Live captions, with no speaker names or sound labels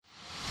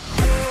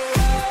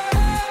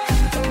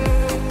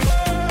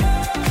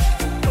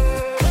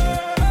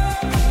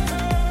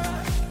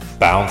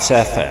Bounce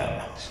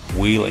FM,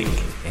 wheeling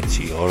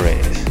into your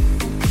ears.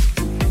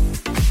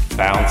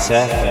 Bounce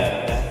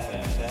FM.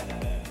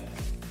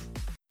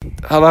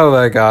 Hello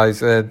there,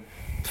 guys.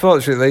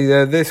 Fortunately,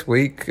 this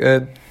week,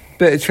 bit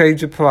of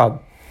change of plan.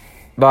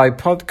 My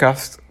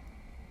podcast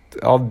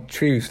on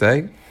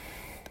Tuesday,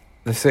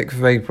 the 6th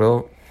of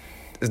April,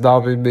 has now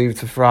been moved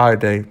to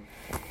Friday,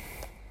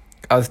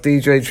 as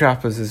DJ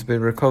Trappers has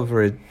been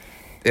recovering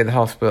in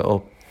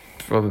hospital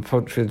from a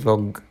punctured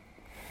lung.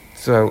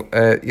 So,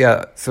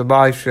 so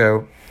my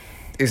show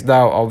is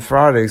now on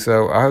Friday,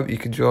 so I hope you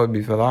can join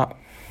me for that,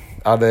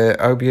 and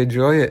I hope you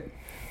enjoy it.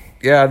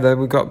 Yeah, and then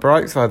we've got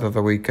Brightside on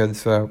the weekend,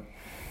 so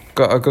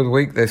got a good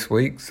week this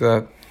week,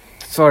 so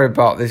sorry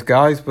about this,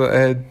 guys,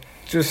 but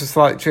just a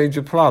slight change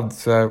of plans,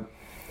 so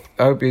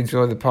I hope you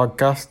enjoy the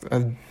podcast,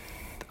 and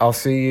I'll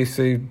see you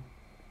soon.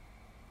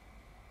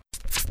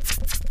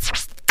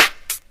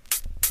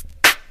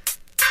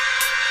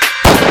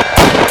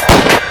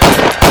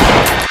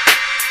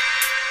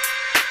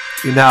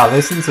 You now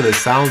listen to the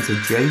sounds of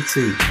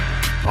JT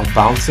on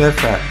Bounce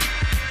FM.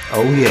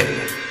 Oh yeah.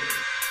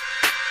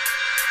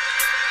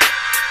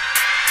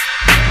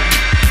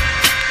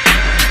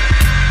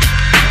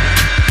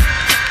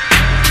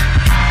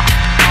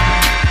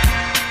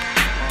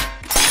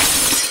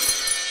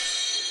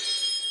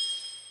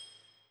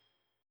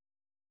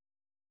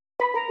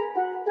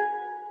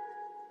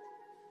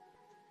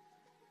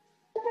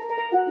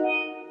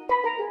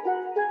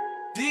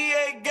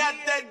 DA got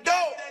that dope.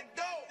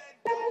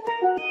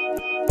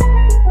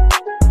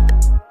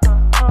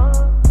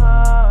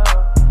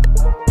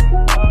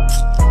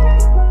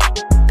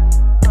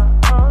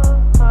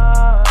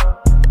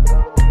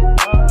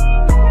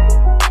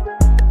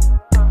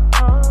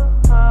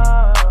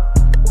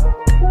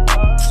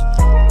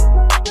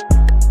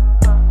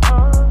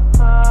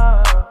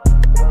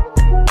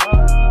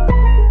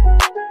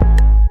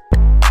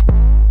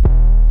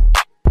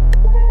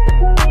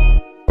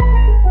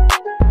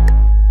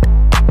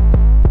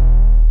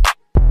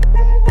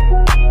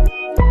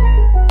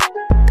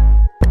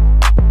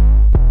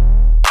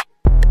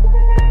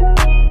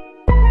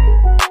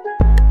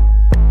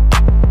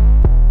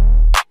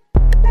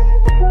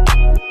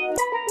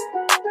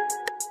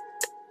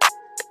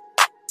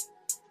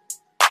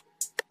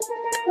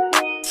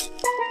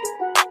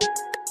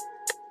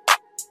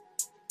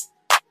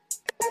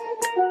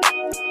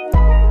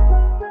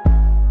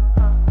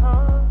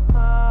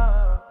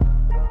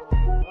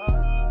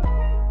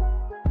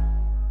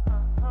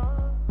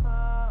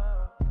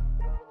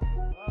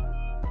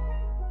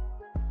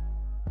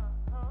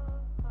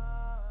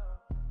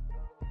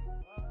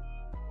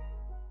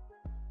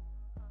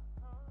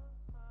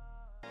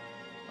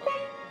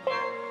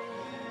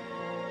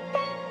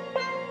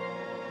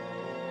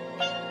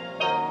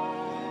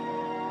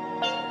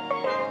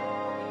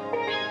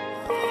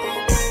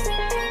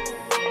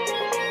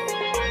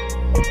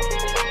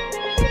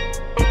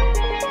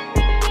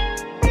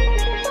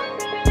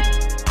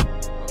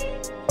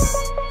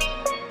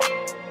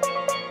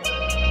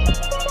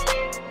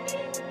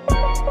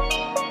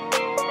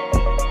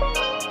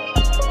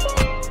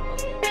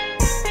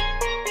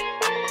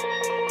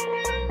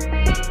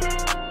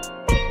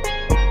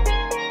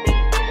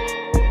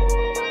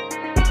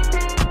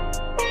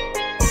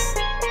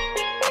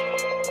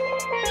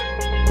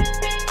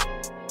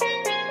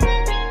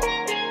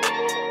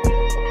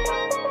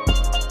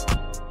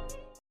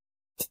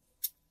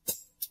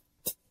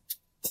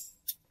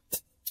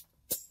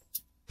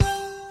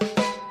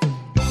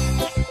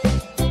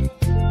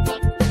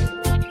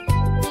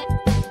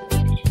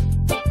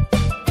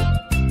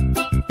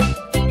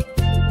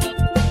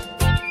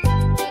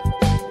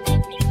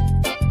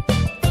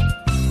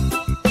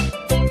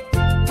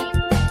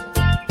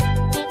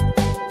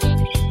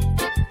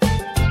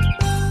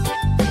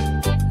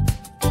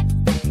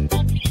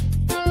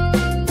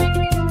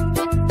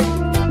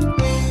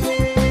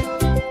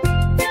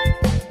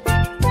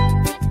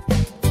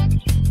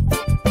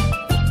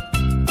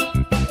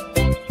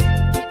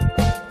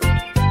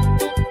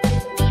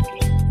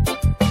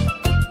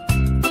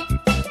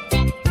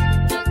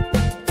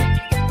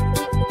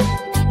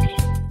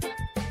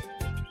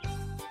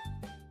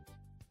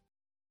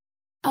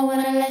 I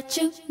wanna let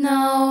you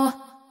know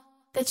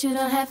that you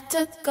don't have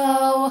to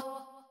go.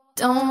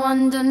 Don't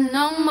wonder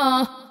no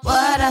more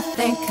what I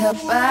think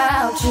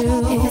about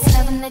you. If it's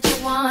something that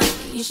you want,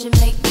 you should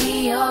make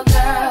me your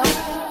girl,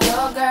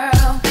 your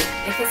girl.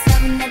 If it's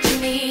something that you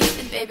need,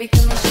 then baby,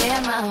 come and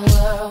share my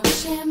world,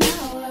 share my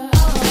world.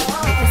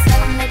 If it's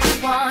something that you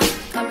want,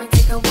 come and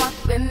take a walk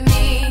with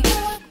me,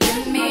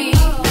 with me. If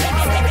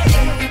it's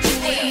everything that you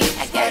need,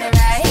 I got it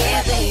right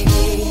here,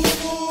 baby.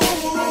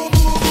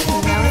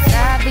 Now it's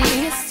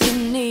obvious you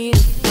need a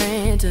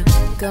friend to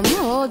come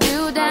hold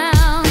you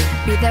down.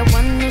 Be that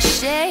one to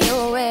share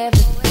your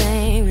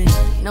everything when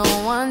no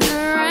one's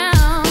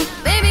around.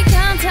 Baby,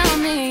 come tell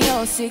me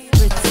your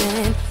secrets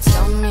and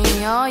tell me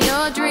all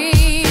your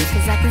dreams.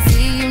 Cause I can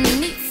see you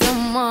need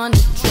someone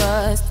to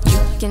trust. You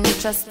can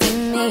trust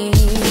in me.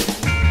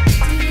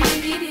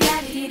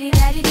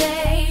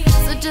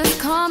 So just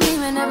call me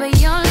whenever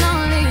you're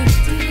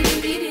lonely.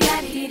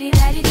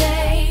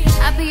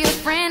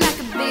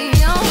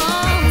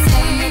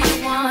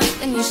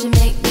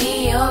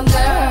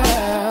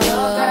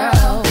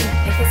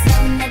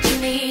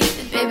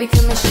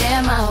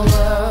 share my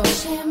world.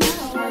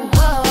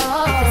 Whoa,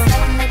 if it's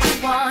something that you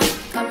want,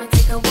 come and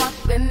take a walk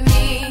with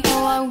me.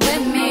 Walk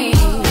with me.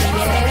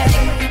 Yeah,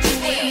 everything that you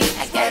need,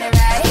 I got it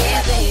right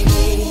here,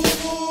 baby.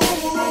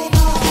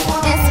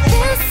 It's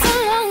been so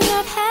long,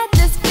 I've had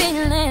this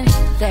feeling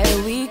that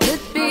we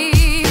could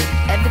be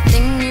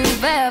everything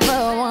you've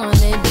ever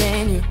wanted,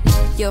 and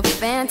your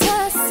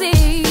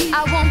fantasy.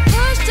 I won't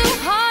push too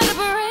hard to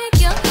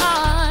break your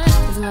heart,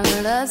 'cause my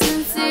love's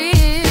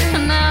sincere.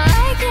 I'm not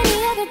like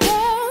any other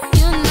girl,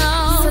 you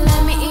know. So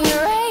let me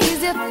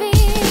erase your fears.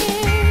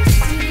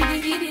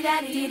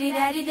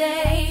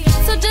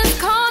 So just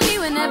call me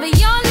whenever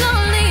you're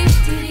lonely.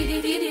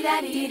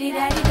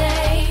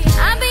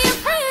 I'll be your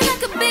friend, I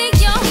could be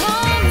your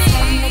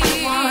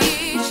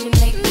homie. You should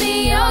make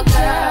me your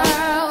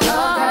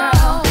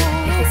girl.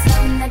 If it's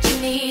something that you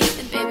need,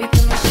 then baby,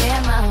 come and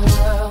share my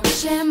world.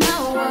 Share my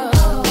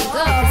world.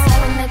 If it's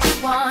something that you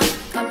want,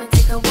 come and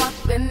take a walk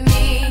with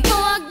me.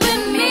 Walk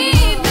with me,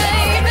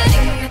 baby.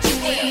 Everything that you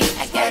need,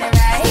 I got it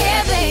right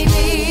here,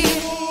 baby. If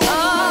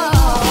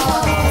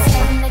it's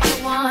something that you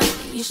want,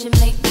 you should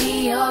make me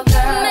your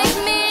girl. Make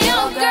me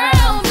your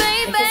girl,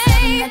 baby. If it's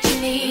something that you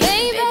need,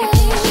 baby,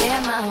 come and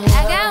share my world. I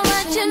got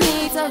what you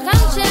need, so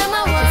come share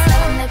my world. If it's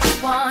something that you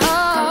want,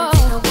 come and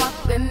take a walk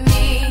with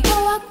me.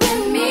 Walk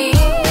with me.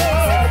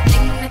 It's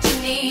everything that you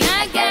need, I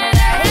got it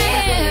right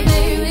here,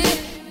 baby.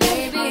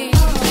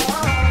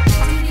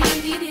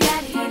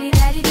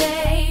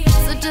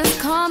 So just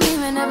call me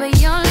whenever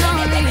you're lonely.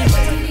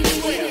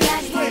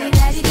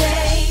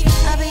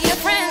 I'll be your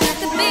friend, I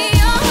could be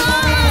your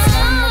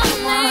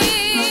homie. You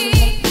should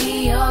make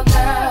me your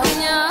girl.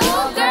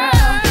 Your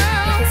girl.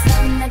 If it's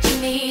something that you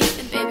need,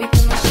 then baby,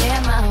 come and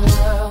share my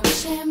world.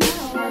 Share my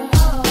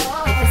world.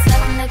 If it's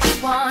something that you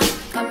want,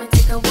 come and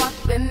take a walk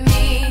with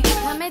me.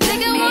 Come and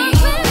take a walk with me.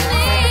 Everything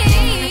that you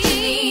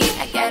need,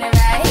 I got it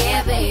right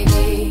here,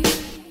 baby.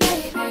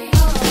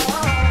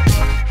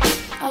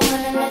 I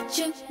wanna let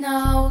you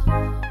know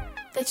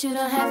that you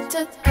don't have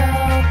to go.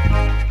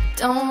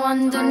 Don't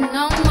wonder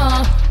no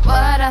more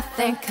what I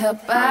think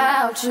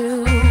about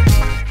you.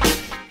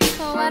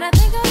 What I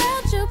think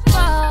about you,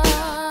 boy.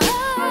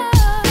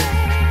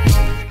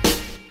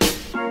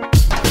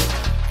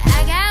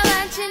 I got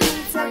what you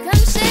need, so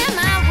come share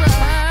my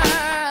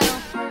world.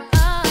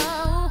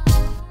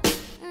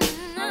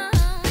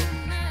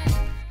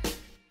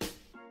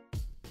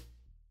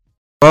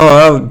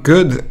 Well,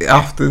 good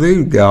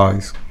afternoon,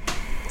 guys.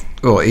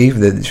 Or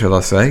evening, shall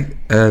I say.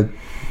 I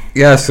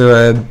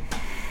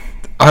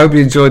hope you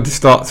enjoyed the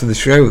start to the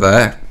show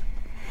there.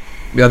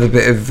 We had a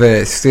bit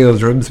of steel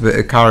drums, a bit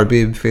of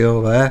Caribbean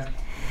feel there.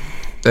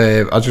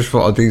 I just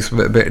thought I'd do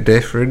something a bit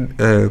different.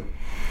 It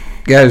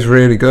was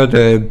really good.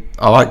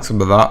 I like some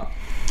of that.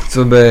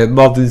 Some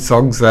modern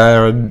songs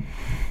there, and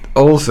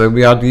also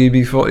we had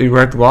UB40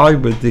 Red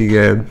Wine with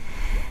the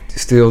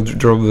steel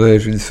drum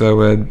version.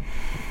 So I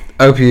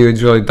hope you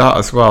enjoyed that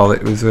as well.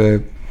 It was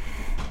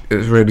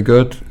really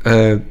good.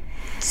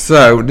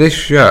 So this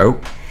show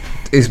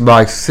is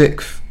my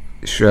 6th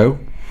show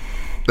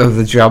of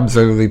the Jams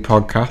Only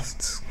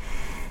podcasts,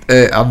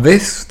 and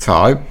this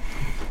time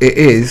it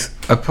is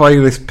a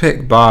playlist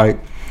picked by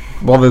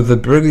one of the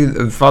brilliant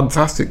and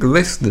fantastic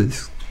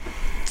listeners.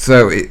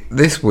 So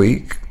this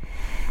week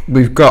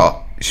we've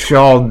got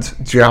Sean's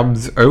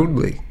Jams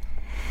Only,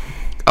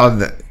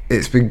 and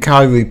it's been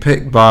kindly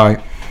picked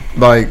by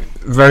my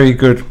very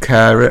good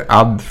carer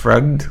and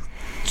friend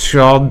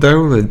Sean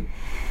Dolan,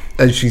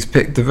 and she's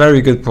picked a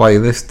very good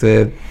playlist,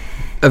 a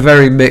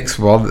very mixed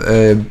one.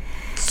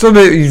 Some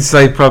of you'd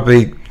say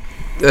probably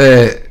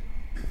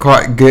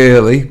quite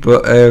girly,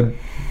 but I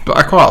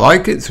quite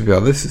like it, to be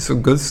honest. There's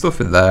some good stuff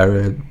in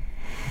there.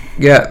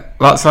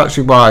 That's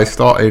actually why I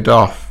started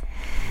off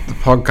the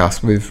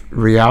podcast with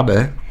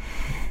Rihanna,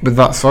 with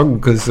that song,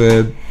 because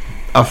I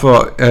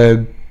thought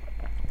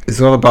it's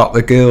all about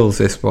the girls,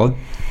 this one.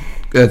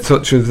 A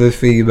touch of the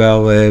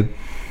female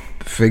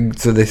thing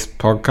to this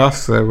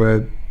podcast,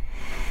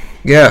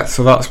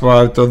 so that's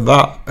why I've done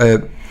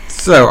that.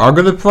 So I'm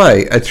going to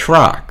play a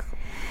track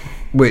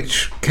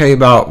which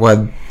came out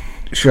when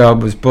Sean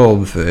was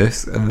born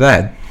first, and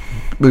then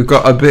we've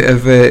got a bit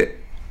of a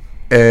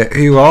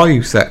Who Are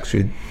You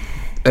section,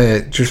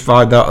 just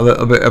find out a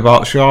little bit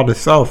about Sean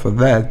herself, and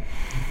then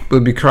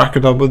we'll be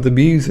cracking on with the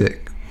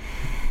music.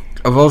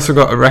 I've also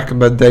got a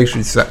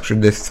recommendation section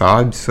this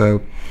time,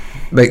 so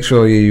make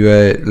sure you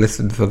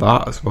listen for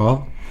that as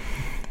well.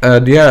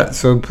 And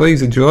so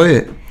please enjoy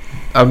it.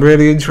 I'm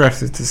really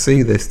interested to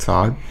see this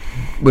time,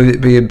 with it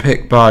being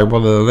picked by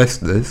one of the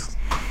listeners,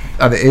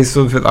 and it is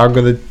something I'm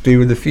going to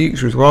do in the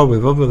future as well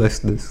with other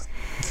listeners.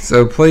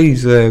 So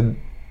please let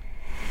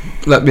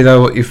me know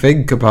what you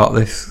think about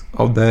this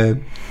on the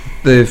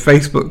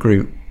Facebook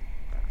group.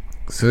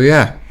 So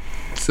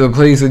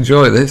please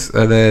enjoy this,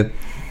 and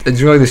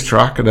enjoy this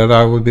track, and then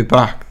I will be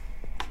back.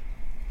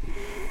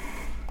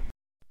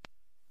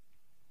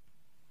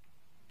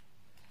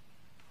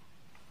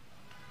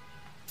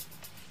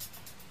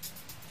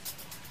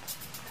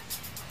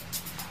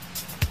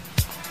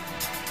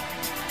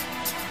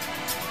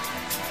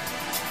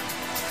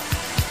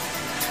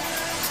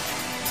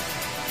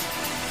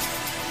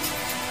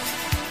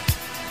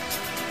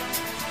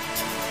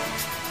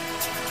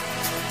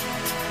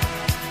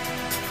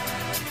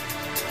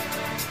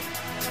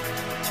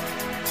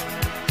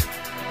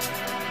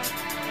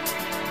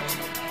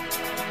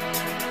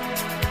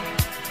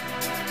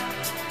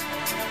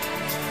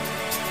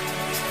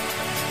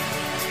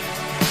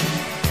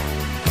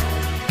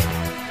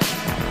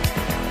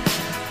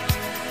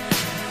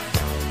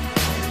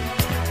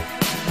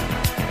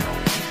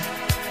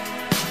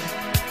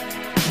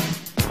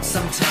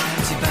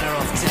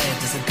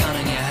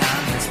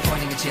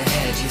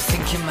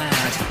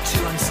 mad,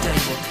 too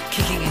unstable,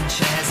 kicking in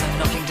chairs and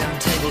knocking down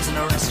tables in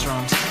a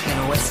restaurant in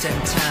a West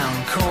End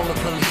town. Call the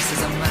police,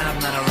 there's a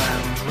madman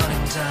around,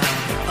 running down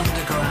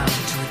underground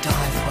to a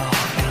dive bar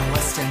in a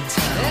West End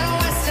town. In a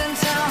West End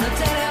town, a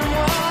dead end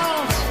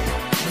world,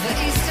 the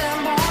East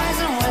End boys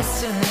and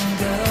West End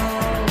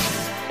girls.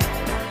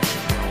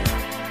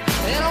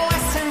 In a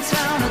West End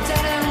town, a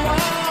dead end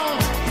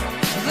world,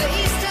 the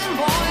East End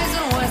boys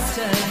and West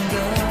End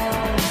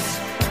girls.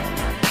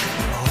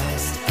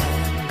 West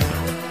End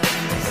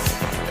girls.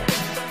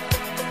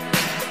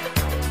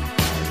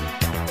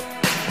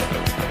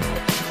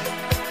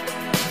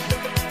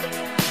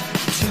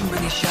 Too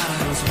many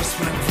shadows,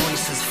 whispering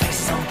voices,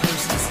 faces on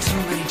posters,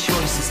 too many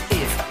choices.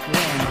 If,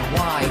 when,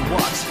 why,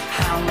 what,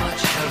 how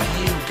much have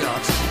you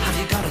got? Have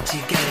you got it, do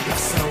you get it? If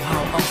so,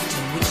 how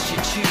often? Which do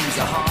you choose,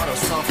 a hard or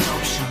soft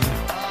option?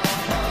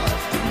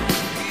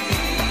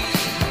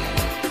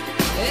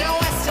 In a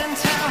West End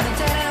town, a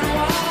dead end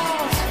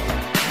world,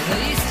 the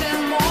East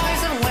End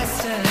boys and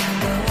West End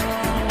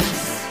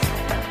girls.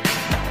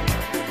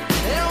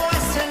 In a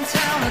West End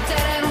town, a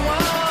dead end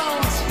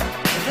world,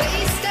 the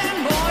East End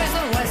boys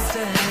and West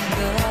End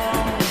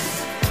girls.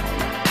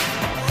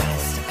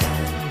 West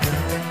End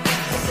girls.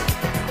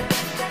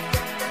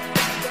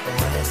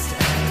 West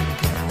End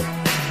girls.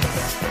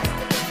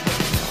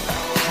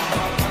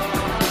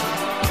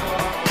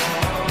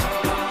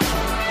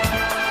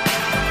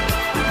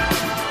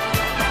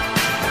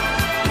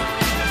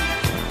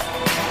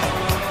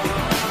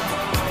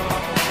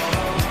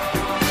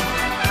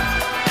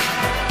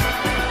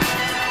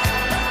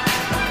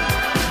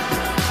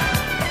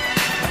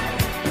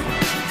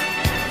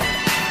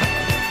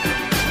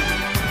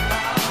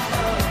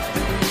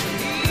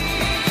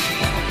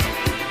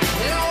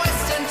 In a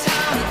West End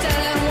town, a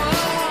dead end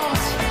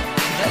world,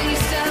 the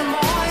East End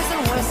boys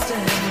and West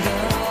End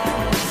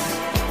girls.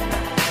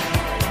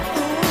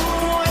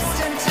 Ooh, West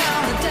End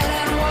town, a dead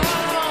end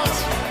world,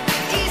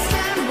 East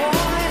End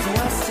boys,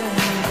 West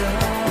End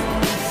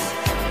girls.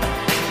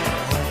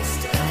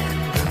 West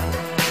End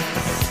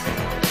girls.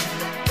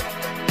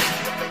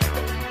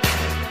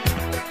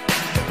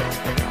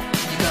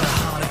 You got a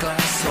heart of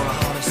glass or a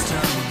heart of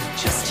stone.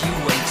 Just you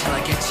wait till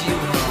I get you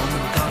home.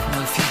 We've got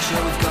no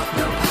future, we've got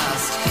no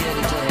past. Here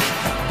today,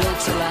 built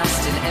to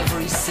last in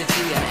every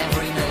city and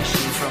every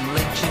nation, from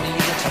Lake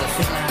Geneva to the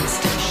Finland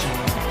station.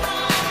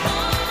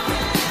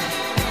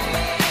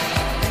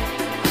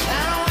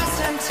 And a West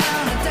End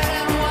town, a dead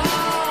end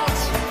world,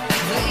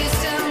 the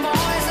East End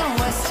boys and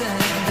West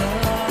End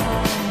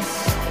girls.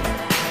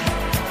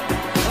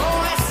 Oh,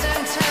 West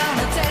End town,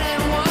 a dead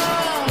end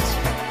world,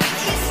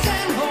 East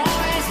End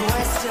boys,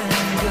 West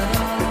End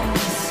girls.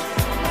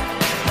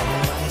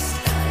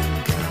 West End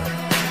girls. West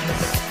End girls.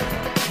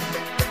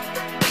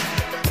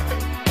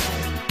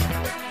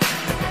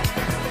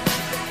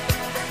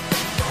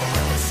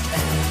 West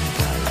End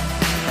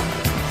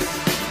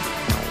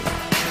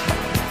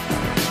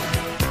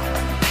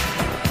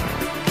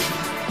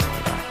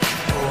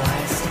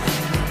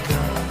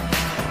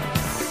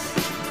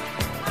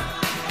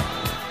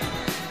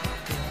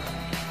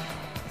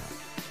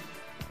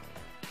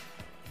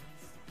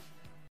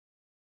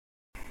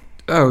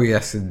Oh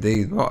yes,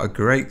 indeed. What a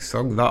great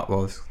song that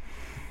was.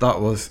 That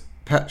was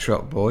Pet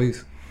Shop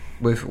Boys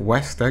with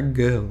West End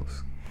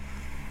Girls.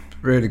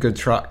 Really good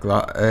track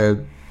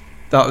that.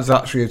 That was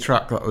actually a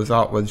track that was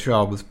out when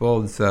Sean was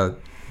born, so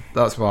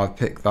that's why I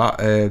picked that.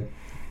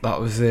 That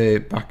was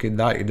back in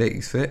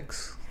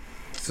 1986.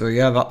 So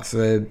yeah, that's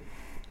a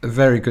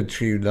very good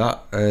tune.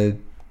 That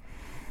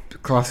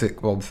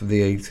classic one from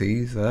the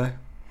 80s there.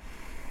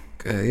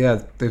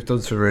 Yeah, they've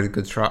done some really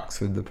good tracks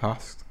in the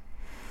past.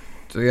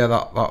 So yeah,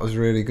 that was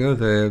really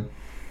good.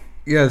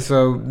 Yeah,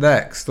 so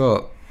next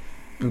up,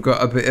 we've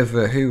got a bit of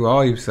a Who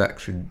Are You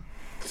section.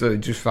 So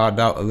just found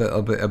out a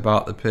little bit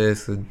about the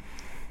person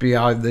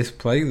behind this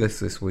playlist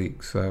this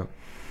week. So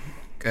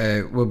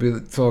we'll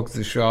be talking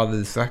to Sean in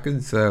a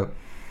second. So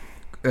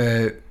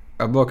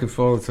I'm looking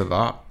forward to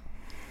that.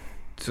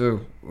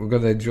 So we're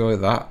going to enjoy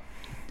that.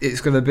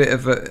 It's going to be a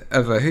bit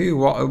of a who,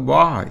 what and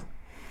why.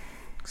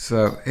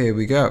 So here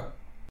we go.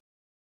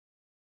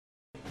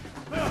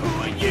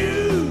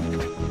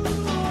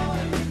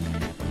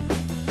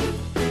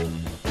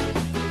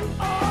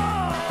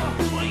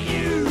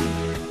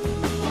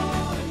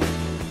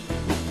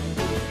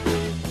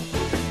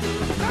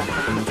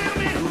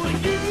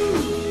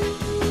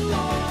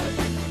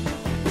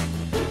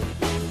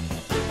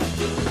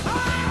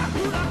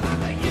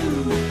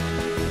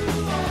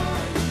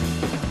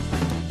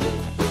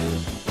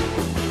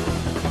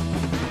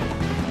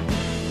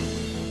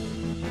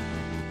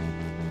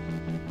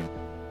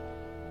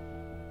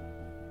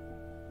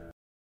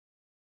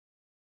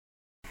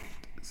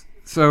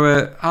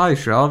 So, hi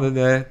Sean,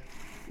 and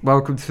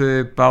welcome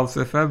to Bounce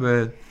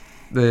FM,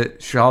 the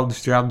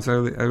Sean's Jams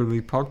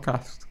only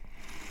podcast.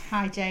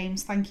 Hi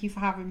James, thank you for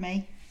having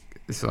me.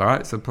 It's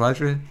alright, it's a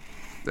pleasure.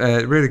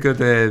 Really good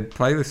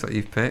playlist that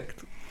you've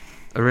picked.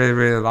 I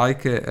really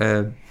like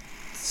it.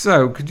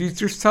 So, could you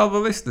just tell the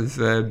listeners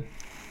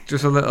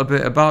just a little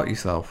bit about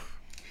yourself?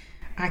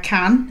 I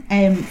can.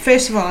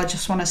 First of all, I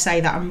just want to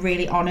say that I'm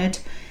really honoured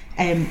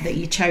that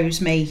you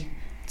chose me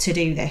to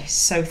do this.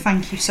 So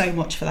thank you so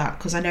much for that,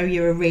 because I know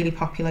you're a really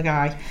popular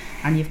guy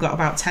and you've got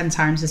about 10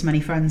 times as many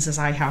friends as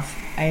I have.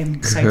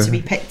 So to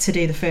be picked to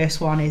do the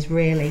first one is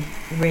really,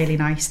 really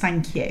nice.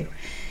 Thank you.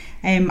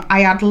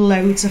 I had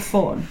loads of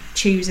fun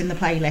choosing the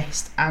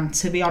playlist, and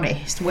to be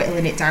honest,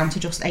 whittling it down to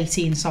just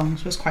 18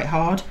 songs was quite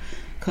hard,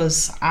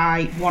 because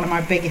one of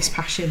my biggest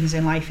passions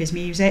in life is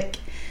music.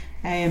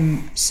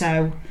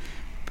 So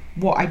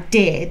what I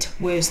did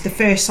was, the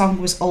first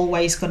song was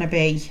always going to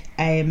be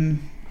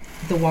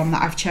the one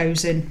that I've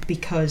chosen,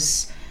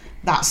 because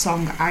that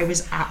song I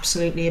was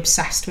absolutely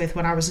obsessed with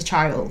when I was a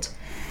child,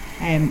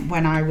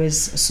 when I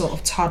was a sort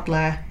of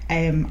toddler,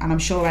 and I'm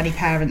sure any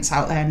parents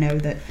out there know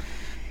that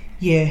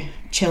your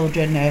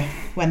children,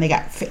 when they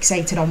get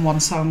fixated on one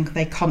song,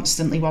 they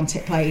constantly want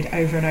it played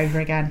over and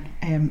over again,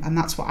 and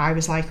that's what I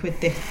was like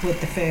with the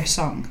first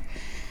song.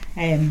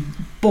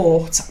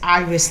 But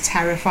I was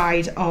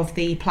terrified of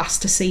the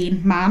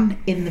plasticine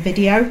man in the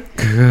video.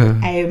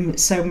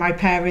 So my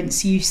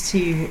parents used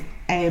to,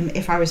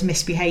 if I was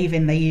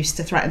misbehaving, they used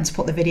to threaten to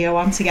put the video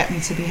on to get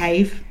me to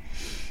behave.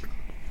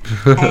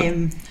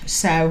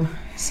 So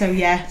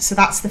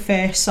that's the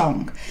first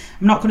song.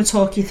 I'm not going to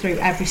talk you through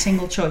every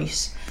single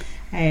choice,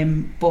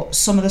 but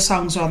some of the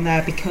songs are on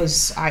there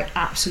because I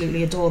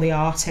absolutely adore the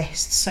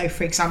artists. So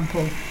for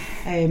example,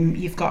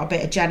 you've got a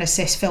bit of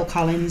Genesis, Phil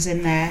Collins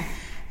in there.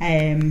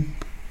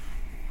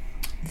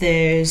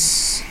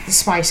 There's the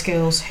Spice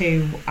Girls,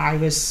 who I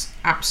was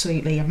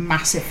absolutely a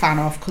massive fan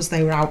of because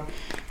they were out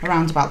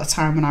around about the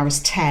time when I was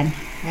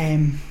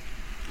 10.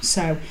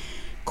 So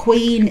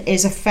Queen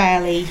is a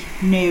fairly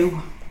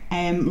new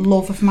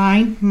love of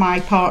mine. My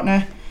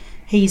partner,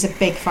 he's a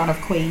big fan of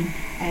Queen,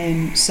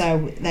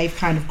 so they've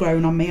kind of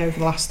grown on me over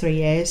the last 3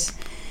 years.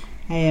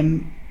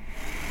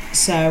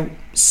 So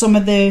some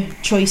of the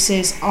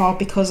choices are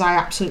because I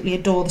absolutely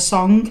adore the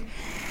song.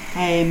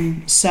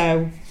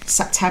 So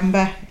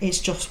September is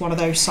just one of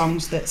those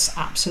songs that's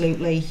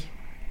absolutely,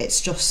 it's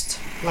just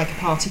like a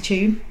party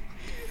tune.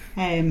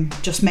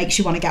 Just makes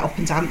you want to get up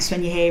and dance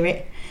when you hear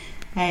it.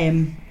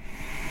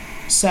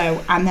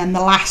 So, and then the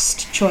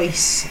last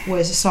choice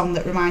was a song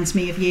that reminds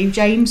me of you,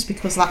 James,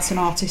 because that's an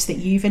artist that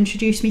you've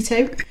introduced me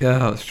to. Yeah,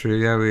 that's true.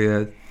 Yeah,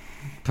 we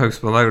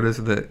Post Malone,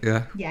 isn't it?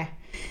 Yeah. Yeah.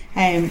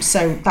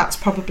 So that's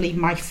probably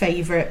my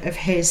favourite of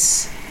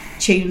his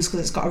tunes because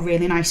it's got a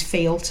really nice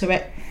feel to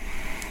it.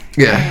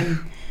 Yeah.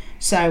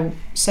 So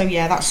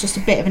yeah, that's just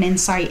a bit of an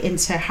insight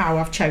into how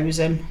I've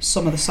chosen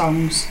some of the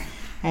songs.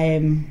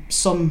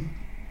 Some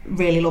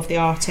really love the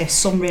artist,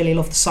 some really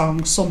love the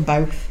song, some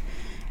both.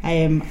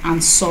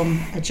 And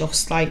some are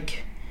just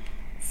like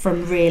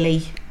from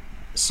really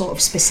sort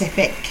of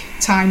specific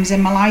times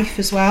in my life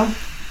as well.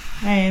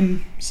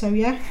 So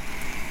yeah.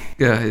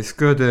 Yeah, it's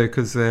good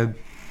because I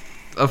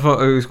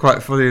thought it was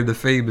quite funny in the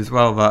theme as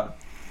well, that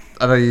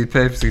I know you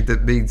purposely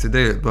didn't mean to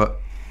do it, but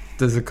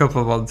there's a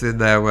couple of ones in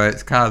there where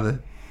it's kind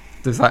of,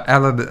 there's like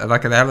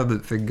an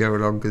element thing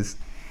going on, because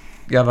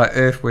you have like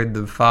Earth, Wind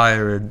and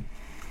Fire and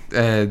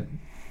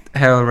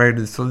Hail, Rain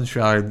and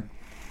Sunshine.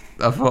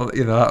 I thought,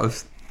 that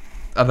was,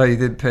 I know you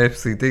didn't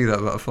purposely do that,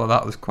 but I thought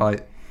that was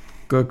quite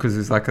good because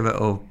there's like a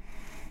little,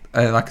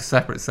 like a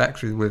separate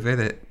section within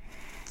it.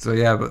 So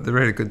yeah, but they're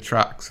really good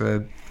tracks.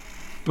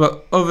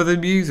 But other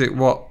than music,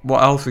 what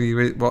else are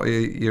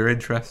your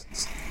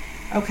interests?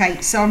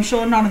 Okay, so I'm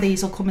sure none of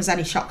these will come as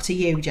any shock to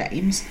you,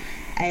 James.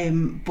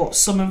 But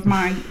some of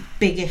my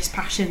biggest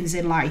passions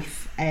in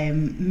life,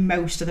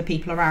 most of the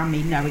people around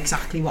me know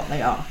exactly what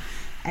they are.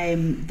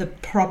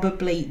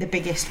 Probably the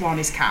biggest one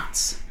is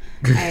cats.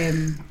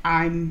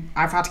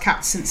 I've had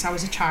cats since I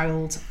was a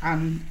child,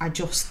 and I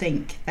just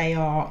think they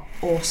are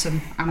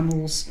awesome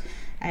animals.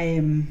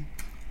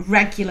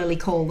 Regularly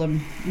call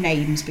them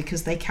names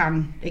because they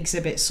can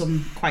exhibit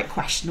some quite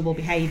questionable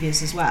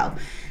behaviours as well.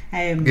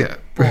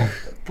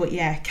 But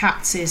yeah,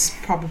 cats is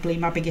probably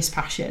my biggest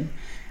passion,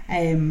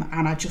 and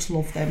I just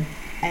love them.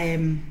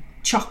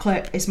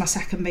 Chocolate is my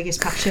second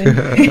biggest passion.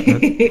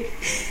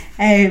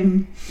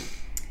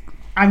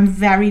 I'm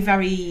very,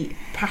 very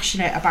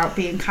passionate about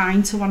being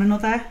kind to one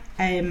another.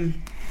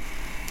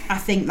 I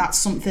think that's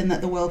something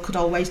that the world could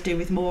always do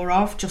with more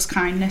of, just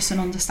kindness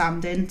and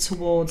understanding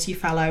towards your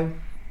fellow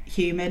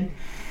human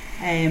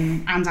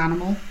and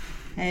animal.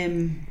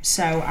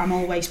 So I'm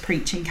always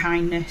preaching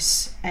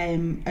kindness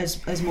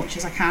as much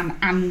as I can,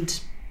 and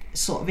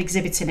sort of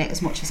exhibiting it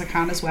as much as I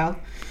can as well.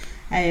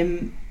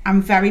 I'm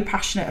very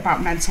passionate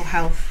about mental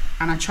health,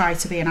 and I try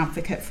to be an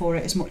advocate for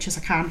it as much as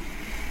I can.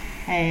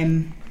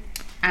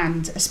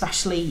 And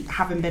especially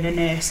having been a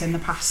nurse in the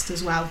past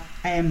as well,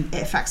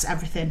 it affects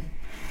everything.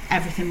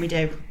 Everything we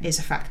do is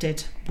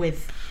affected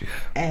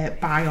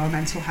by our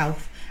mental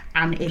health,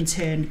 and in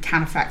turn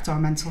can affect our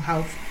mental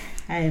health.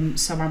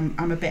 So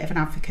I'm a bit of an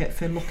advocate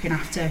for looking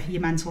after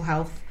your mental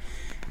health.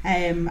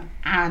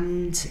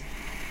 And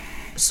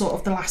sort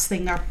of the last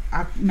thing I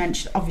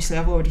mentioned, obviously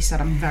I've already said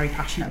I'm very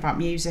passionate about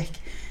music,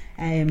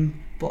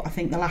 but I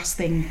think the last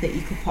thing that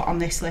you could put on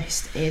this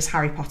list is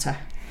Harry Potter.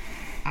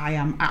 I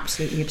am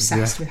absolutely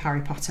obsessed with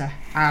Harry Potter,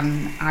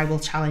 and I will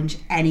challenge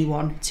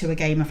anyone to a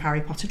game of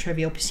Harry Potter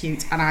Trivial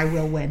Pursuit, and I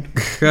will win.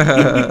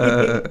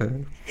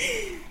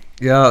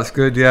 Yeah, that's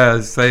good. Yeah,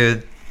 I'd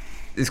say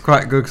it's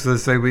quite good because I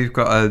say we've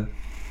got a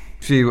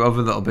few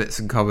other little bits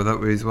in common,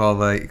 don't we, as well?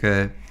 Like,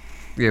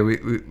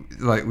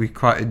 we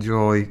quite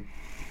enjoy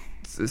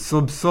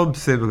some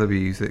similar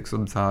music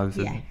sometimes.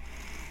 Yeah. And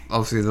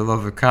obviously, the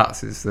love of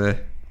cats is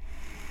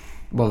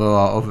one of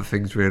our other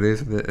things, really,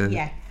 isn't it? And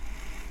Yeah.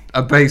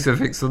 And basically, I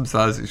think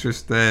sometimes it's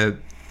just trying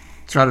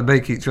to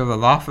make each other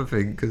laugh. I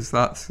think because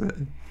that's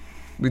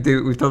we've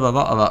done a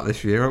lot of that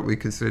this year, haven't we?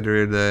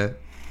 Considering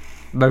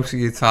most of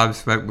your time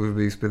spent with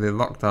me's been in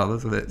lockdown,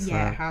 hasn't it?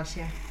 Yeah, it has,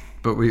 yeah.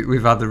 But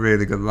we've had a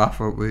really good laugh,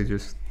 haven't we?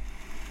 Just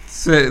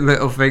certain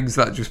little things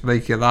that just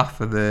make you laugh,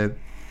 and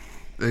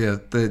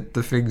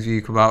the things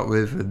you come out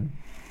with and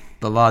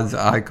the lines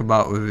that I come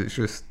out with.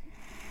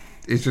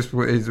 It's a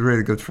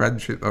really good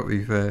friendship that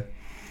we've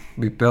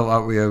built,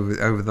 haven't we,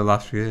 over the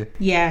last year?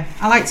 Yeah,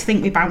 I like to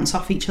think we bounce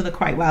off each other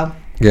quite well.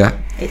 Yeah.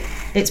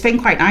 It's been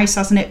quite nice,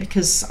 hasn't it?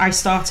 Because I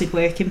started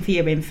working for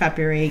you in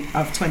February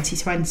of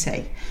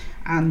 2020,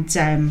 and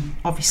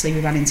obviously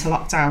we went into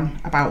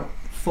lockdown about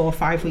 4 or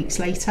 5 weeks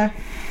later,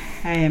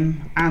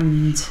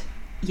 and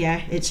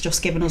yeah, it's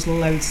just given us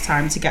loads of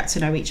time to get to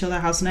know each other,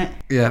 hasn't it?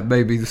 Yeah,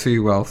 maybe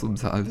too well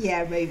sometimes.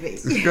 Yeah, maybe.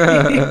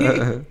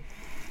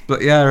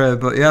 But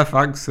yeah,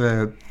 thanks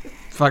for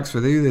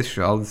doing this,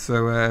 Sean.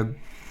 So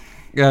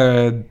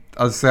as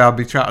I say, I'll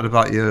be chatting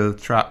about your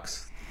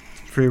tracks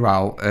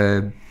throughout,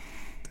 and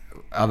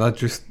I'd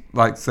just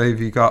like to say,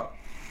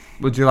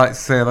 would you like to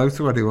say hello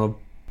to anyone?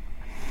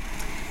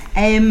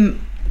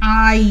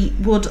 I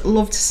would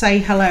love to say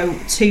hello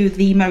to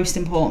the most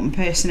important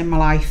person in my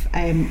life.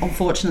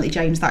 Unfortunately,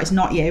 James, that is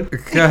not you.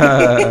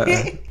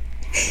 It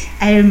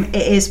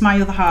is my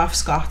other half,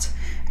 Scott,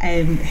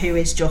 who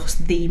is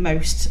just the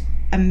most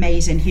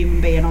amazing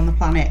human being on the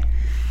planet.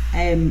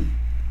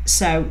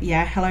 So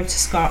yeah, hello to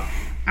Scott,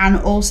 and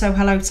also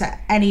hello to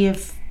any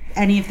of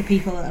the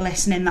people that are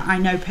listening that I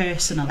know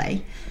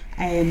personally.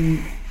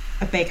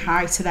 A big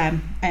hi to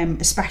them,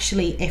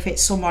 especially if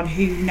it's someone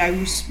who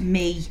knows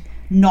me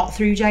not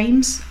through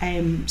James.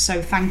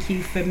 So thank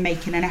you for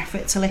making an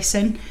effort to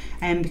listen,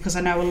 because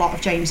I know a lot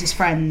of James's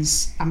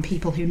friends and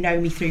people who know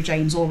me through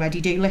James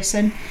already do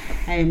listen.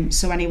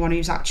 So anyone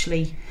who's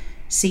actually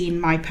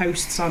seen my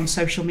posts on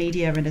social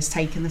media and has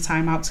taken the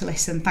time out to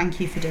listen, thank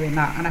you for doing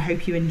that, and I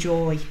hope you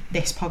enjoy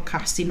this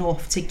podcast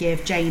enough to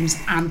give James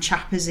and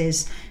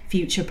Chappers'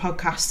 future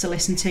podcasts to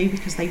listen to,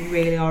 because they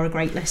really are a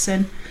great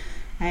listen.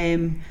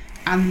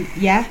 And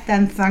yeah,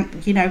 then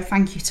thank you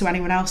to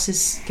anyone else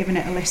who's given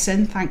it a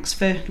listen. Thanks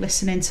for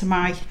listening to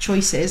my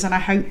choices, and I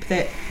hope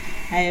that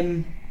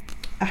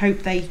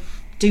they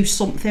do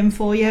something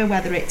for you,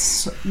 whether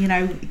it's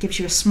gives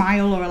you a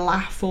smile or a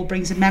laugh, or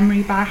brings a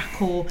memory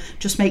back, or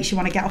just makes you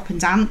want to get up and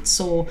dance,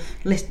 or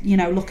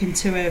look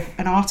into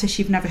an artist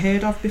you've never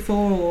heard of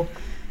before, or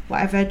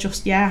whatever.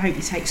 Just I hope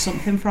you take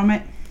something from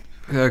it.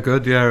 Yeah,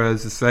 good. Yeah,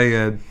 as I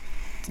say,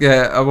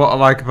 what I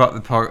like about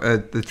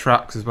the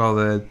tracks as well,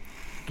 they're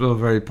all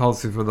very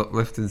positive and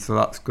uplifting, so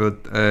that's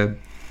good.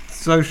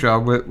 So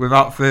Sean,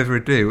 without further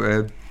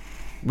ado,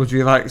 would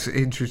you like to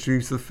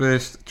introduce the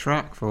first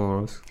track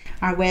for us?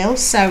 I will.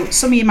 So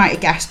some of you might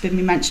have guessed, been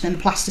me mentioning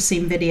the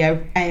Plasticine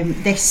video.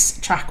 This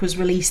track was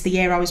released the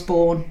year I was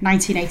born,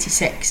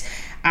 1986,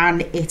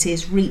 and it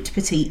is Reet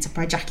Petite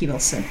by Jackie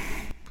Wilson.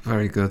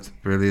 Very good,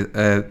 brilliant.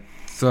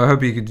 So I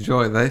hope you can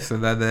enjoy this,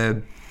 and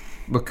then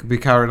we'll be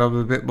carrying on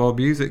with a bit more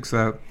music.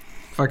 So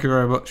thank you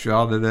very much,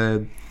 Sean,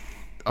 and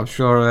I'm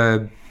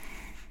sure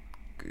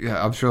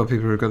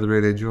people are going to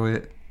really enjoy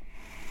it.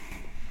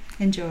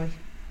 Enjoy.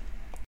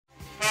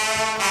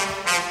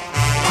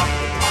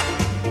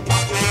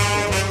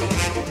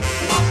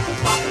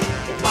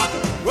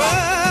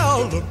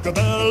 Well, look at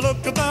that,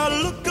 look at that,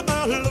 look at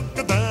that, look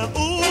at that,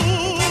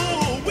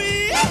 ooh,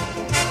 wee.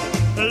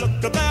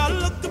 Look at that,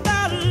 look at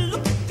that,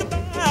 look at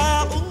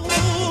that,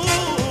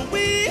 ooh,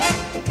 wee.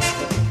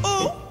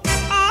 Ooh,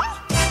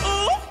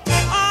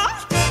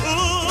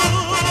 ooh,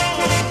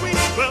 wee.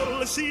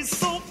 Well, she's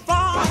so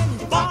fine,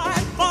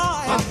 fine,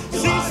 fine.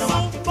 She's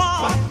so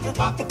fine,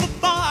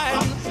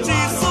 fine.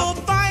 She's so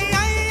fine,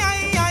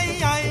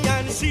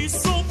 she's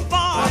so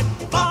fine,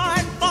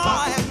 fine,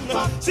 fine.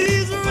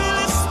 She's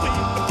really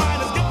sweet, the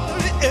finest girl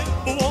you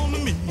ever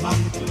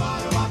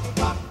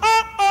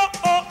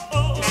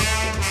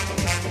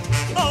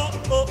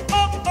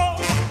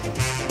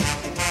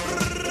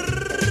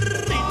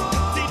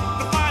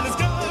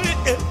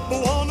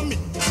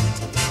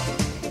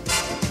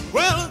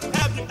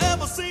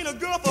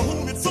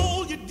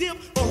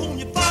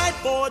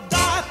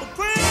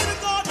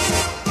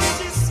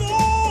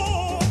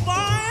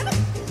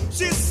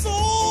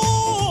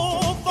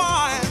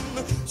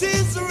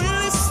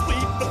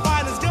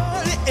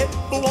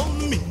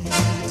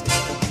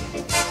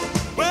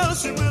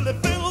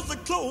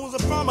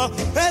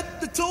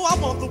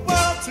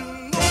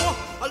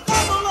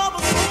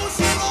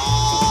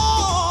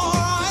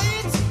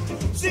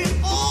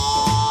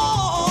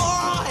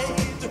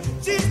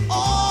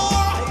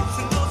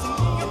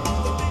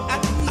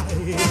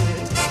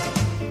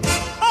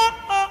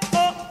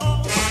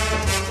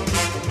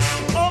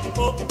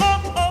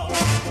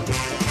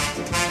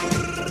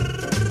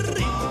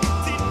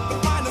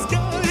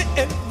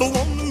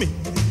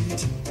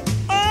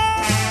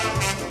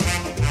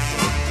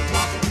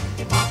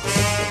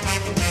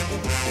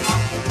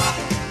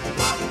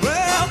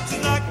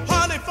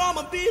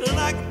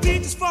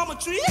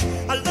tree.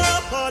 I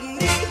love her,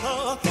 need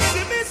her. She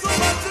means so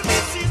much to me.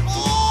 She's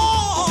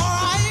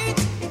alright.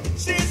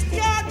 She's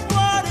got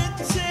what it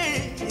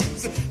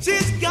takes.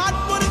 She's got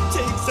what it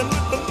takes, and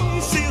with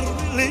me she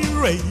really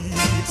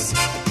raised.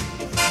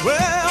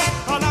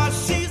 Well, now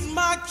she's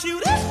my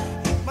cutie,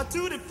 my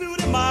tutti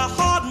frutti, my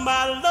heart,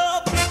 my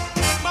love,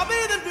 my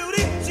bathing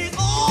beauty. She's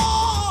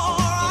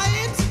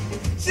alright.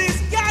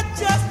 She's got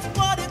just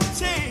what it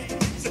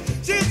takes.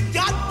 She's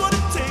got what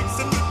it takes,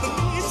 and with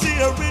me she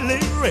really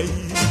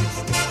raised.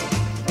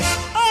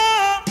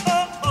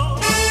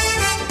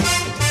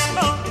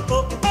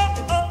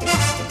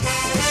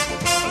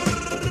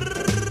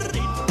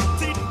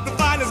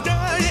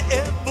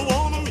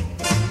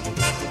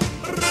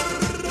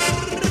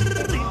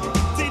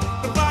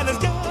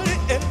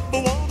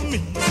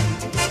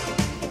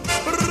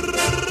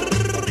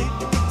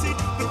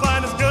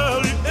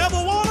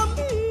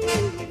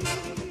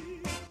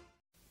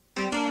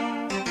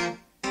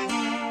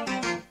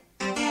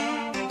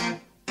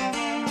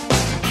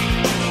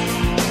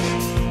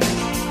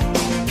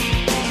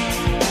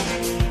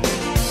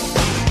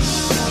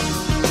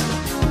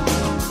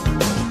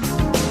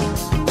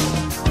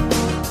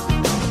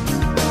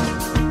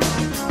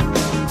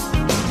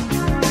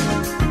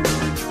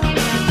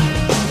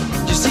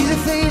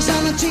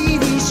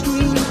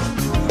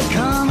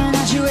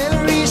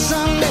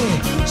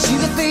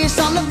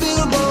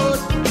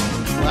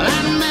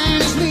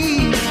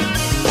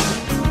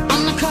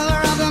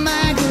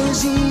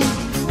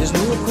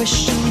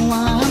 Question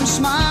why I'm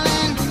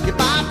smiling. You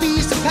buy a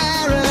piece of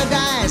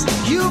paradise,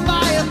 you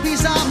buy a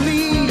piece of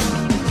me.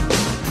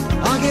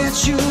 I'll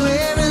get you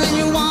everything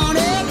you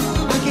wanted,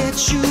 I'll get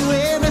you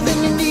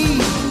everything you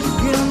need.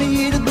 You don't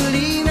need to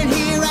believe in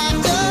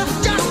hereafter,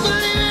 just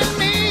believe in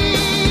me.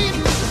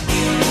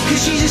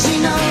 Cause Jesus, he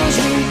knows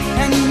me,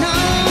 and he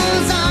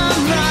knows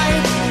I'm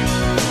right.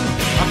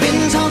 I've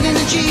been talking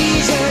to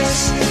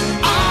Jesus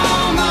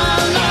all my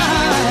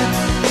life.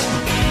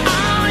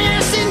 Oh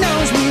yes, he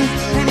knows me,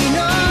 and he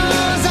knows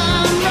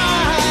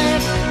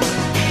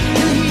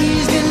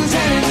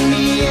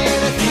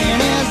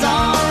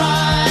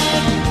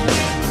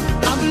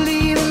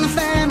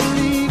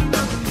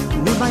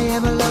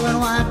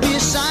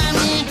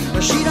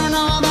she don't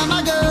know about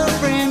my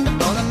girlfriend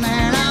or the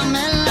man I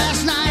met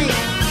last night.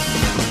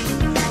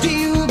 Do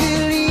you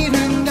believe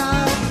in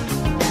God?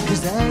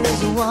 Cause that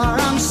is what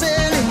I'm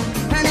selling.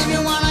 And if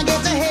you wanna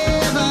get to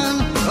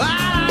heaven,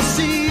 I'll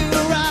see you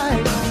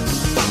right.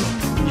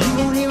 You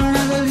won't even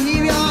have to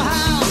leave your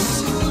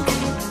house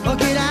or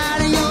get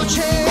out of your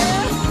chair.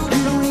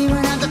 You don't even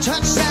have to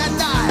touch that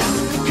dial,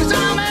 cause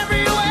I'm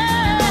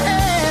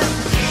everywhere.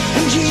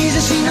 And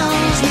Jesus, he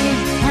knows me,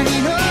 and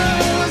he knows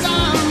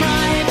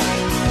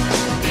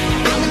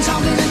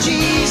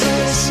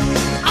Jesus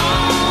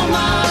all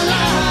my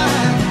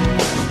life.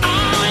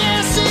 Oh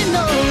yes, he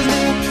knows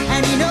me,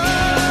 and he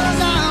knows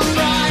I'm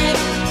right.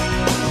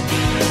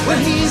 Well,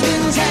 he's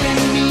been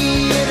telling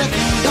me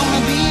everything's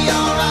gonna be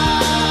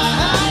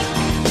alright.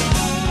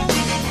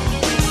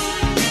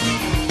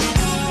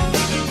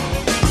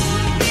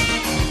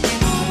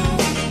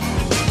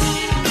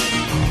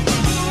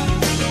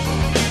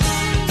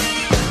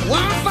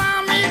 Won't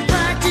find me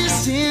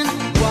practicing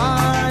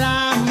what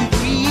I'm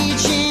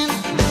preaching.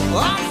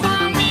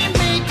 Find me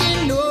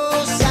making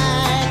no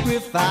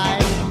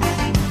sacrifice.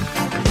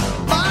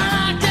 But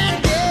I can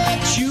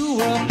get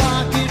you a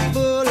pocket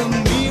full of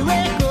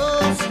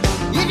miracles.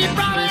 If you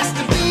promise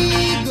to be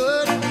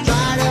good,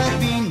 try to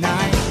be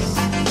nice.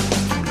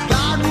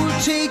 God will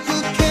take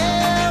good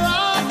care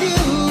of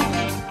you.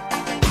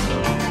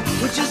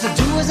 Which is to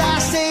do as I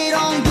say,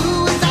 don't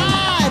do as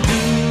I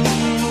do.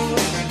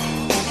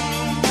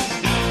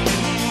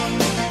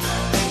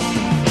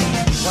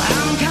 Well,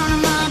 I'm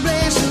counting my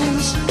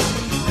blessings,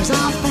 cause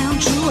I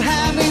found true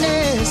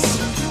happiness.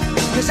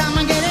 Cause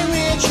I'm getting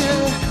richer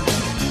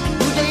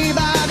day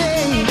by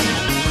day.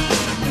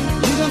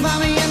 You can find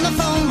me in the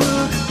phone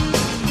book,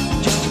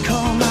 just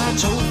call my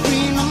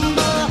toll-free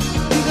number.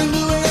 You can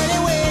do it any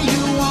way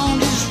you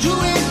want, just do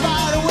it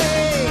right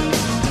away.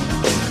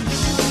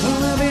 Well,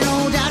 there'll be no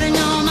doubt in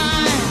your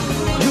mind,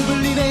 you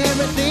believe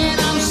everything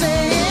I'm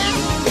saying.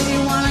 If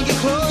you wanna get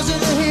closer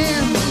to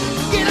him,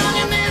 get on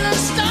your knees and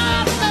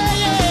start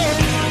praying.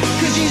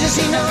 Cause Jesus,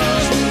 he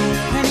knows me,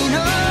 and he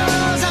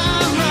knows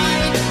I'm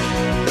right.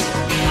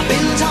 I've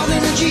been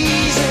talking to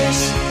Jesus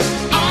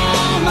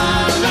all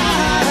my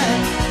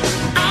life.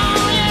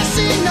 Oh yes,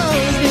 he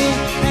knows me,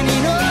 and he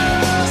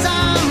knows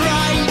I'm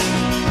right.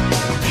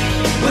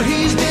 Well,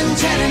 he's been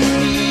telling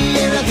me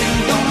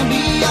everything's gonna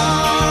be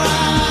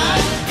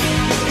alright.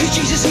 Cause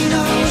Jesus, he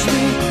knows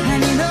me,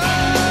 and he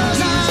knows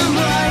I'm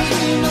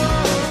right.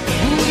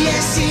 Oh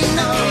yes, he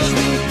knows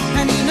me,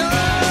 and he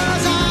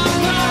knows I'm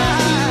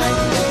right.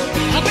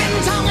 I've been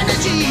talking to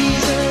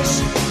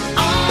Jesus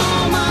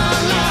all my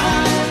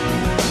life,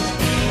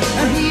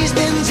 and he's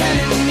been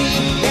telling me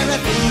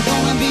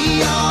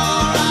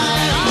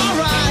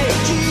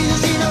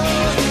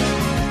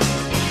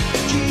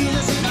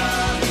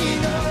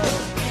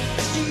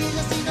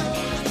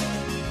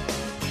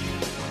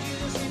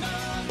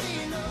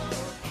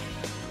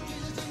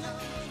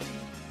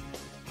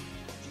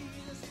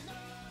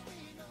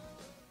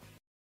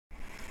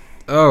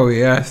Oh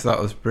yes, that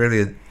was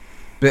brilliant.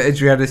 Bit of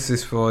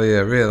Genesis for you.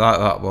 I really like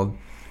that one.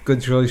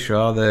 Good choice,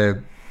 Sean.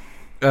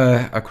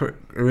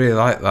 Really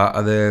like that,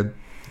 and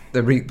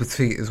the Reek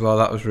Petite as well.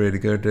 That was really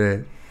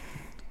good.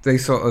 They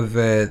sort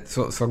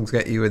of songs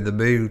get you in the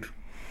mood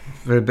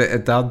for a bit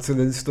of dancing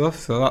and stuff,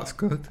 so that's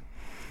good.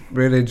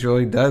 Really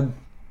enjoyed them.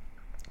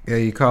 Yeah,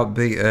 you can't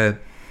beat a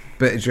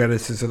bit of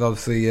Genesis, and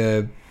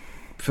obviously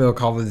Phil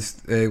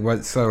Collins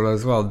went solo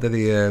as well, did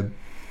he?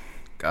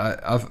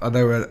 I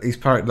know he's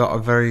probably not a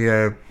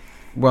very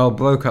well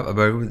bloke at the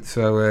moment,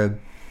 so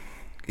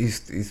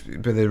he's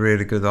been a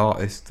really good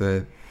artist.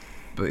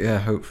 But yeah,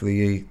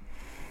 hopefully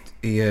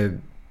he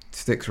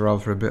sticks around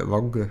for a bit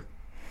longer.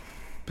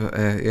 But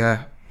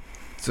yeah,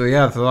 so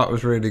that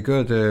was really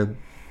good.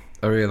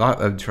 I really like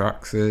them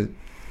tracks.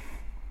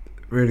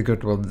 Really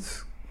good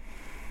ones.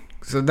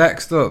 So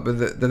next up,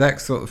 the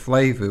next sort of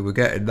flavour we're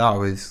getting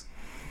now is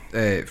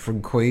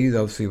from Queen,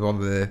 obviously one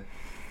of the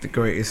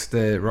greatest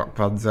rock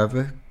bands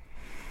ever.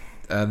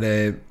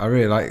 And I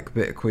really like a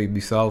bit of Queen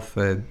myself.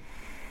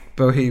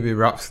 Bohemian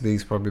Rhapsody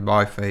is probably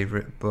my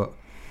favourite, but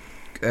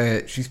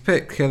she's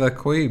picked Killer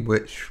Queen,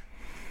 which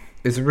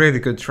is a really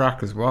good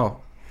track as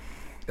well.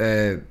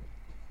 Yeah,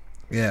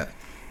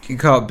 you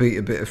can't beat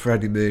a bit of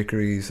Freddie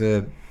Mercury.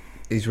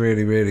 He's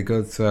really, really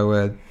good. So,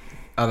 and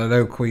I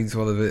know Queen's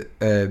one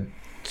of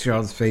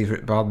Sean's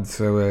favourite bands,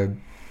 so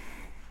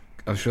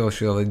I'm sure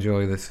she'll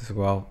enjoy this as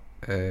well.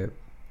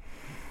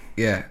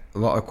 Yeah, a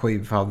lot of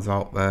Queen fans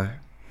out there.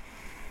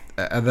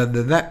 And then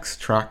the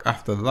next track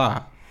after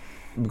that,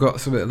 we've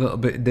got something a little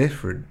bit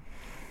different.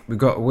 We've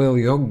got Will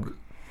Young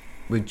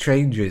with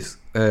Changes.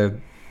 Will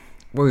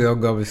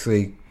Young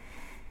obviously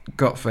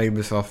got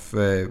famous off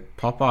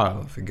Pop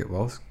Idol, I think it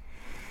was.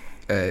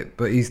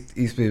 But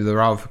he's been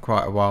around for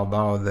quite a while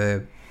now,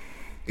 and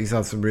he's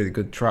had some really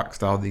good tracks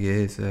down the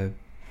years. I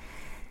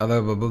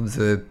know my mum's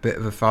a bit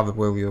of a fan of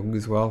Will Young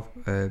as well.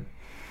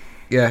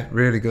 Yeah,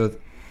 really good.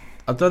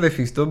 I don't know if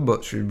he's done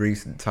much in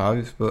recent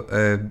times, but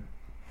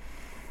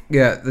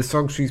yeah, the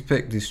song she's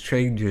picked is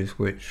Changes,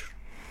 which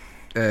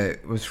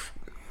was,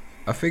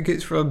 I think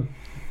it's from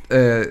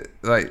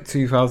like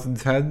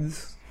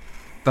 2010s.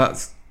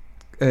 That's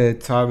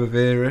time of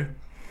era.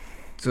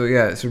 So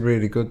yeah, it's a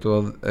really good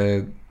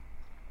one.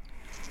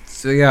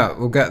 So yeah,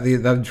 we'll get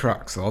them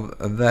tracks on,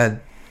 and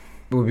then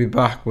we'll be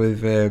back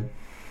with.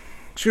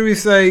 Should we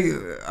say?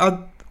 I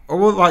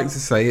wouldn't like to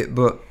say it,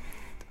 but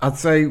I'd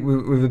say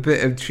with a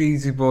bit of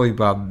cheesy boy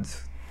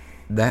bands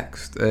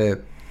next,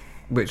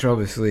 which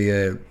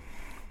obviously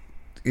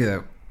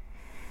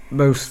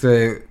most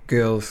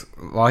girls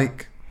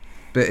like.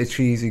 Bit of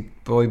cheesy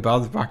boy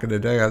bands back in the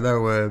day. I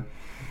know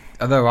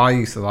I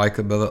used to like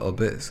them a little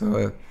bit,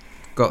 so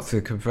got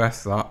to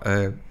confess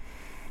that.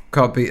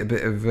 Can't beat a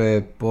bit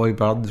of boy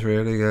bands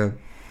really.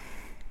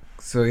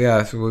 So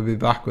yeah, so we'll be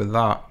back with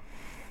that.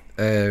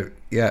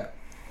 Yeah,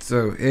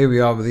 so here we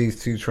are with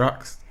these two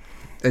tracks.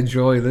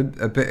 Enjoy them.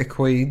 A bit of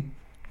Queen.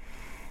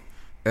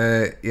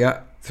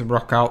 Yeah, to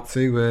rock out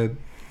to.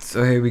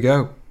 So here we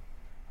go.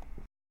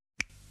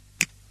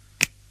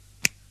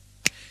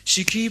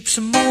 She keeps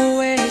a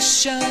Moet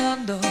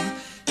Chandon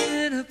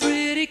in a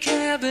pretty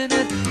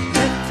cabinet.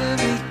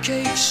 Bethany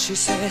cake, she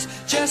says,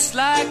 just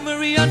like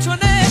Marie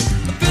Antoinette.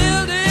 A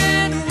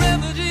building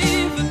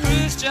remedy for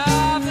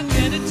Khrushchev and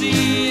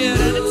Kennedy. At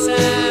any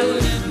time,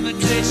 an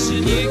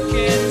invitation you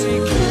can't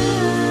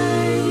decline.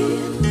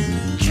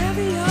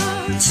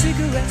 Caviar and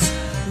cigarettes,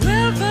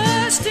 well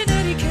versed in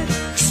etiquette,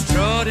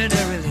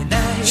 extraordinarily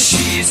nice.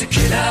 She's a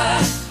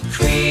killer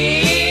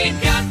queen,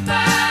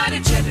 gunpowder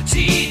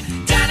gelatine.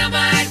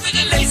 With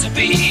a laser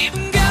beam,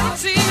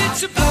 guaranteed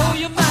to blow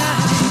your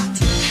mind.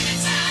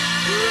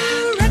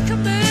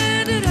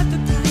 Recommended at the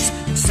price,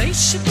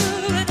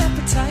 insatiable and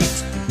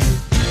appetite.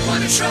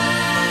 Wanna try?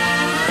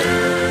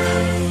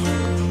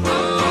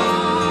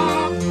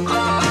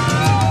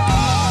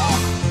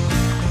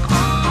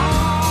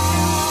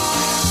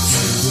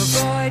 To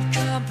avoid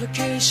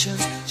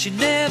complications, she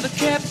never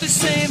kept the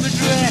same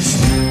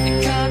address.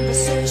 In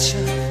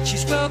conversation, she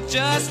spoke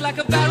just like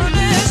a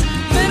baroness.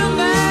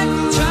 Middleman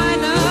from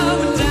China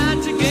went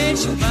down to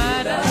gauge your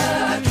mind.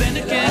 Then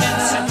again,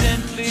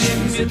 incidentally,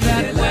 you're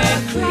that way.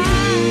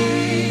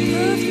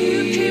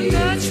 Perfume came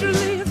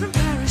naturally from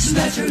Paris.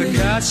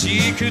 Because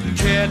she couldn't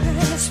care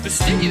less,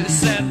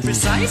 fastidious and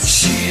precise.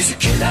 She's a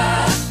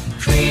killer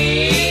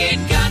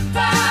queen,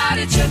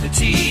 gunpowder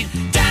gelatine,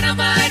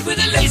 dynamite with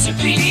a laser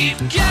beam,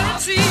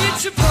 guaranteed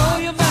to blow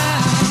your mind.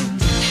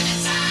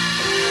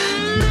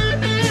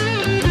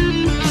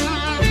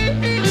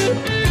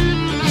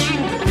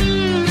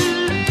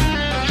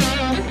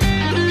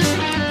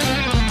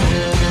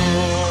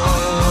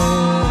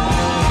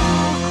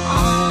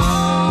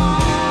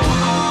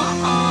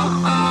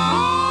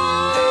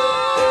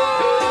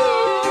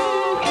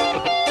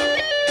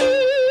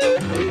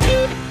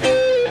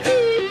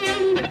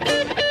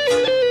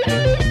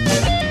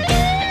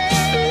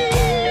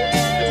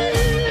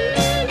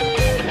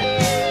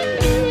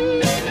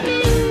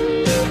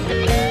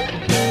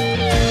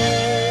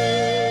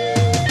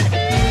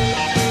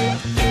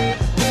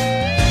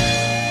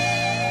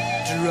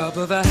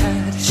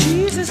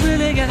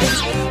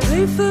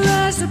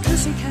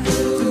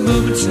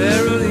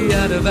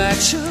 out of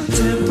action,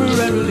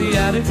 temporarily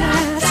out of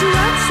gas. You're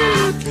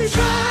absolutely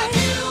dry.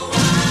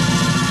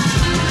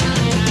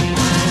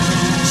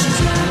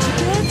 She's out to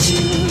get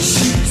you.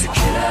 She's a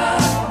killer.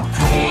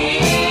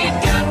 Queen,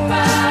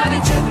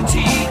 gunpowder,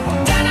 gelatine,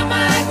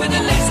 dynamite with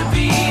a laser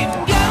beam,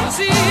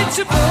 guaranteed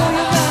to blow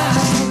your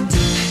mind.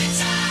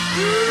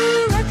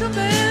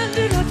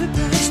 Recommended at the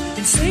price,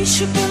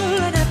 insatiable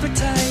and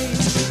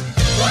appetite.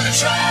 Wanna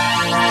try?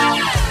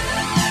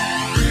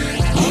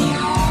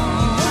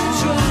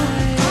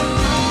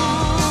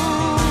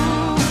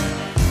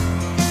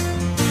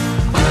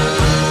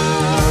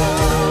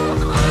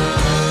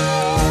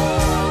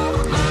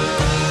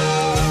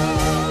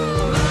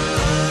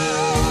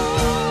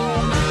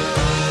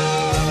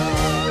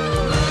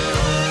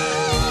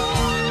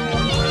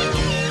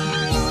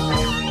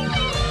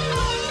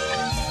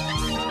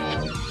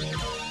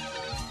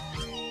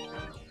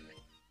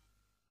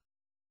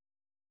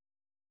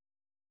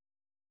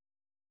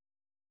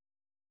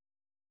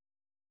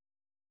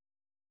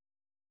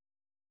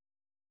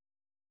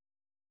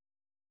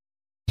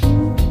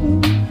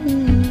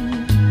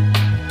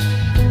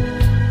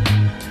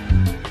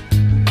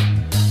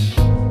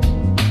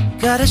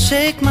 Gotta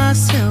shake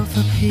myself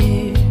up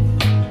here.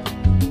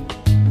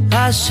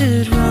 I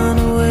should run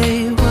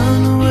away,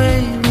 run away,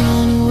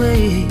 run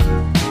away.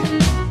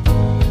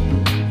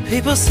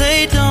 People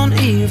say don't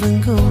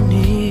even go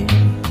near.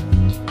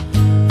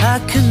 I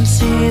can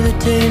see the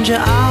danger,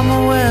 I'm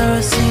aware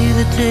I see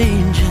the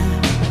danger.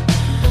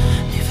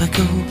 If I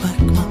go back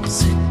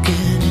once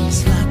again,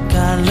 it's like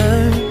I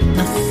learned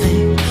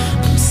nothing.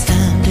 I'm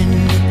standing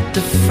at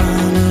the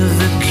front of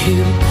the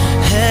queue,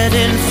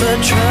 heading for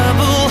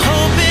trouble.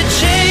 Hope it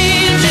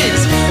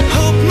changes,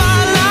 hope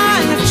my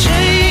life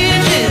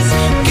changes,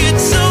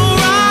 gets so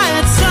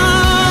right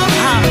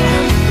somehow.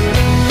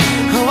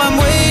 Oh, I'm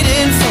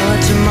waiting for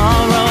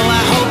tomorrow.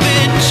 I hope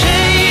it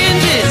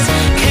changes,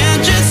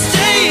 can't just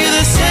stay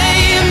the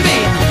same.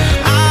 Been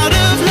out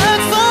of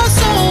luck for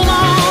so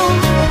long,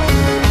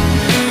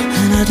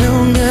 and I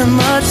don't get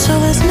much, so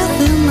there's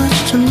nothing much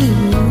to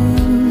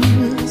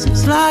lose.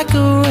 It's like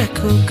a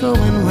record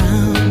going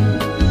round.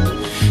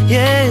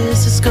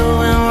 Yes, it's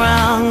going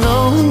round,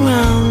 going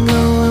round,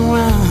 going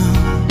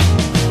round.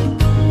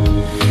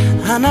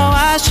 I know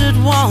I should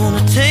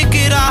wanna take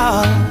it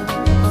off,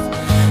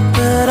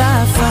 but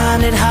I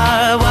find it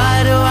hard.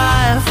 Why do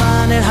I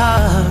find it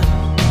hard?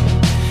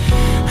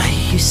 I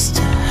used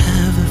to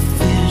have a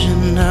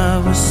vision. I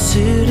was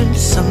sitting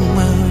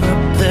somewhere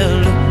up there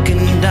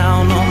looking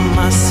down on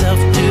myself,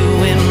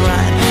 doing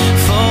right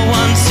for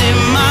once in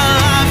my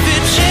life.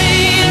 It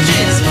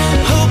changes,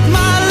 hope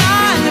my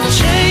life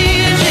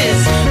changes,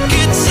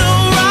 gets so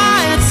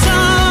right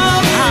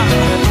somehow.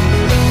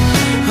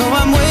 Oh,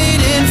 I'm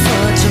waiting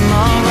for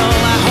tomorrow.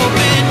 I hope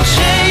it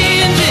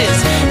changes,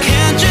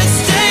 can't just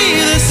stay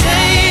the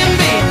same.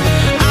 Been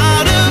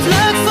out of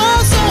luck for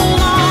so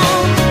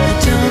long, I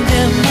don't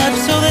get much,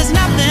 so there's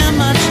nothing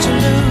much to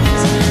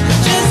lose. I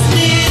just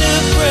need a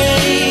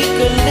break,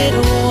 a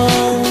little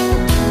one,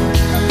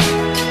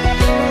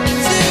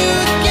 to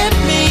get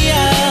me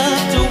up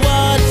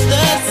towards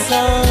the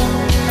sun.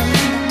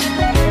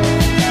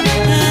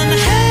 And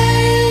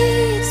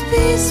hey, it's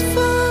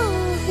peaceful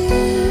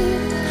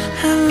here.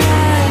 I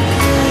like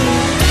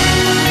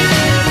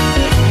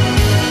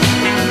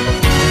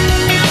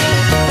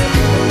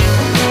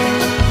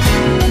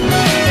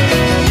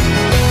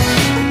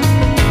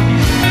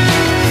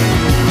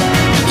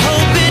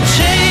hope it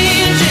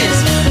changes,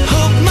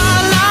 hope my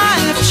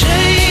life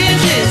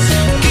changes,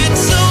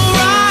 gets so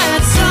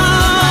right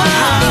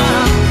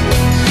somehow.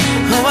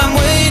 Oh, I'm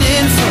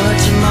waiting for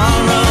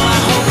tomorrow. I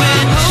hope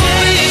it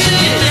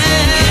changes,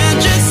 can't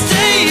just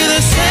stay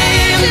the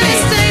same.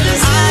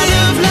 Out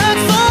of luck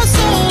for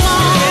so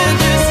long,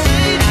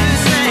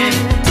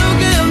 don't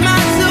get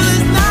mad, so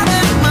there's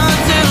nothing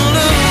much to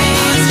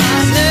lose.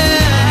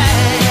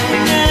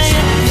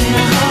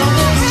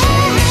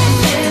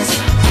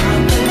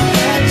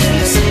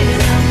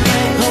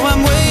 Oh,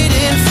 I'm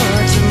waiting for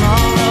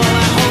tomorrow.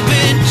 I hope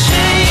it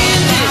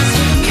changes,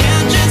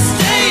 can't just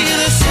stay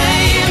the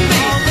same.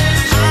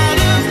 Out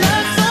of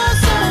luck for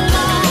so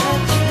long,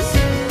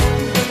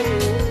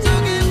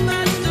 don't get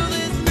mad, so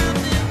there's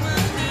nothing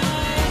much to lose.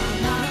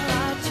 Not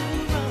about to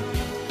run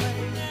away,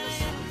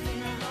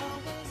 something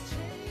always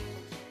changes.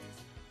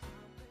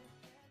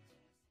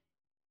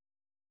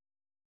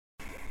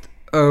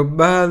 Oh,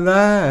 my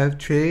life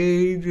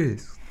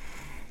changes.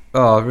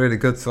 Oh, really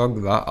good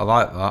song that. I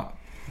like that.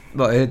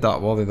 Not heard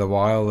that one in a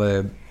while.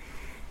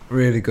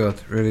 Really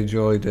good. Really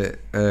enjoyed it.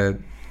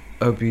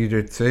 Hope you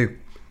did too.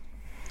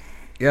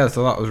 Yeah,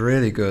 so that was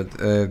really good.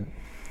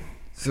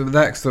 So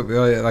next up,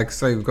 like I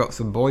say, we've got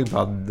some boy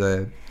bands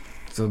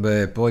from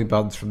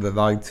the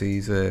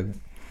 90s.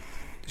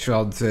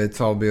 Sean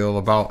told me all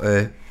about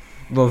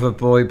love of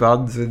boy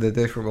bands and the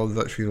different ones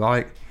that she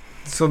liked.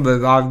 Some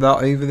that I've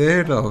not even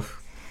heard of.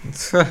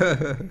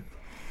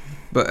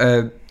 But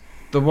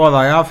the one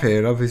I have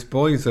heard of is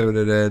Boyzone,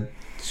 and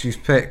she's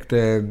picked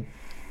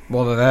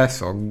one of their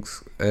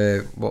songs,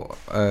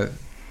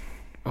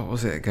 what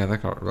was it again? I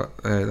can't remember.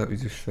 Let me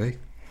just see.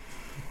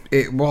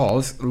 It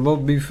was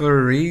 "Love Me for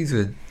a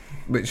Reason,"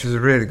 which is a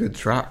really good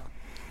track.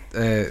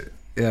 Yeah,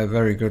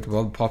 very good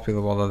one,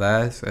 popular one of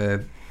theirs.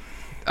 And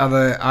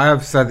I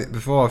have said it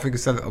before. I think I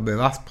said it on my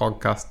last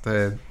podcast.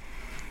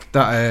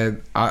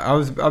 That I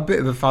was a bit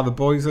of a fan of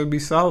Boyzone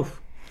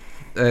myself.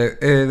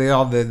 Early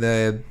on,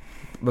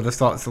 when I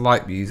started to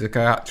like music,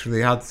 I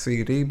actually had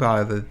CD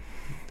by them.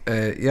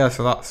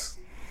 So that's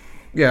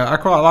I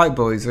quite like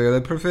Boyzone.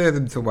 I prefer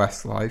them to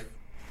Westlife.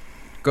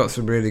 Got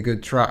some really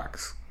good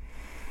tracks.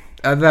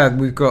 And then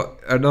we've got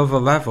Another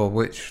Level,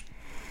 which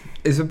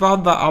is a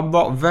band that I'm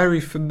not very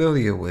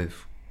familiar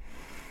with.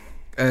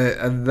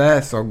 And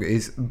their song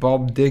is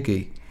Bomb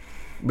Diggy,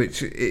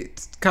 which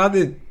it's kind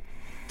of...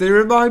 They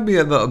remind me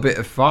a little bit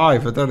of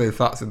Five. I don't know if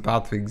that's a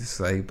bad thing to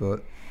say,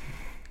 but...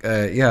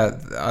 I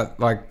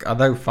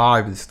know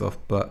Five and stuff,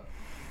 but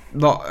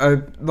not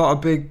a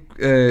big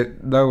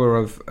knower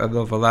of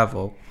Another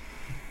Level.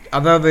 I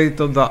know they've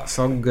done that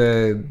song,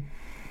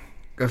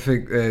 I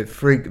think,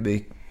 Freak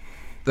Me.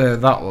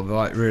 That one,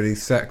 like, really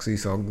sexy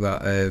song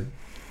that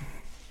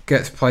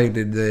gets played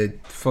in the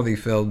funny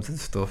films and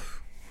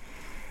stuff.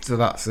 So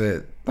that's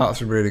it.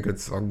 That's a really good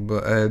song.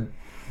 But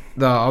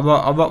no,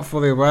 I'm not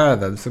fully aware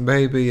of them. So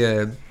maybe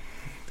I'll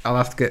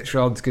have to get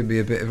Sean to give me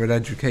a bit of an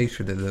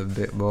education in them a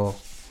bit more.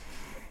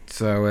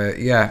 So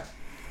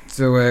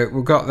So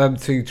we've got them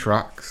 2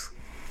 tracks,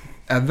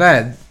 and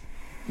then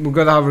we're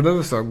gonna have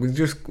another song.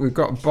 We've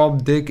got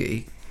Bomb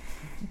Diggy,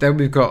 then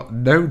we've got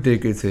No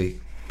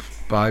Diggity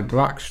by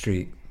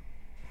Blackstreet,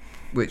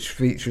 which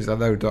features, I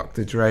know,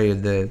 Dr. Dre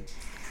and a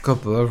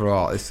couple of other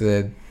artists.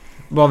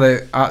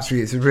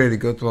 Actually, it's a really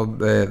good one.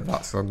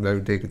 That song, No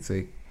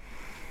Diggity.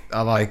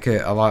 I like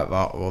it. I like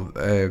that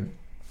one.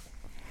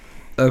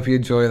 Hope you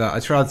enjoy that. I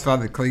tried to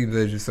find the clean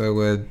version,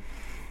 so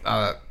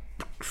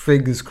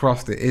fingers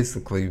crossed it is the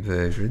clean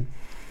version.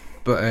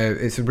 But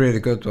it's a really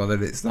good one,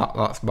 and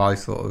that's my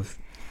sort of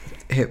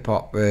hip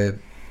hop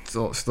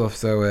sort of stuff.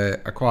 So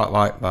I quite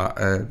like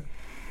that.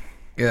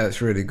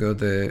 It's really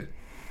good.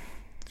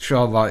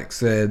 Sean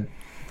likes.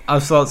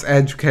 I've started to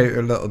educate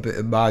a little bit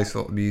in my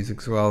sort of music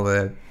as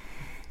well.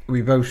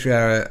 We both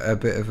share a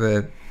bit of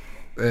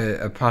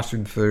a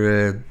passion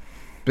for a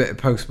bit of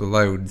Post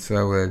Malone,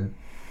 so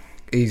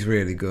he's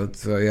really good.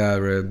 So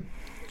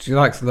she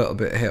likes a little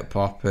bit of hip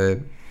hop.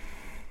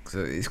 So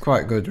it's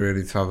quite good,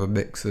 really, to have a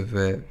mix of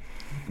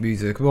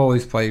music. I'm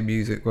always playing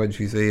music when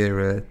she's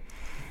here.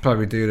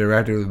 Probably doing a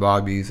record with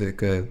my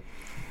music,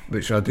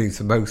 which I do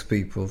to most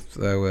people.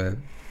 So,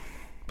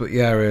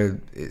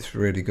 it's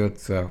really good.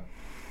 So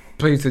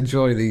please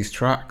enjoy these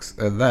tracks,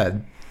 and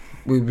then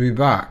we'll be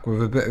back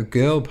with a bit of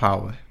girl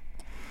power.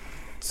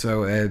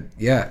 So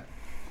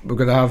we're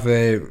gonna have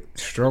a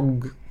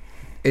strong,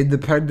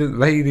 independent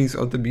ladies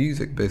of the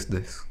music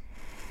business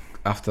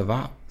after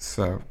that.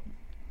 So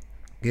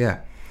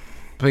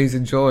please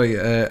enjoy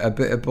a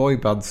bit of boy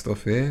band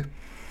stuff here,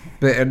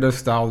 bit of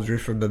nostalgia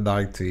from the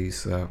 90s.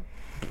 So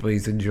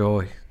please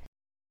enjoy.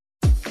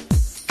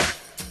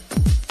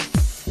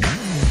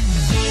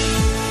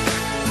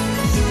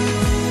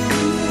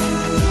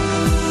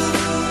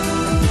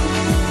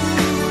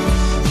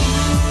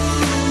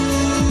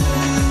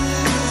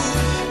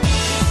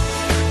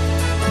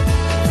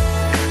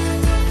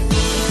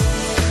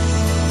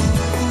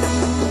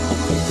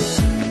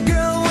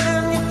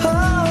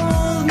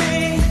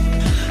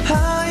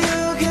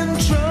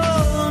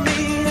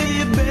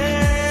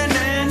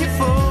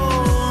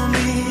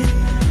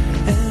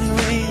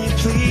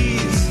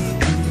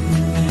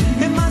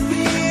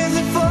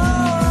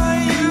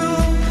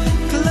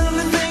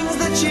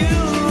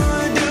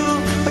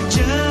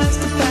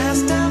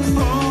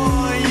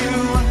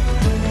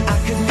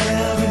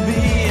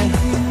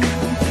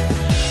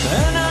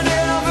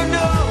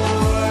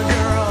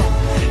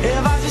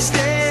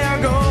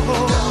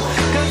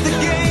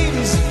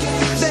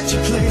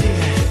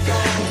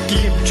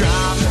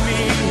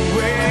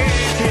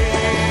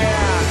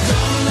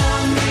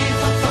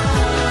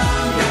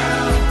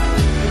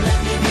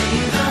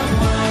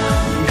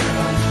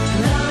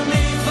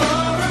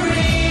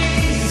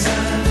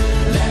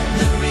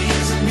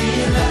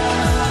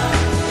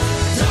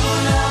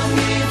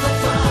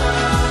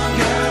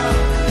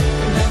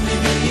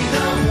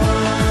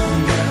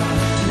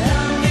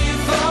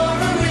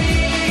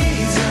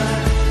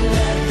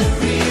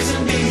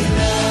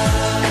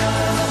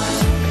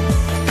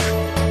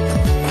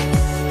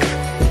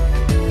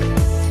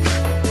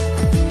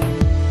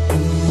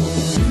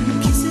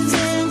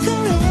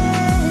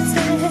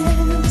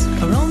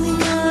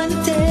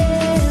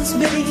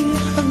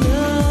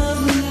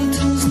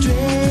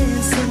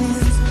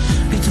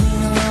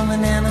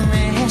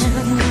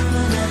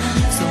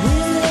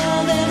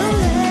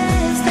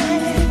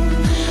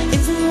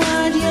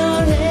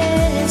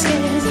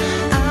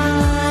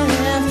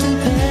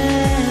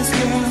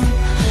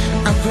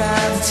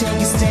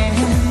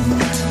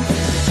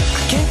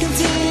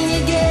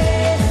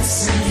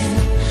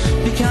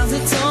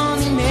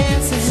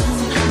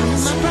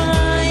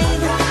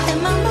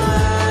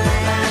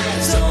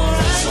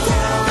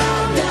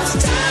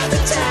 Time to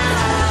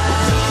time.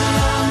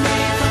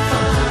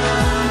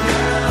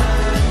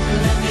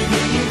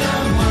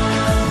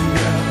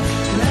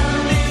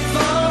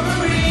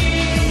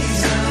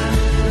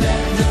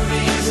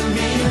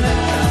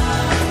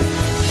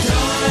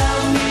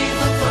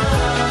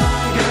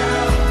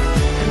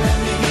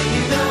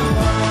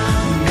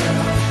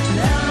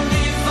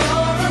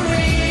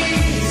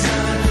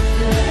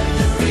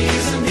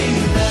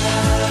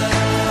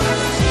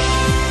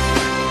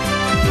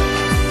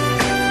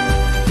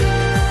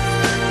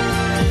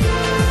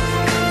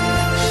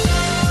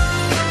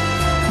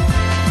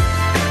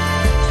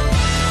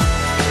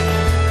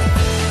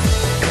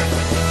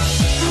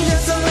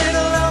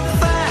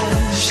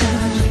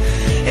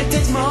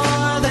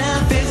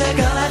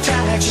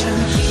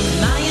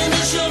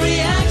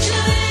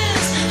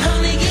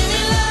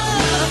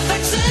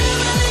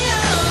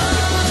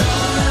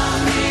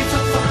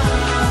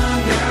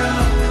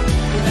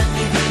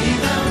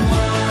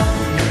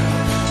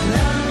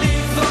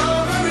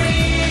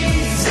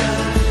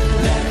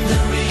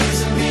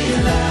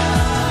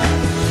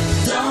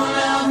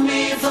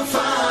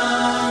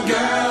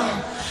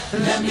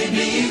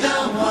 be the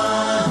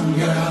one,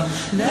 girl.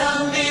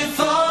 Love me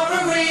for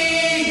a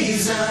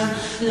reason.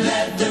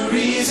 Let the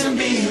reason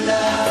be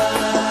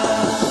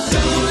love.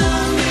 Don't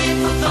love me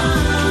for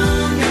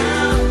fun,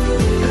 girl.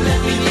 Let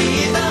me be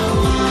the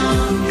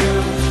one,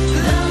 girl.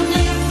 Love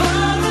me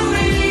for a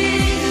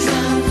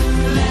reason.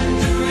 Let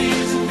the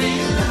reason be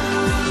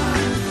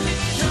love.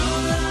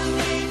 Don't love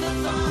me for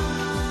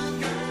fun,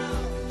 girl.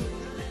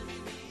 Let me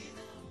be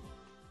the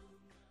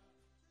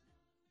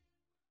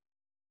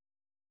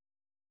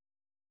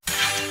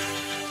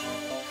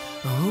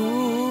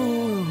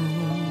Ooh,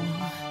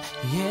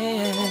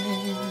 yeah.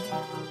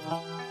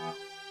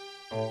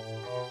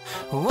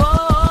 Whoa,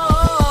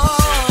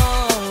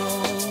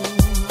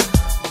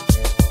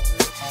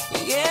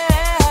 yeah,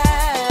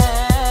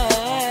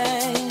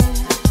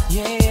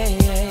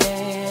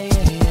 yeah.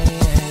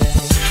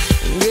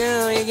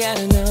 Girl, you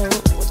gotta know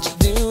what you're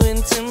doing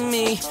to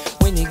me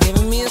when you're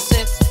giving me a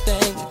sexy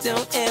thing.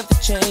 Don't ever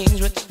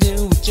change what you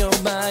do with your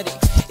body.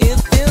 It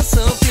feels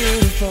so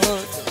beautiful,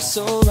 it feels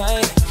so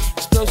right.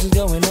 Explosions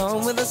going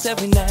on with us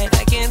every night.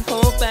 I can't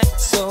hold back,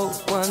 so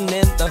one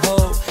in the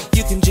hole.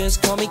 You can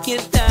just call me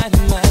Kid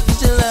Dynamite.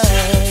 Cause your love,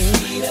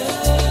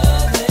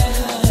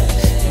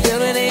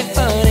 girl, it ain't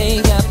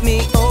funny. Got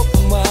me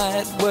open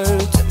wide.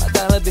 Words in my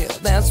dollar bill,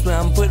 that's where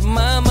I'm putting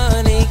my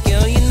money.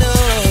 Girl, you know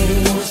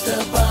what's the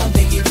bomb,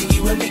 biggie, biggie.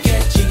 When we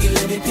get jiggy,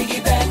 let it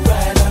piggyback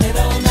right on it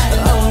all night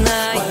long. All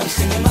night. While I'm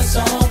singing my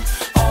song,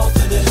 all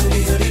through the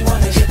hoodie, hoodie.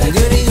 Wanna get that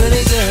goody,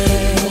 goody,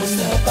 goody. What's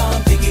the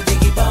bomb, biggie,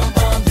 biggie, bomb,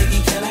 bomb,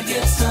 biggie. Can I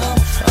get some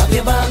of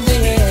your bomb,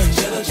 biggie?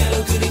 Jello,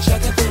 jello, goody,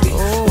 chocolate, booty.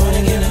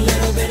 Wanna get a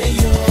little bit of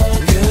your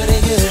goody,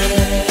 goody.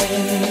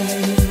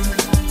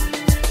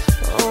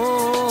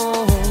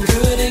 Oh,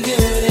 goody,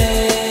 goody.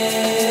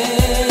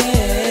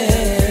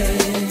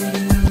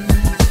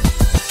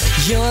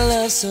 Your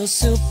love so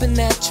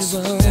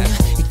supernatural.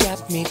 You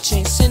got me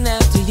chasing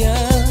after you.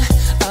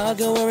 I'll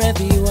go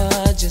wherever you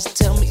are. Just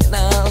tell me and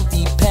I'll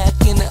be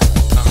packing up.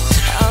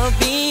 I'll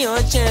be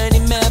your journey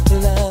map,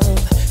 love.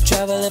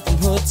 Traveling from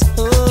hood to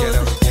hood.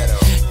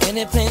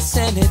 Any place,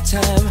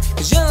 anytime.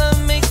 Cause your love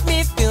makes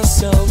me feel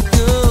so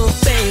good,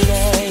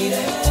 baby.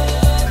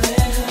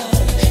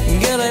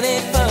 Girl, it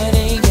ain't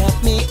funny.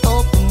 Got me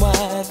open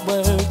wide.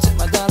 Words in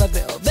my dollar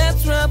bill.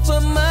 That's where I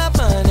put my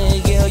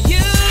money. Girl, you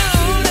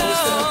know.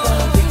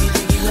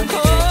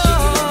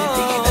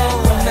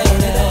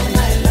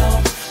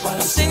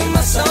 Sing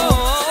my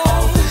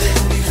song.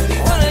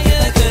 Wanna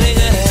get a goody,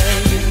 goody.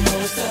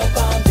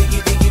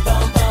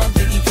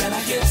 Can I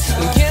get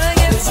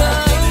some?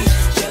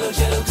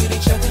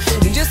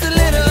 Just a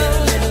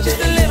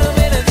little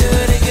bit of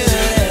goody, goody.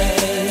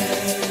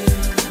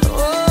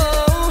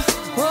 Oh,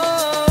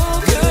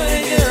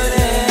 goody,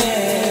 goody.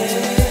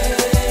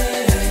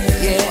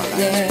 Yeah.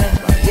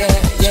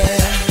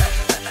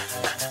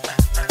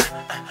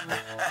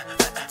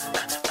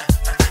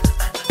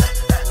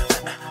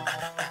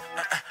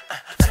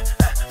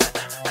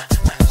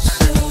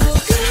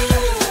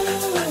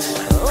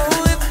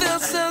 Oh, it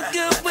feels so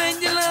good when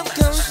your love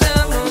comes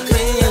down on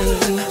me.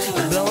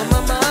 You're blowing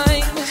my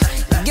mind,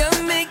 you got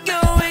me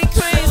going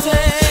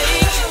crazy.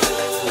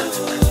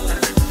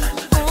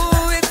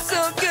 Oh, it's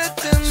so good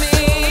to me.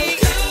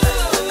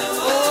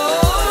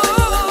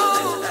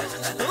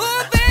 Oh,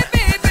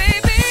 baby,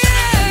 baby,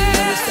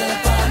 yeah.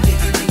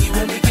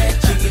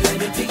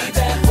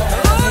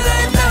 Oh,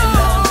 they know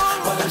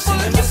what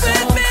you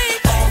said,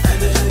 baby.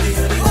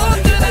 Oh,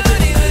 goody,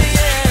 goody, goody,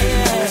 yeah.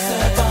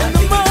 In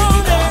the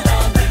morning,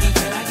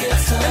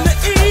 in the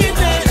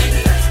evening,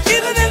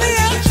 even in the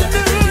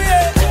afternoon,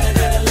 yeah.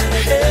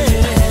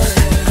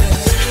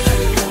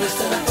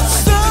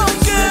 So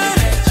good, so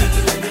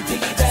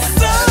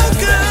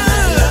good.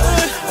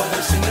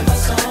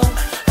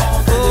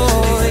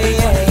 Oh,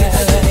 yeah.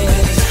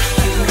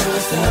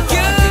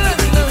 Girl, I know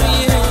you want me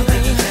to.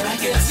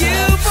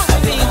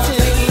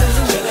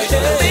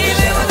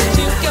 Baby, what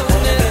you gonna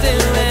do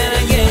when I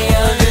get your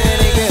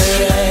goody,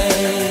 goody?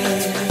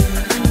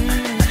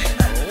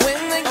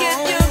 When I get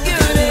your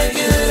goody,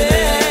 goody.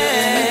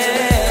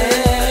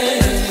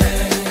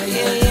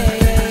 Yeah.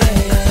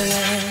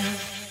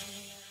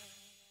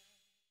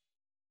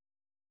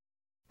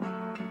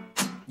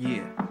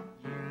 Yeah.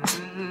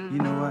 You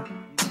know what?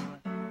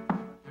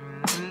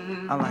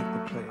 I like the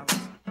players.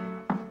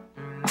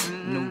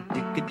 No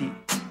diggity,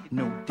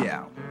 no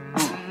doubt.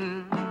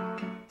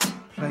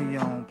 Play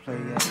on, play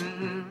it.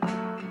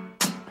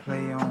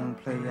 Play on,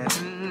 play it.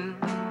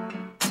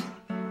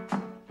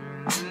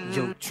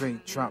 Yo, Dre,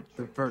 drop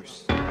the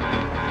verse.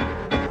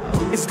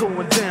 It's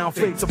going down,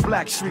 fade to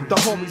Black Street. The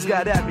homies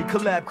got at me,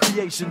 collab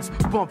creations.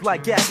 Bump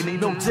like agony,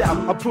 no doubt.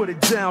 I put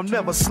it down,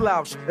 never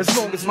slouch. As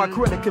long as my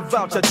credit can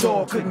vouch, a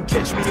dog couldn't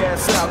catch me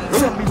ass out.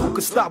 Tell me who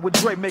could stop with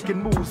Dre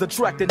making moves,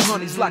 attracting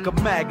honeys like a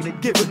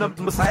magnet. Giving them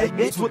the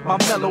mistakes with my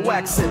mellow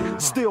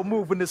accent. Still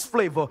moving this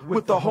flavor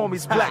with the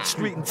homies Black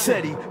Street and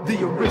Teddy,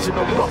 the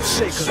original rough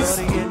shakers.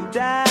 Shutting it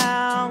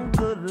down,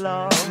 good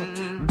lord.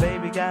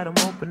 Baby got 'em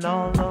open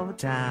all over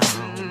town.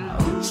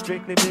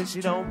 Strictly bitch,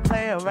 you don't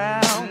play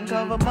around.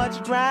 Cover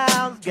much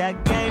grounds,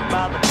 got game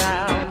by the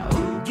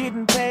pound.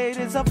 Getting paid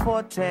is a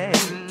forte,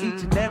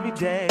 each and every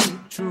day.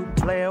 True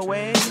play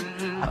away.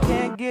 I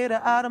can't get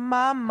her out of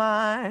my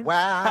mind.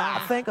 Wow.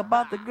 I think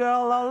about the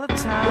girl all the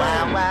time.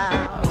 Wow,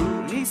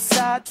 wow. East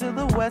side to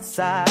the west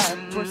side,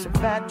 pushing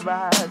fat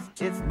rides,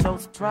 it's no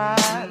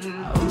surprise.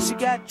 She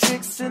got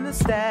tricks in the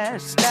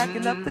stash,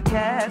 stacking up the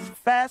cash,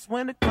 fast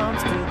when it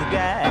comes to the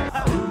gas.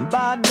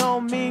 By no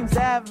means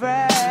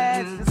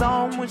average, it's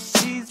on when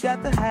she's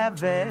got to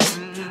have it.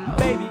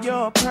 Baby,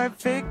 you're a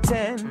perfect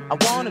 10, I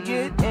wanna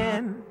get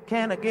in.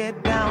 Can I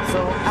get down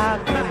so I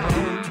can?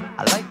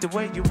 I like the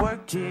way you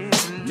work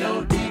it,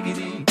 no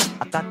diggity.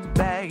 I got to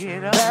bag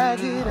it up, bag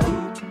it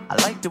up. I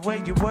like the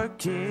way you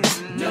work it,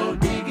 no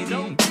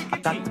diggity. I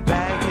got to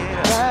bag it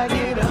up, bag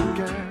it up,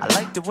 girl. I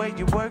like the way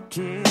you work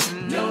it,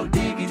 no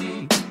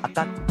diggity. I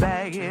got to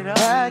bag it up,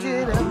 bag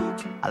it up.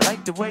 I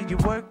like the way you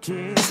work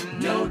it,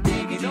 no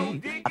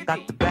diggity. I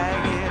got to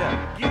bag it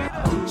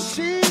up.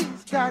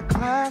 She's got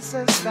class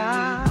and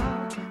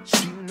style,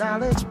 street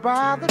knowledge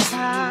by the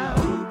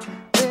pound.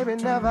 Baby,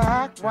 never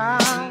act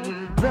wild,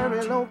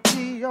 very low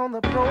key on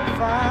the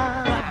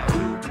profile.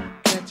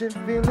 Catching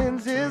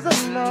feelings is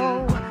a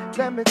no.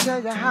 Let me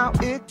tell you how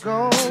it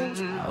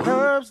goes.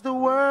 Herbs the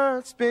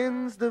word,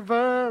 spins the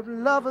verb.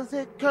 Lovers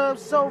hit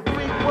curves so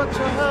freak what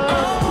you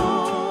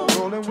heard.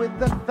 Rolling with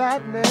the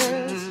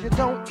fatness, you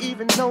don't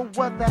even know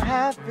what the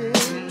half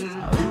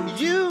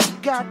is. You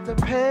got to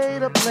pay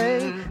to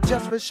play,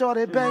 just for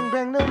shorty bang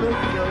bang to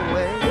look your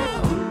way.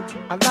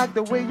 I like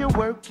the way you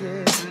work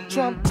it,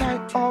 Trump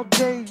tight all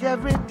day,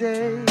 every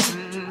day.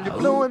 You're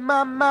blowing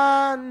my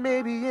mind,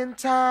 maybe in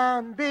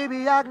time,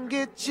 baby, I can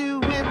get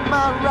you in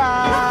my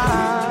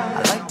ride.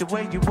 I like the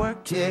way you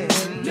work it,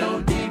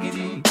 no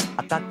diggity.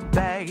 I got to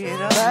bag it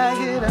up, bag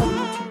it up.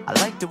 I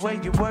like the way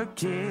you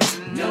work it,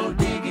 no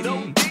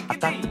diggity. I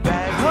got to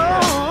bag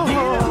it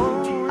up,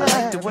 I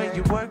like the way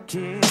you work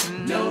it,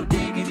 no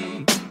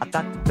diggity. I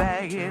got to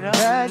bag it up,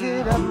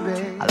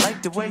 babe. I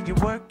like the way you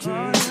work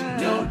it,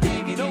 no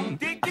diggity.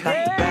 I got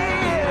to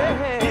bag it up.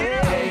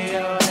 Hey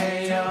yo,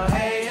 hey yo,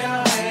 hey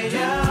yo, hey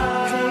yo.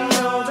 Hey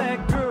yo, that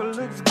girl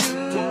looks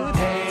good.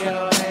 Hey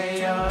yo,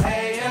 hey yo,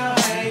 hey yo,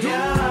 hey yo.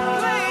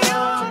 Play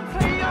on,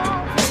 play on,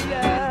 play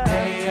on.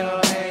 Hey yo,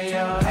 hey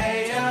yo, hey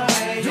yo,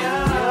 hey yo.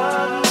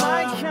 You're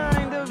my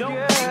kind of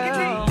girl.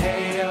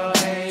 Hey yo,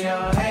 hey yo,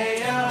 hey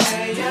yo,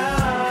 hey yo.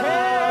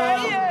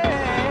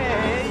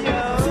 Hey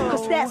yo.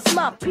 Cause that's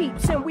my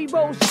peeps and we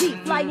roll deep,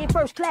 flying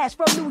first class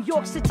from New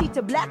York City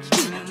to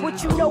Blackstreet.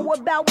 What you know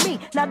about me?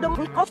 Now don't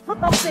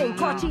thing.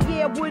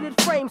 Cartier wooded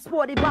frame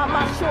sported by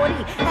my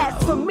shorty. As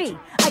for me,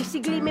 icy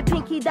gleaming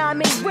pinky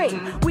diamond ring.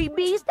 We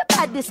bees the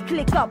baddest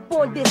click up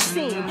on this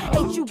scene.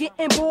 Ain't you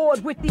getting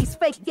bored with these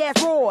fake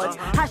ass roars?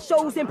 How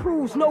shows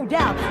improves, no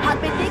doubt. I've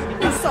been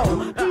thinking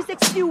so. Please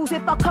excuse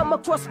if I come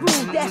across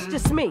rude. That's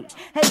just me,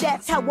 and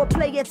that's how a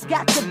player's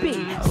got to be.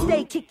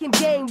 Stay kicking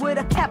game with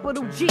a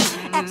capital G.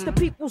 Ask the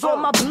peoples on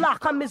my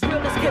block, I'm as real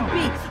as can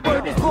be.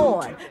 Word is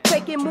born.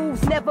 Faking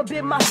moves never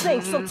been my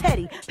thing. So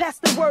Teddy, pass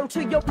the word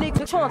to your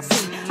nigga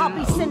Chauncey. I'll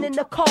be sending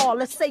a call,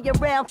 let's say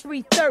around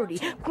 3:30.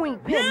 Queen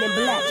Pen and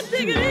Black. I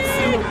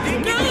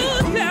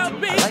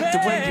like the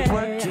way you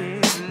work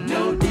it,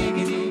 no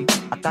diggity.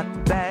 I got to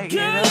bag it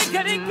up. I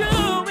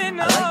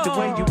like the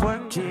way you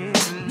work it,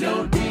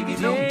 no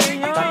diggity.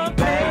 I got to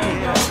bag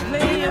it up.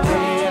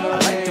 I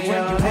like the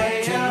way you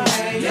work it,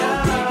 no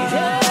diggity.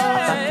 I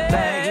got to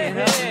bag it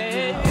up.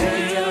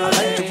 I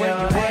like the way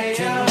you work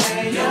it,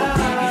 no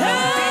diggity. I got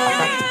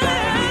to bag it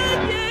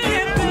up.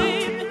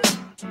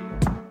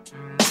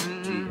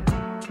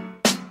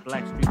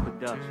 Blackstreet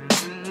Productions.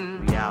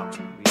 We out,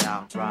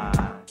 ride.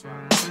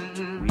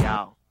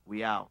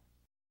 We out.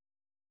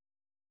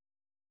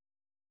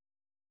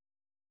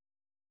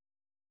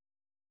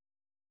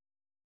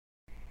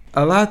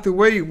 I like the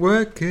way you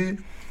work it,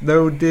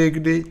 no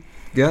diggity,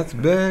 got to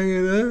bag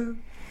it up.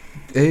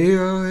 Hey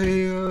yo,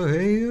 hey yo,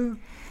 hey yo,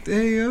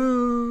 hey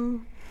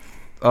yo.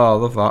 Oh, I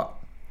love that.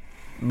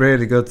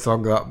 Really good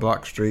song, that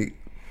Blackstreet.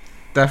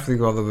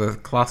 Definitely one of the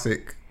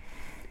classic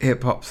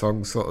hip hop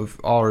songs, sort of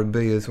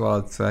R&B as well,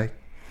 I'd say.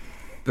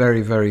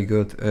 Very, very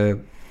good.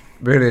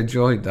 Really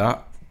enjoyed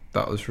that.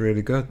 That was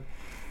really good.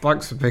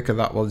 Thanks for picking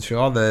that one,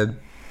 Sean.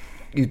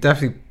 You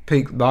definitely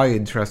piqued my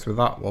interest with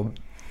that one.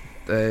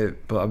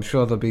 But I'm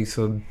sure there'll be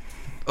some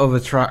other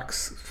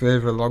tracks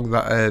further along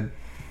that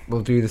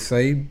will do the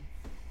same.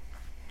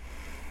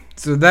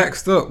 So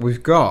next up,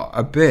 we've got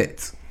a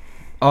bit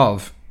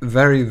of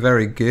very,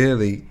 very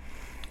girly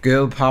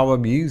girl power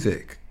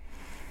music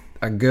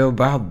and girl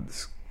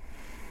bands.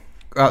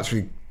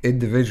 Actually,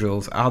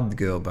 individuals and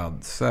girl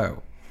bands.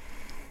 So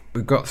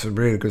we've got some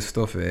really good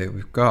stuff here.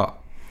 We've got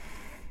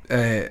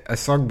a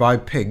song by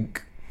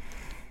Pink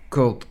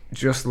called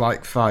Just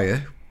Like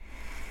Fire,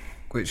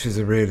 which is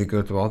a really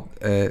good one,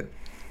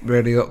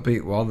 really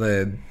upbeat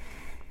one.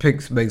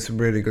 Pink's made some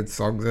really good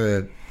songs.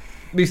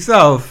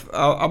 Myself,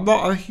 I'm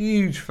not a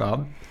huge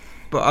fan,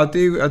 but I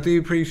do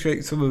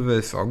appreciate some of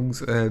her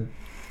songs. I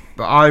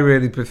but I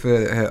really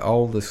prefer her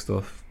older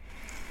stuff.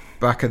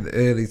 Back in the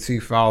early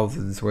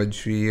 2000s when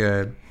she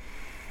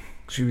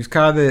was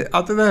kind of,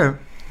 I don't know,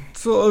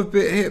 sort of a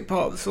bit hip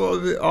hop, sort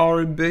of a bit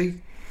R&B.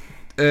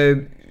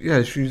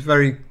 Yeah,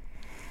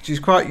 she's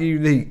quite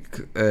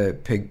unique,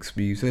 Pink's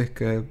music.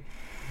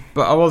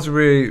 But I was a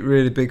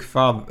really big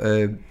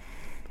fan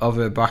of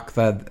her back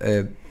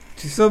then.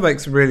 She still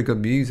makes some really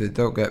good music,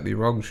 don't get me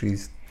wrong.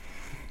 She's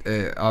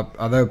I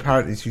know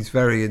apparently she's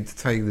very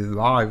entertaining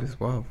live as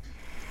well.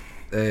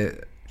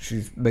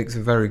 She makes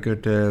a very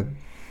good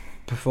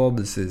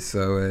performances,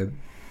 so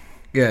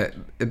yeah,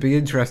 it'd be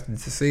interesting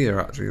to see her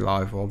actually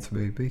live once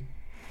maybe.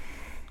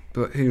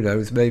 But who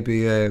knows,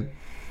 maybe I'll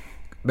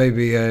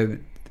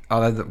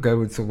end up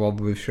going to one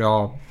with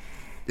Sean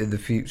in the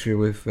future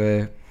with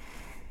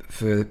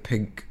for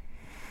Pink.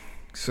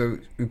 So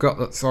we've got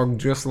that song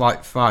Just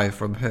Like Fire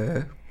from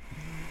her,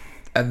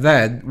 and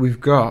then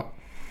we've got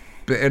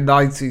a bit of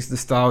 90s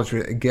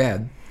nostalgia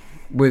again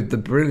with the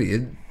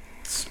brilliant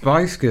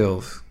Spice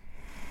Girls,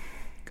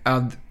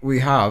 and we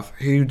have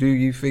Who Do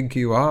You Think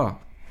You Are?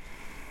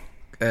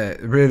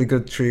 Really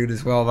good tune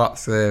as well.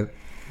 That's a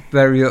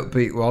very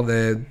upbeat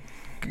one,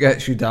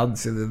 gets you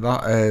dancing, and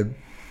that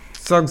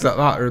songs like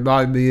that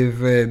remind me of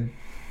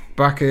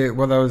back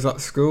when I was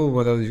at school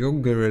when I was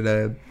younger,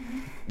 and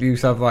we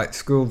used to have like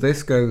school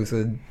discos,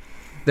 and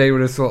they were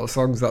the sort of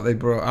songs that they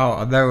brought out.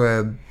 I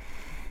know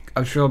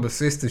I'm sure my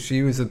sister,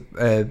 she was a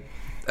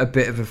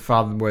bit of a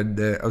fan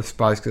of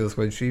Spice Girls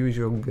when she was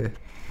younger,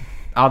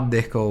 and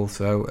Nick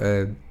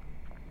also.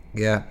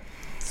 Yeah,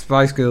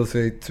 Spice Girls,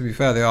 to be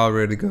fair, they are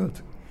really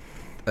good.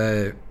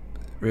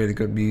 Really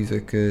good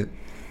music.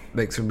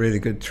 Make some really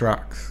good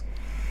tracks.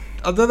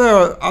 I don't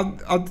know.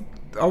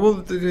 I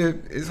wouldn't.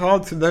 It's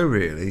hard to know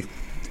really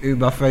who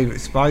my favourite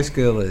Spice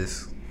Girl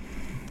is.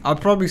 I'd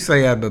probably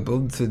say Emma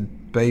Bunton,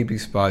 Baby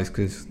Spice,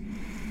 because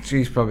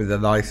she's probably the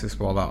nicest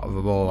one out of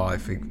them all, I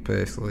think,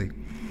 personally.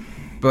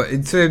 But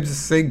in terms of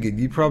singing,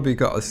 you probably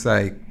got to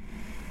say,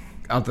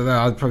 I don't know,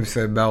 I'd probably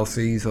say Mel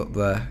C's up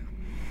there.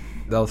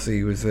 Mel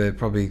C was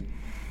probably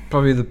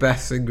the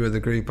best singer of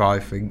the group, I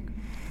think.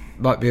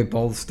 Might be a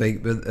bold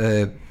statement,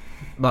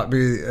 might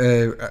be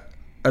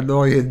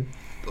annoying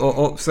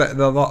or upsetting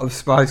a lot of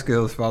Spice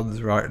Girls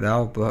fans right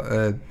now,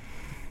 but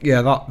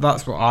yeah,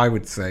 that's what I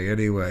would say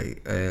anyway.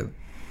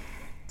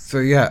 So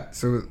yeah,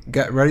 so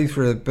get ready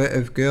for a bit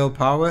of girl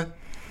power,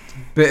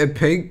 bit of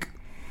Pink,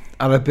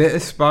 and a bit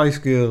of Spice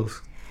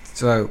Girls.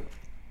 So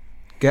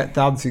get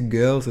dancing,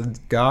 girls and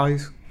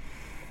guys,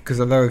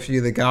 because I know a few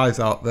of the guys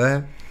out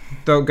there.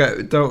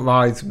 Don't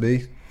lie to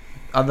me.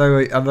 I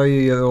know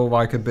you all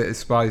like a bit of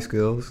Spice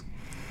Girls,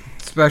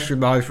 especially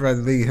my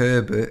friend Lee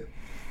Herbert.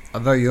 I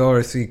know you're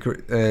a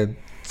secret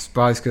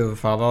Spice Girl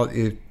fan, aren't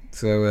you?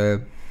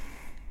 So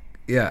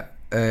yeah,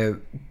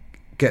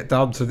 get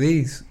down to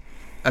these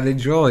and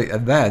enjoy,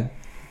 and then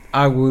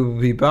I will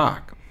be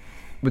back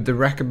with the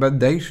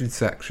recommendation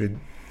section.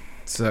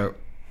 So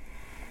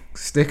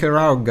stick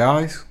around,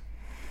 guys.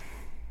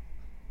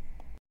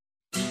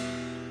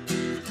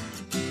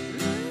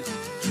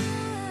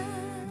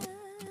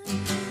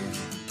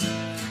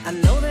 I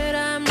know that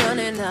I'm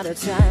running out of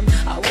time.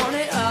 I want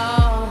it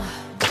all.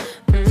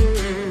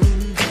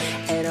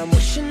 And I'm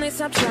wishing they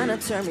stop trying to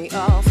turn me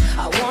off.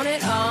 I want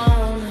it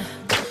all.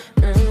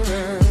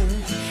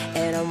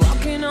 And I'm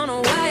walking on a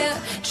wire,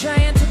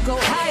 trying to go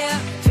higher.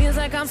 Feels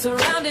like I'm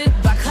surrounded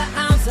by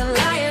clowns and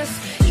liars.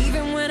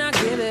 Even when I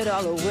give it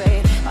all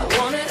away, I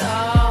want it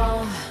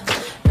all.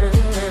 We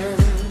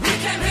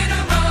came here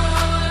to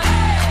run,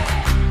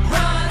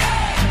 run,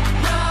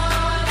 run.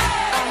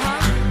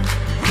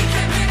 We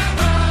came here to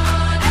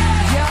run,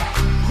 yeah,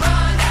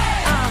 run.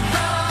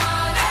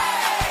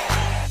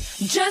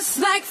 Just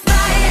like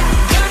fire,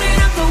 burning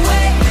up the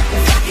way.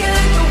 If I can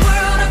light the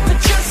world up for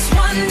just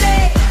one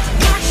day.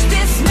 Watch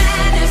this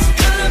madness,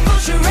 colorful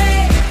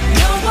charade.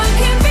 No one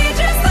can be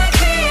just like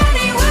me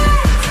anywhere.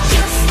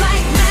 Just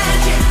like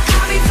magic,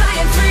 I'll be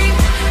flying free.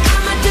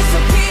 I'ma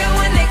disappear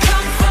when they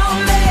come for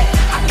me.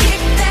 I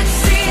kick that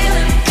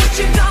ceiling, what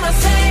you gonna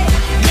say?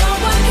 No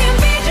one can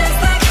be just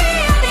like me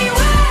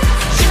anywhere.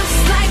 Just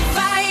like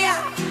fire.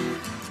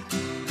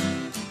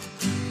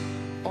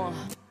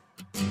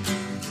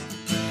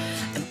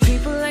 And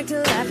people like to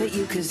laugh at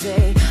you 'cause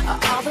they are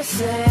all the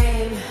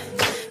same.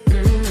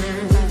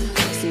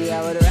 See,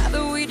 I would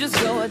rather we just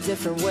go a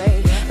different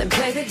way than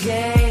play the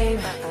game.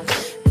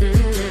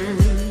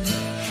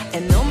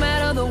 And no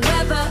matter the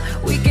weather,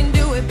 we can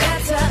do it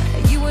better.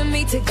 You and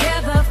me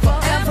together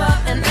forever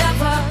and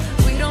ever.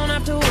 We don't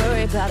have to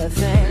worry about a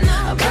thing,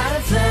 about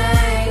a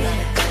thing.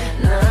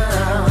 No.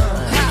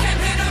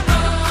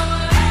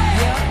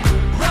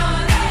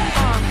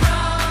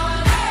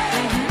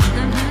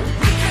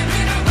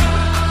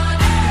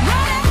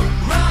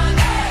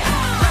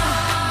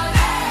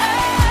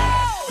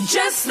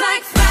 Just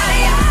like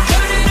fire,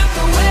 burning up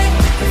the way.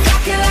 If I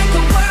can light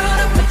the world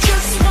up for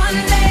just one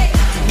day.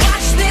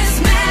 Watch this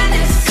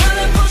madness,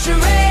 colorful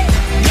charade.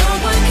 No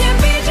one can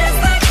be just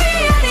like me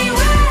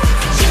anywhere.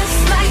 Just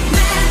like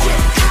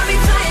magic, I'll be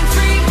flying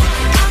free.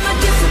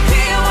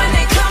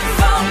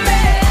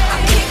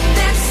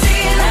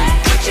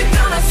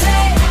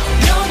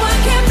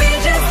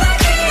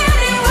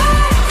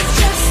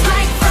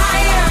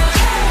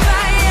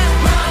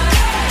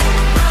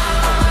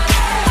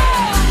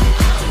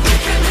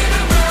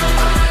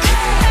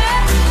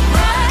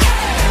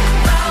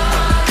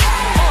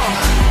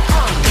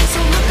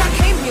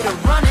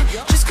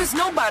 cause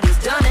nobody's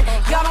done it.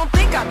 Y'all don't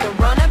think I can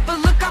run it, but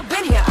look, I've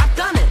been here, I've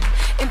done it.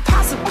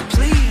 Impossible,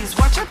 please,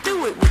 watch I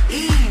do it with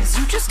ease.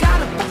 You just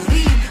gotta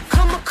believe,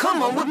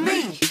 come on with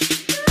me.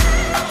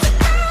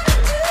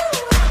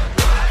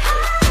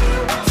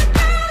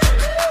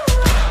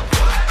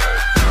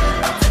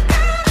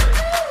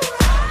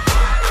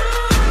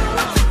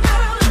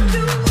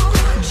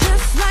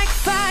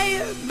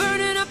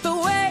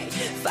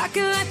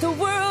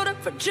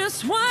 For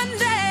just one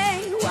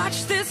day,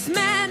 watch this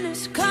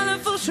madness,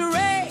 colorful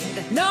charade.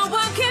 No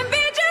one can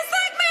be just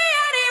like me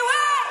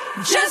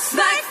anyway. Just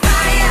like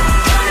fire,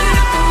 burning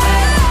up the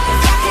way.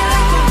 If I can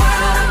light the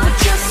world up for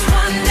just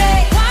one day,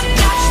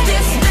 watch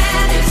this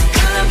madness,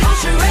 colorful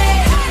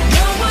charade.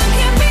 No one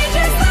can be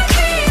just like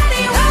me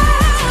anyway.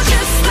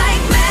 Just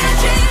like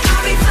magic,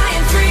 I'll be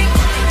flying free.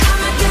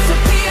 I'ma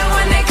disappear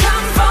when they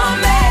come for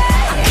me.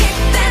 I kick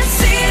that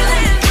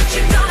ceiling, what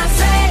you gonna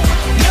say?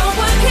 No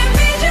one can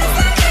be just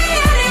like me.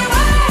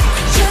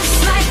 Just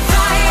like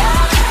fire,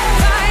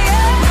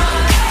 fire.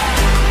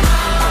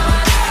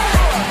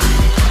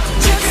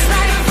 Just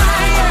like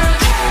fire.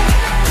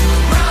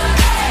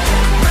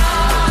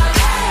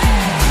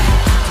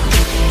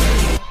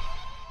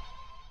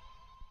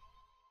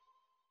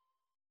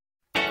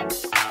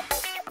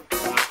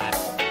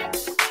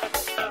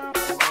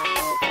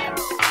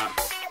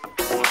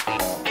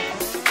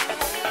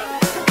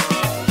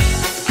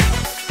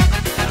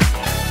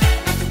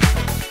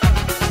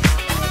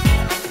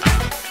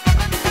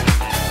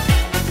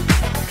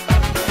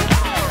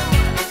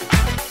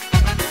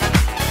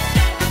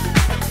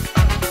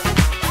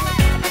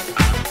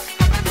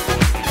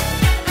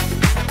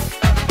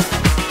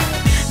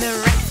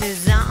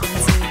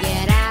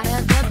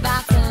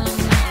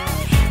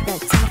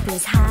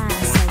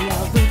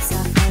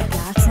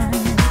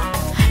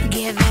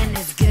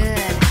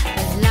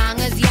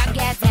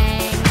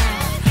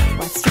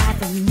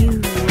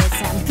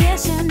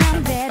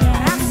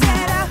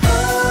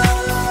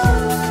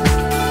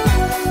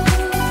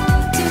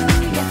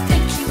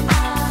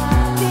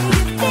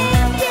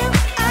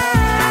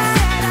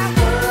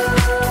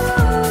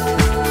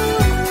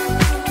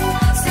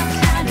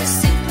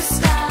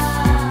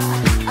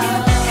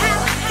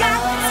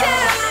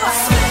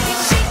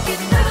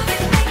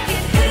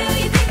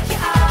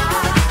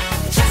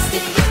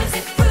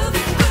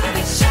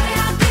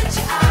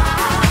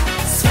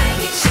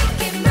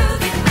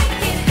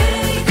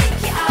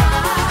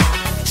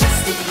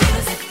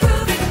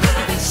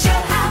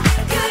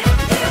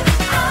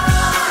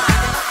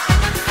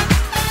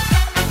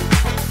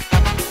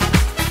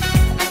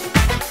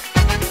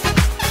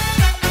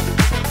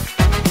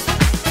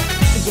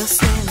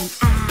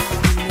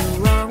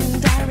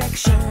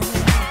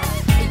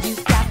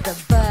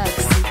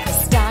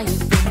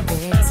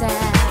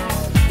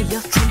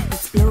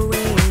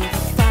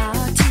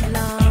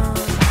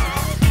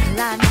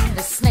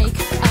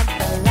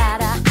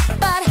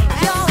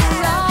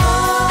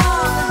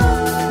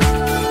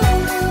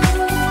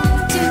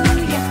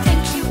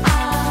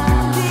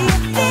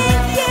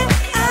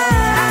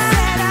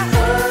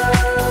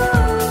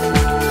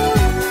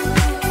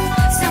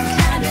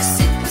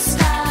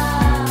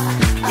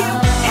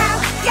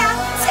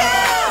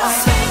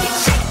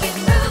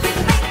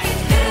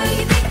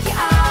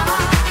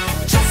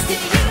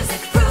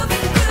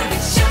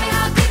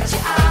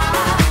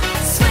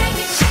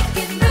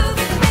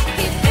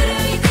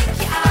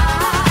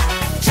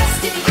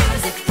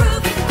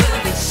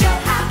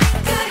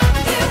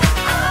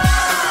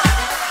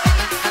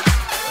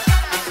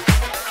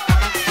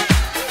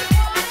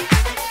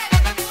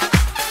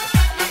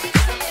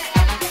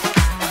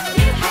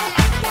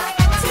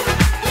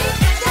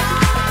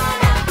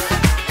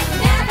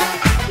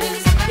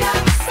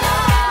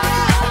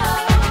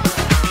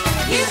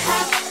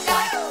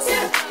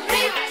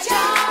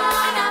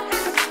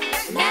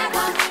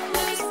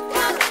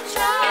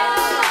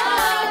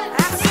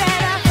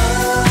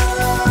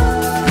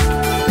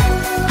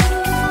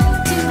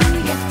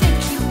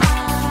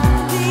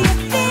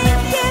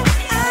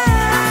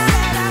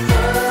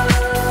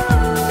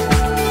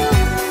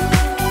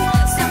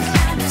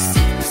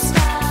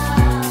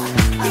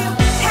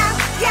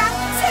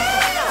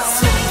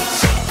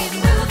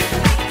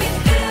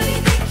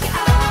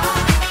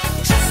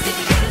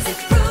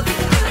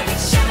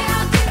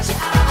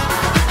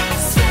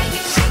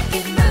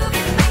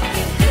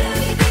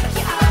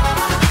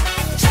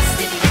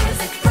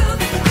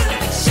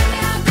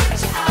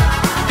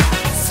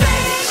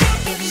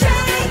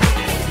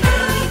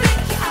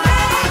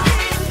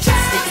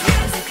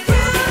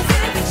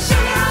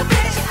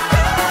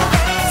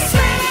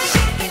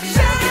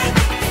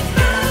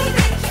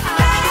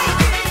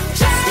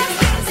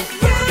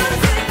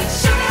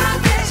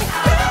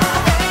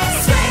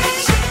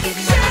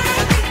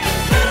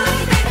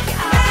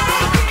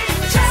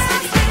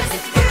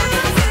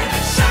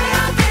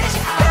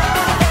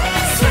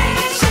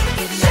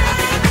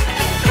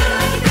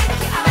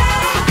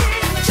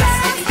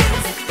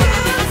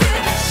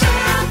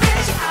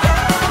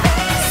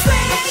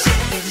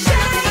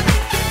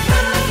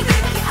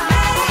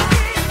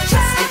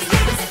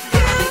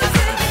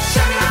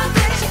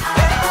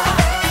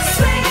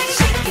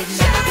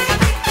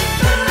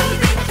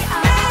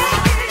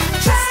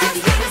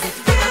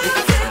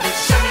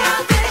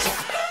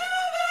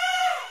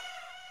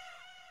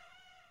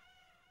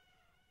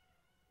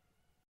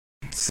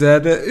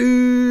 Said, ooh,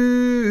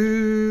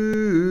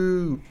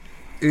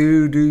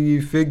 who do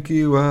you think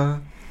you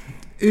are?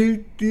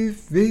 Who do you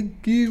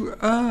think you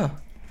are?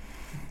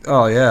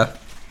 Oh yeah,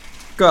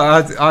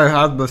 God, I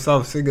had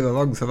myself singing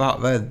along to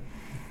that then.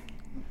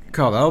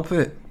 Can't help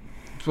it.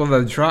 It's one of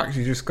them tracks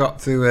you just got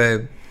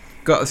to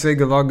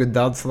sing along and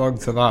dance along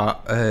to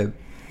that.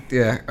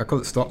 Yeah, I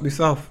couldn't stop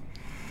myself.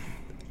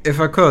 If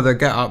I could, I'd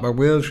get out my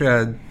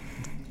wheelchair and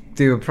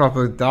do a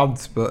proper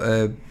dance,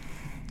 but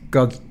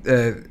God,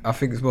 I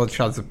think there's more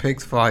chance of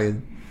pigs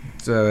flying.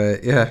 So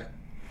yeah,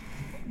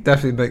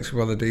 definitely makes me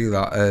want to do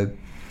that.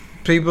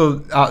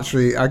 People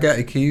actually, I get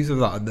accused of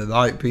that in the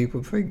night.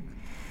 People think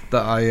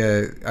that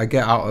I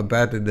get out of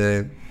bed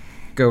and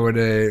go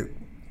and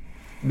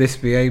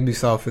misbehave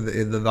myself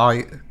in the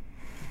night,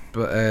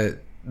 but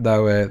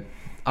no,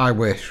 I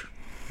wish.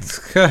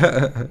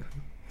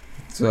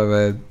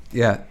 So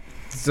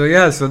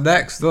so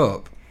next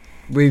up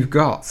we've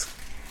got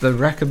the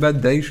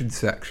recommendation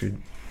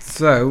section.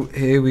 So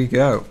here we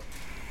go,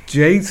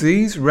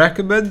 JT's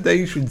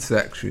recommendation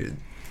section.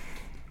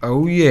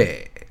 Oh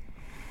yeah.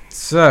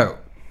 So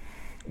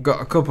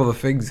got a couple of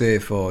things here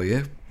for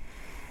you.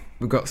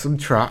 We've got some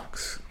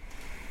tracks,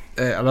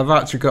 and I've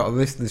actually got a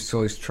listener's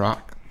choice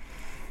track.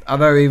 I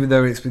know, even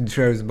though it's been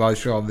chosen by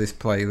Sean on this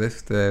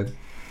playlist,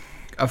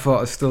 I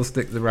thought I'd still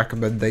stick the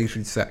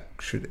recommendation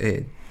section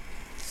in.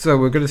 So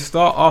we're going to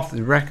start off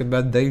the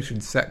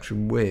recommendation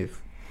section with,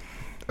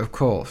 of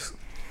course,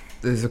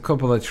 there's a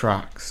couple of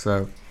tracks.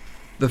 So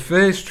the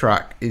first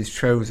track is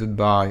chosen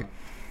by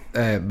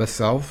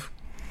myself,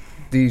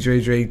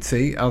 DJ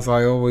JT, as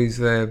I always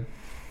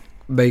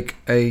make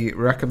a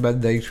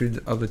recommendation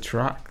of a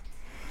track.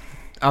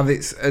 And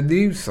it's a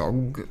new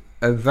song,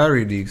 a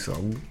very new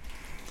song,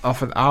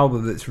 off an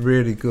album that's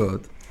really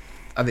good.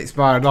 And it's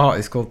by an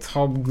artist called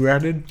Tom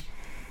Grennan.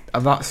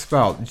 And that's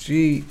spelled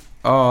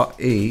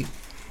Grennan.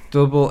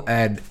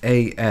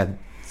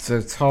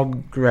 So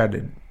Tom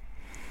Grennan.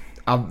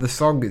 And the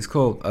song is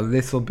called A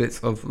Little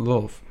Bit of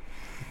Love.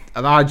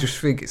 And I just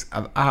think it's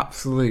an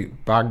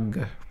absolute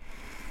banger.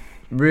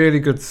 Really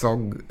good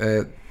song.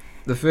 The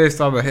first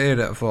time I heard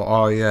it, I thought,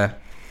 oh yeah,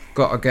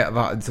 got to get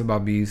that into my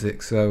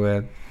music.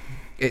 So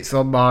it's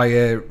on my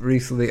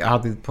recently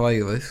added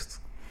playlist,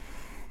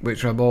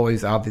 which I'm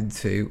always adding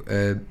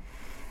to.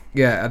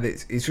 Yeah, and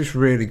it's just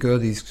really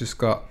good. He's just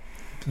got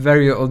a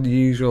very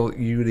unusual,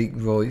 unique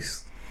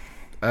voice,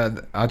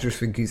 and I just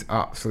think he's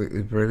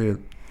absolutely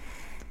brilliant.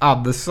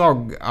 And the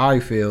song, I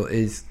feel,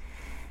 is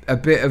a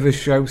bit of a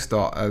show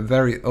starter, a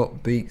very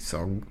upbeat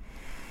song,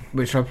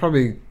 which I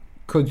probably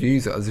could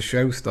use it as a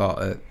show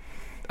starter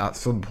at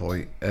some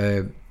point.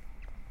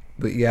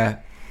 But yeah,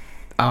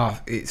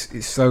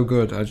 it's so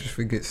good. I just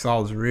think it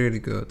sounds really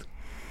good.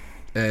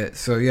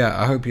 So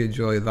yeah, I hope you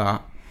enjoy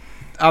that.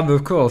 And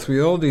of course, we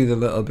all need a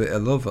little bit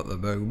of love at the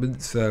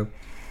moment, so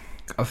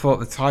I thought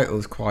the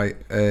title's quite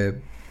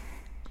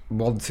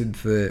wanting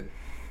for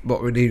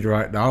what we need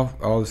right now.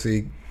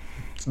 Obviously,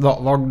 it's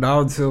not long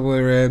now until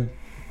we're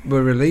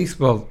released.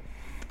 Well,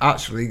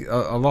 actually,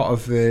 a lot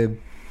of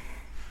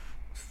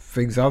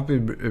things have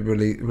been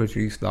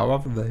reduced now,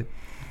 haven't they?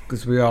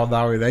 Because we are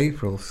now in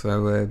April.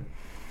 So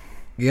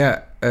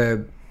yeah,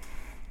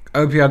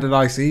 hope you had a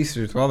nice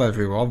Easter as well,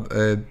 everyone.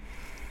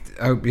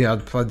 I hope you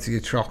had plenty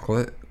of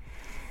chocolate.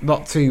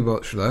 Not too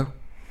much though.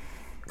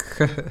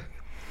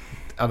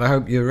 And I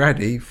hope you're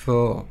ready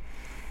for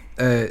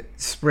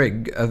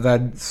spring and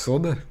then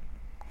summer,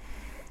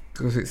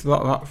 because it's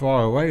not that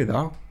far away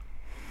now.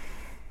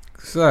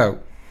 So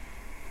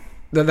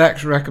the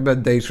next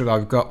recommendation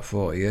I've got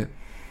for you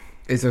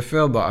is a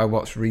film that I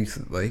watched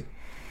recently,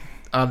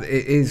 and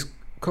it is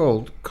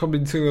called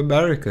Coming to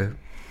America,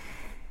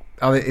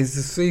 and it is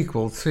the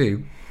sequel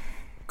to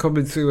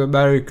Coming to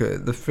America,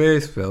 the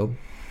first film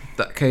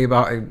that came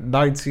out in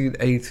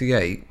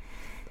 1988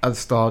 and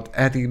starred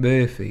Eddie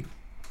Murphy.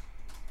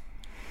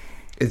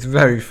 It's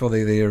very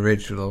funny, the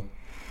original,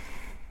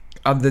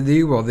 and the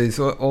new one is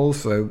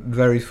also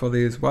very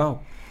funny as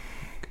well.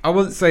 I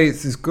wouldn't say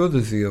it's as good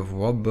as the other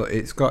one, but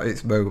it's got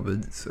its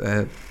moments.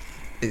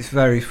 It's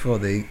very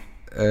funny.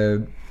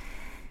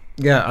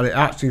 Yeah, and it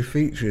actually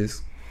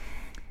features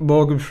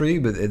Morgan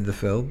Freeman in the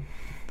film,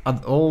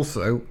 and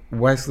also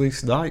Wesley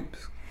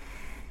Snipes,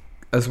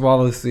 as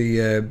well as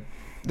the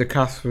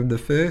cast from the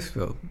first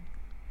film.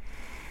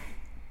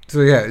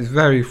 So yeah, it's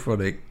very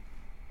funny.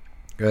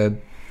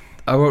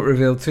 I won't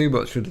reveal too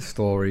much of the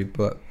story,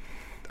 but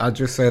I'd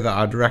just say that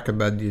I'd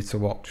recommend you to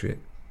watch it.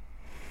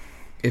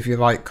 If you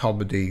like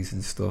comedies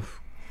and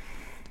stuff,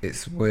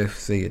 it's worth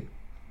seeing.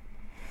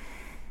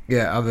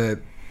 Yeah,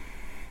 and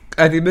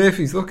Eddie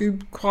Murphy's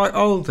looking quite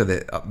old in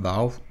it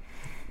now,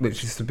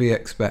 which is to be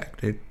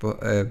expected,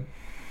 but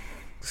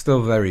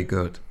still very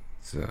good.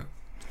 So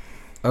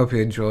hope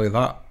you enjoy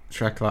that.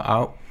 Check that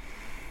out.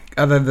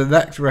 And then the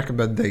next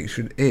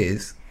recommendation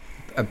is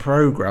a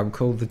program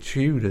called The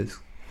Tudors,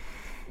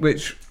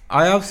 which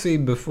I have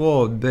seen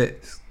before in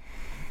bits,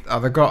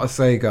 and I gotta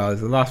say, guys,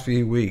 the last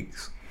few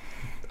weeks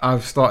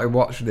I've started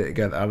watching it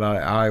again, and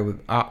I was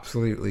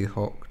absolutely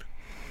hooked.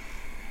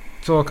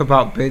 talk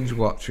about binge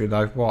watching,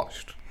 I've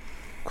watched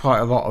quite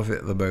a lot of it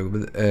at the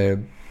moment.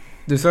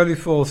 There's only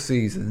 4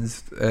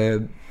 seasons,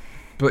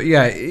 but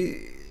yeah,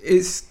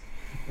 it's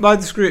my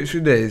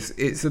description is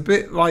it's a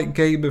bit like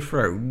Game of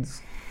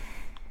Thrones,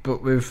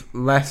 but with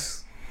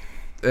less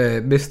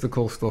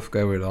mystical stuff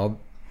going on,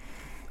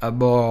 and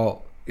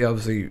more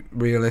obviously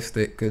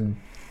realistic and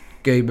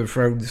Game of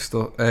Thrones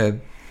stuff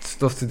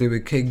to do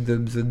with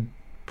kingdoms and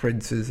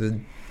princes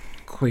and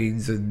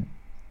queens and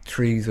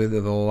treason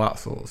and all that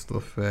sort of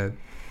stuff.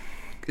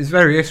 It's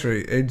very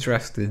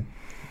interesting.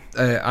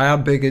 I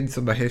am big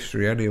into my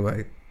history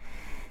anyway.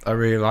 I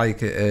really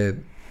like it,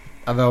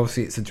 and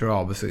obviously it's a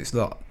drama, so it's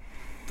not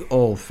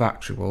all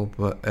factual,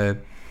 but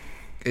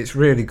it's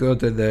really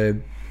good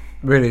and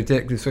really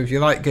addictive. So if you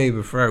like Game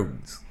of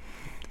Thrones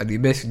and you're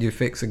missing your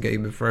fix of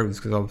Game of Thrones,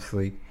 because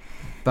obviously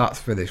that's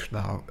finished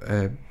now,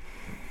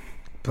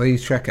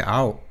 please check it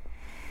out.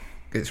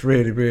 It's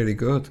really, really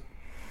good.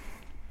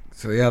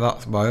 So yeah,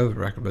 that's my other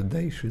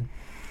recommendation.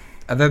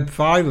 And then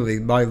finally,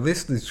 my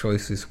listener's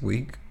choice this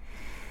week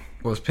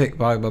was picked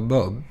by my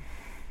mum,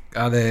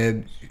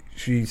 and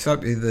she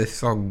sent me this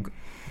song,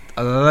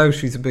 and I know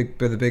she's been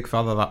a big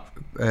fan of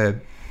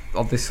that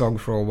of this song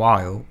for a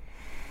while.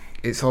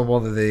 It's on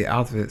one of the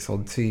adverts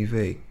on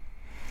TV.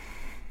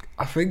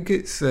 I think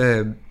it's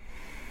I'm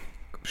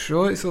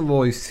sure it's a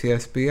Lloyd's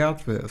TSB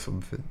advert or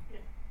something.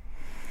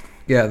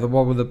 Yeah, the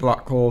one with the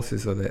black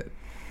horses on it.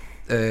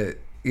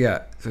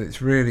 Yeah, so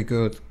it's really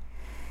good.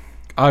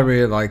 I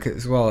really like it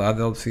as well,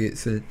 and obviously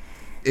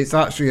it's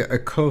actually a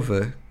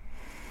cover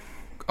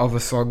of a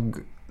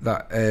song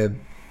that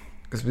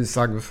has been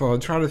sang before. I'm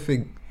trying to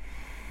think.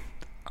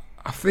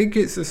 I think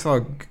it's a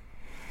song.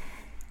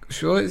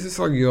 Sure, it's a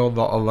song "You're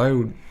Not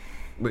Alone,"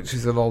 which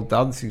is an old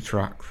dancing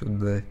track from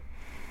the.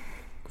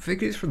 I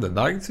think it's from the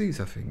 90s.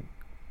 I think.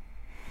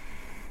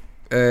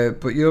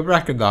 But you'll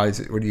recognise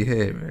it when you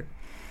hear it.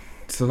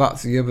 So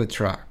that's the other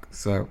track.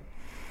 So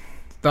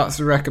that's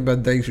the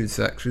recommendation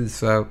section.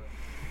 So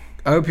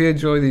I hope you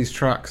enjoy these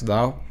tracks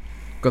now.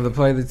 I'm going to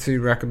play the 2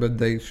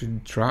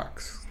 recommendation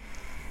tracks,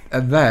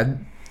 and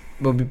then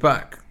we'll be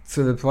back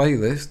to the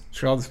playlist,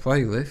 Sean's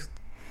playlist,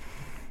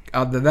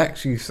 and the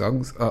next few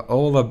songs are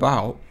all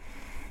about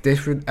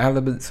different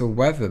elements of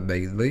weather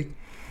mainly,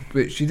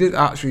 which you didn't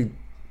actually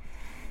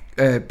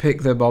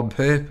pick them on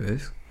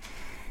purpose,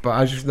 but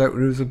I just noticed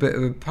there was a bit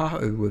of a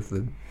pattern with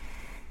them.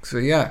 So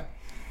yeah,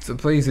 so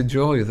please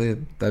enjoy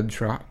them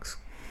tracks.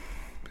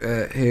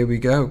 Here we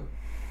go.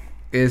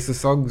 Here's the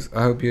songs.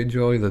 I hope you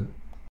enjoy them.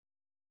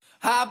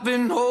 I've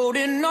been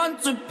holding on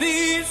to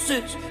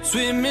pieces,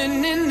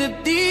 swimming in the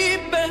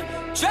deep end,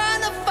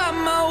 trying to find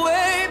my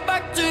way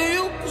back to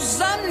you,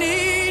 'cause I'm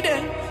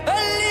needing a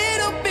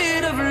little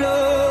bit of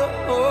love,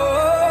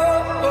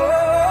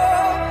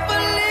 a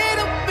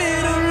little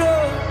bit of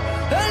love,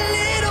 a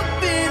little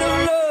bit of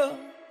love.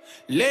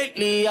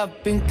 Lately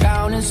I've been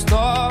counting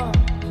stars,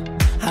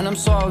 and I'm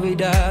sorry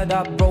that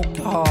I broke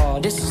your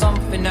heart. It's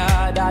something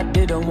that I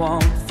didn't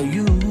want for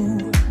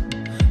you,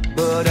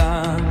 but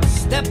I'm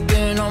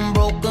stepping on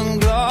broken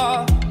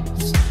glass,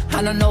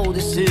 and I know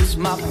this is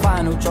my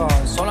final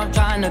choice. All I'm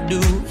trying to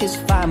do is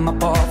find my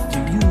path to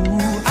you.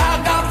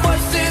 I got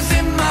voices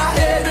in my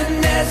head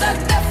and there's a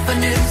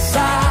definite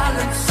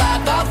silence.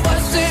 I got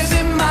voices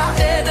in my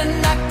head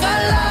and I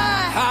can't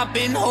lie. I've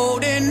been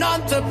holding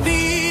on to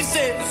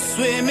pieces,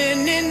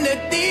 swimming in the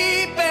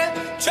deep end,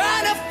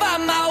 trying to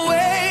find my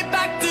way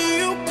back to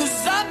you,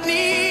 'cause I've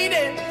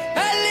needed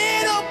a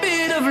little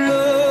bit of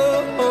love.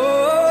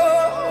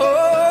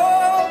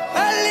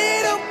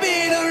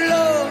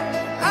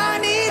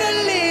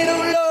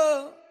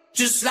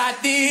 Just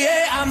like the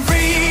air I'm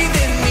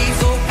breathing,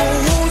 these open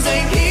wounds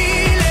ain't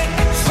healing.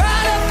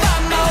 Trying to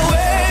find my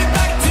way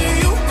back to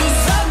you,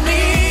 'cause I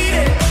need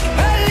it.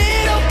 A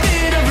little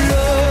bit of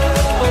love,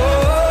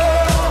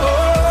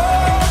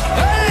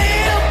 a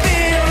little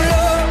bit of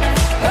love,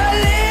 a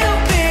little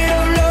bit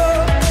of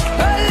love,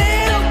 a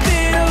little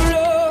bit of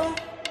love.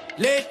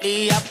 Lately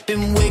I've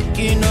been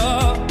waking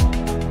up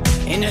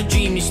in a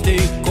dreamy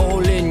state,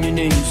 calling your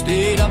name,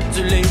 stayed up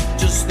too late,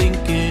 just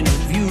thinking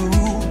of you.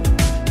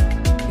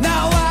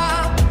 Now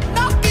I'm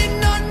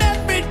knocking on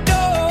every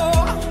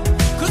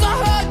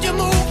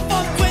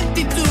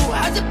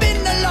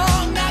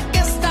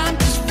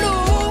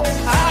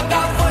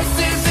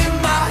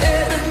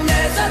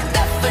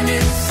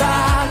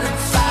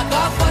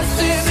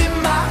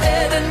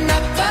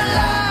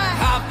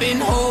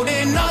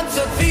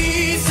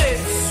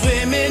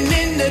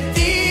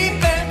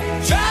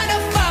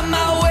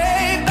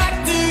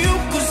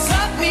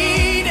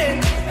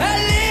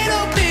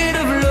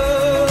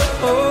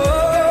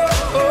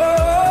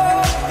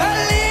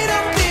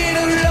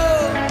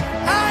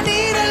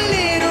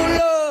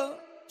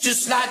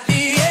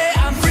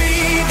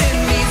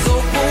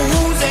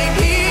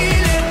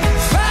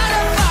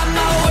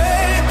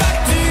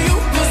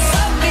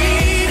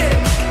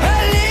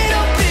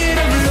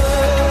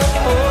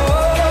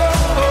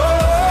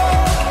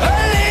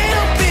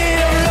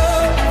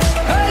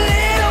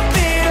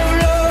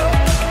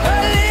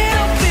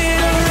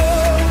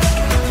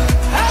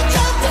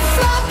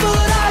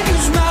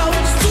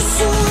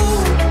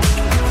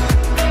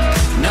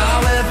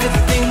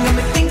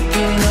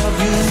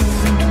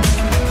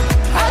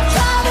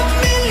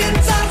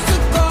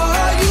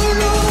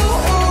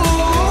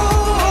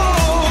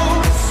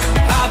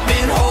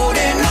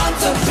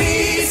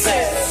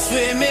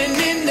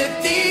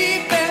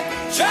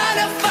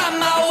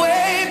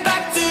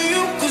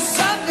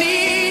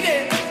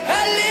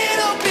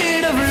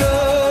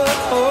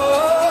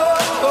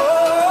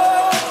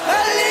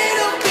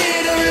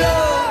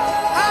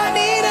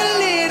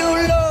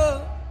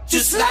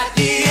like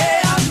the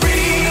air I'm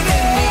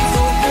breathing. These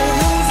open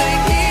wounds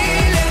ain't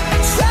healing.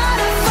 Try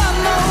to find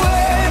my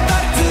way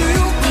back to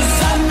you 'cause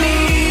I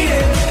need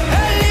it.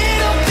 A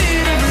little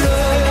bit of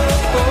love,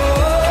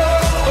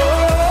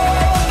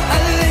 a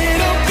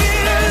little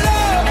bit of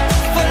love,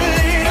 a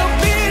little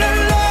bit of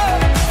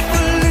love,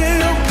 a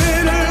little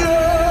bit of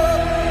love.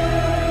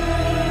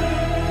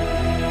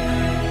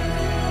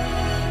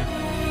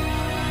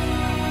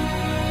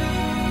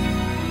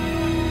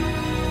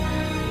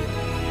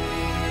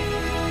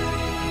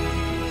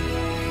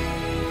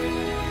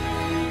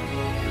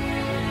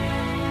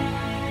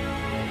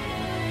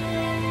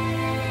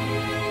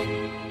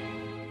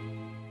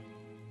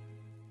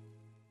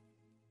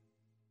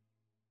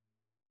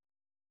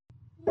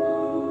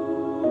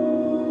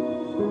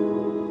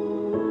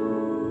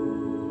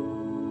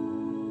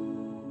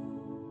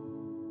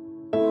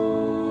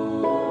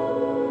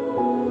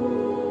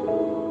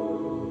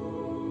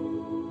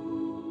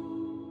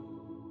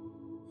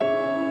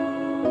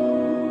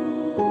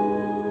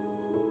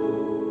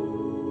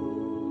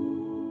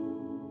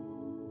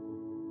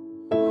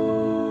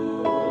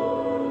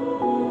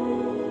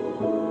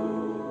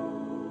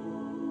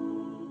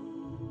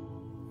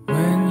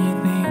 When you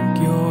think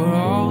you're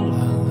all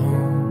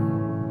alone,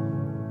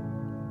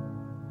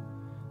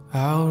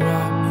 I'll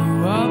wrap you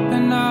up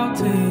and I'll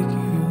take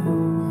you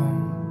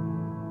home.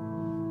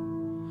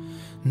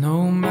 No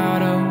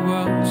matter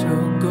what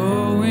you're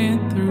going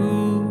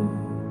through,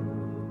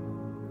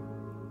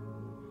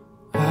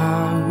 I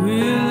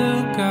will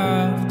look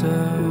after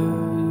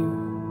you.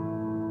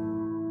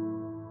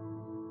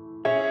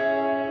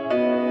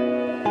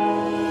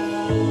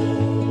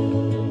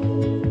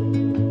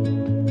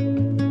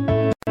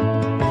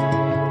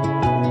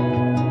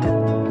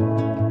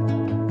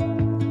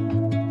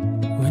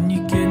 When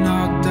you get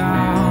knocked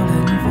down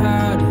and you've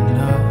had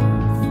enough,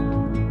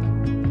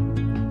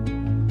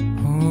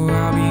 oh,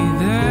 I'll be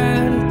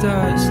there to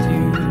dust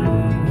you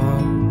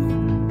off.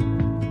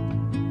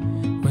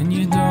 When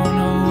you don't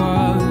know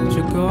what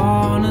you're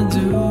gonna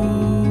do,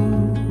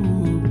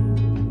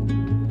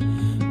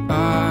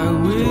 I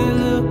will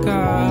look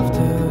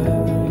after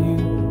you.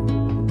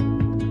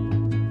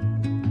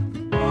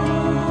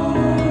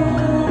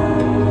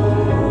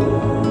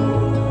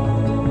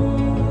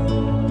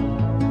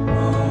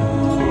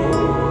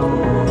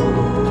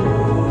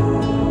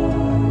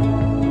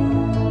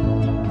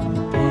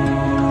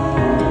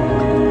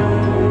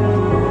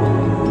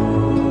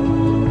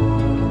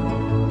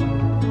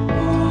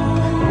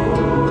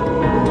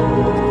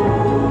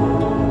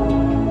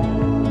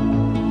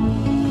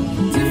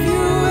 And if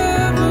you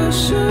ever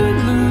should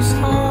lose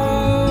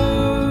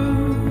heart,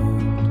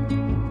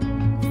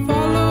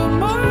 follow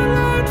my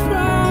light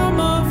from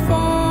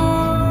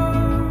afar.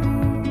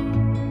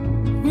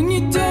 When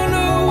you don't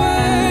know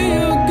where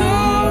you're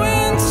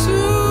going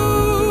to,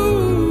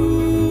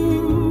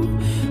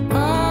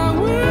 I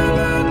will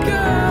look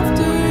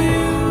after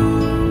you.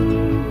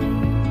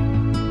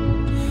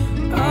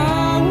 I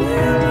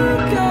will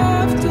look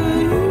after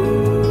you.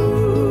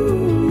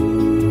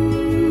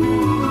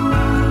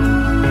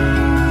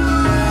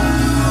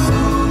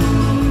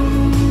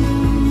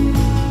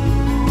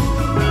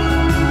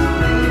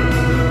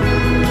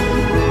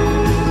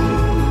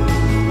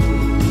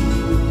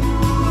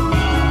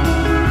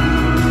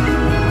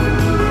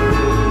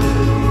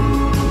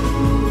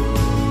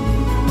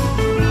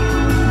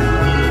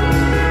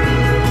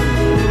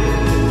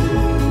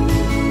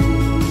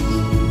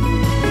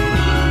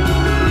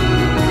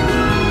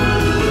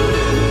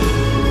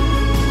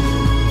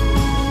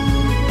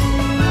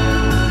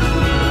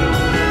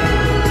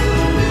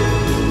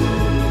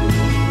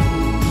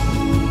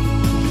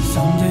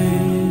 Someday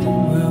it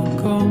will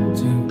come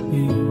to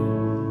be.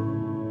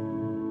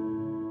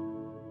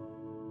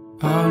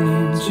 I'll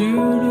need you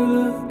to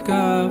look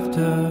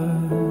after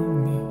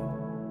me.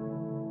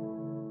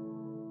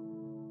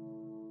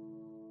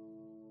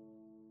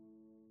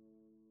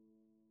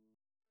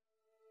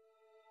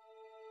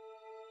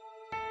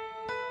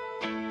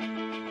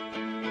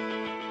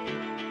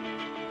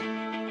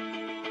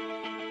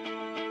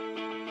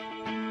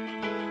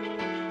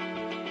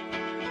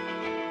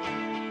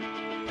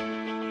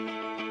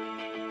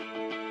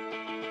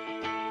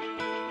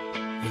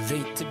 We're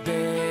late to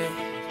bed,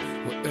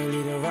 we're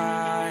early to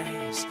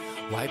rise.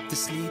 Wipe the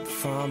sleep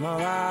from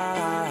our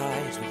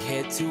eyes. We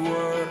head to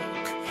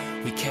work,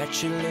 we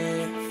catch a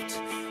lift.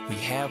 We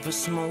have a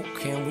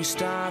smoke and we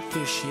start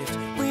the shift.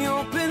 We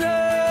open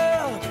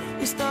up,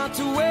 we start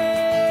to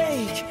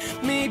wake.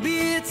 Maybe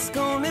it's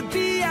gonna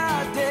be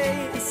our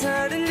day. And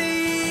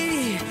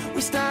suddenly,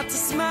 we start to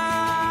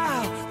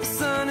smile. The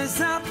sun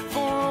is out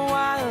for a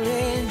while.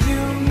 And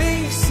you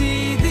may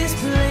see this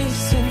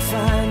place and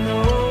find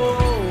no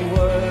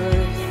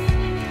worth,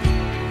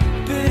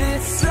 but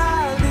it's a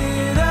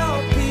little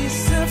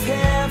piece of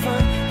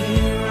heaven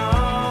here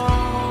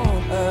on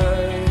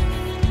earth.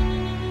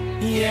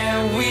 Yeah,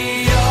 we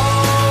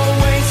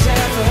always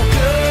have a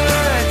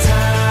good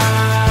time.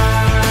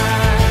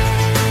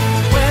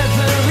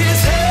 Whether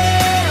it's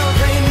hell,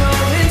 rain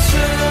or it's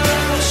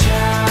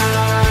sunshine.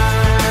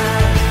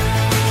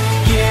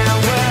 Yeah,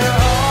 we're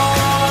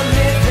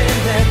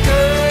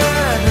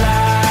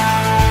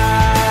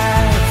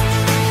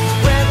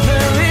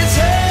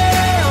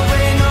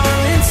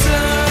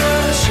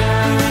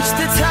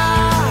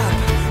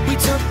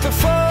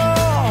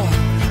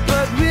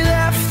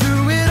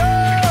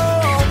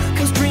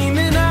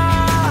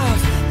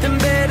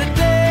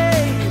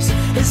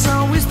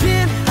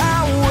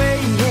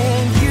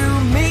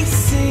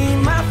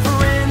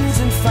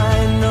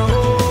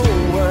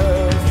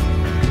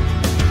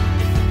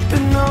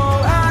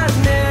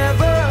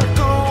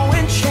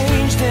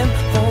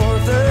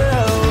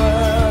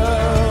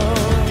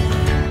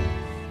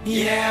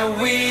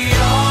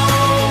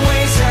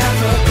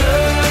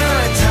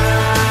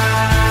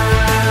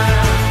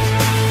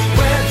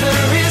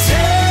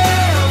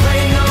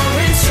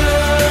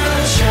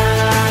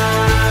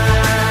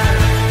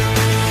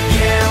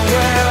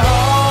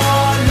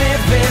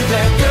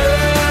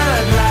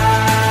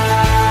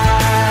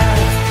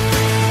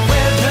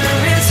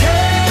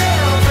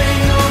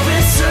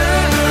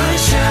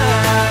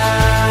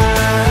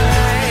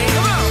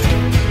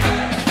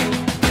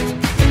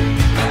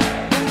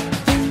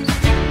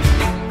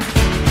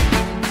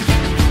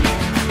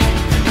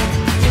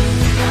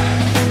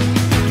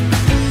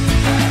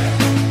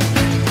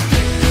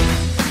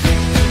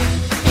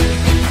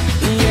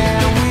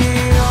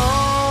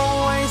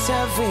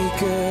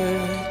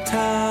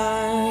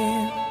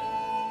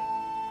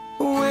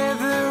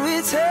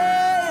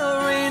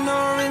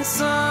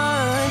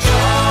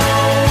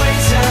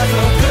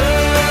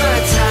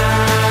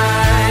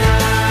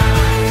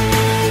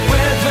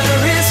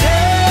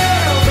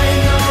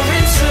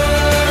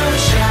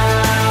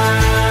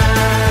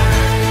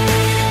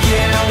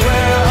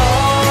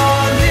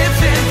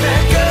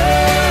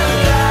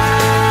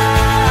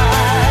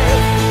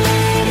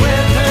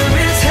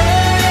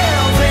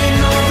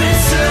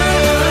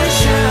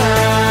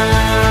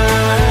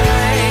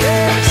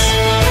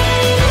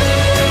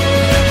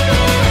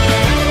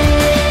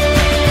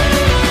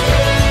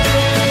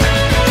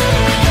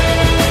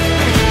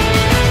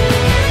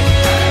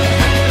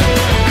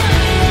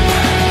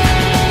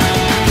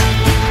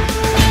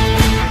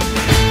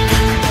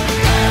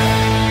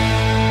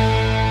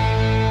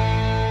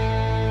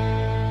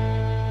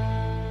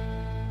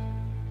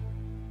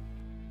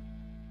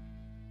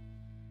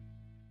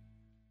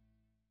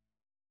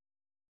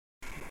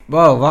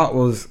Well, that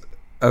was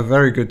a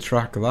very good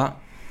track of that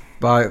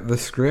by The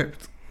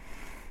Script.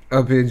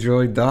 Hope you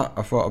enjoyed that.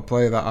 I thought I'd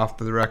play that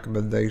after the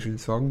recommendation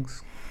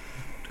songs.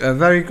 A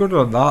very good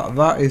one, that.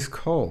 That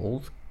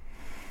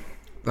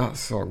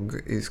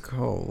song is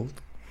called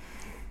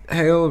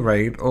Hail,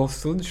 Rain or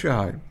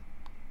Sunshine.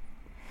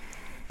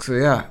 So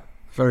yeah,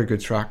 very good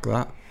track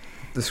that.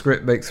 The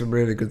Script makes some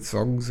really good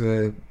songs.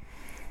 I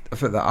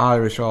think they're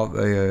Irish, aren't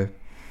they?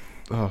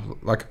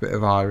 Like a bit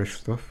of Irish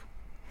stuff.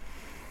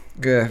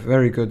 Yeah,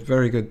 very good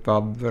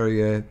band,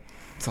 very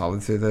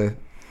talented. The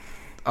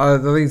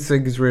lead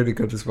singer's really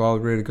good as well,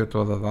 really good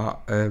one of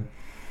that.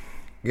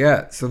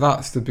 Yeah, so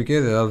that's the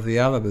beginning of the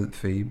Element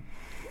theme,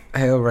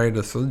 Hail, Rain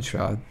or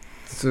Sunshine.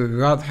 So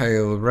we had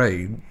Hail,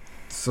 Rain,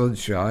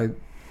 Sunshine,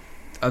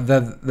 and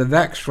then the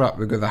next track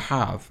we're going to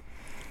have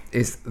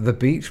is The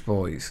Beach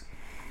Boys,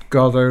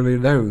 God Only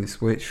Knows,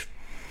 which,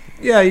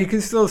 yeah, you can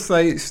still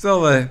say it's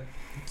still a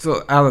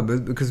sort of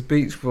Element, because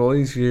Beach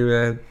Boys,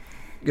 you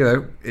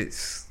know,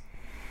 it's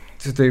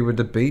to do with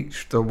the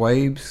beach, the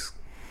waves.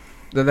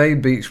 The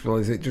name Beach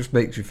Boys, it just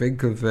makes you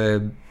think of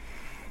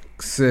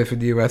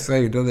Surfing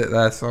USA, doesn't it?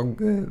 Their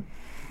song,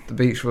 The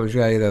Beach Boys,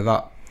 yeah, you know,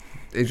 that.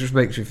 It just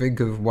makes you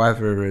think of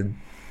weather and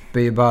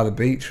being by the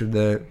beach. And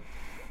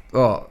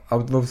I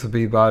would love to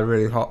be by a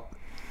really hot,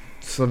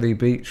 sunny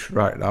beach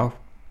right now.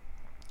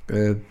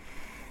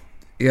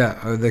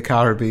 Yeah, in the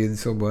Caribbean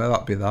somewhere,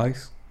 that'd be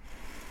nice.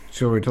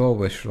 Sure, we'd all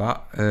wish for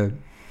that.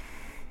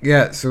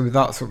 Yeah, so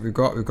that's what we've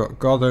got. We've got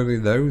God Only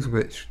Knows,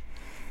 which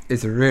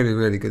is a really,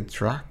 really good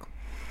track.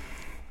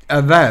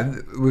 And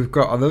then we've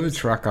got another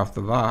track after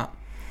that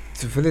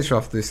to finish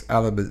off this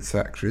Element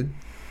section.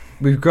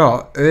 We've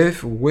got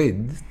Earth,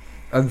 Wind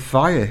and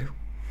Fire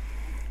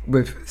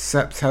with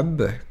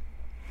September,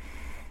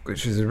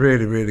 which is a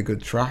really, really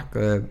good track.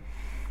 I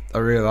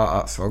really like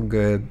that song.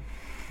 Then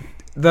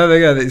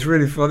again, it's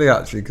really funny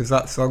actually, because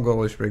that song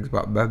always brings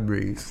back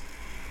memories.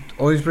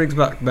 Always brings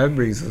back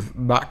memories of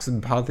Max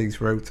and Paddy's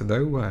Road to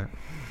Nowhere.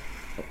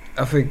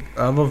 I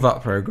love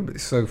that programme,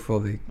 it's so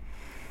funny.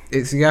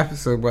 It's the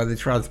episode where they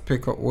try to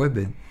pick up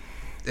women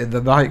in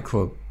the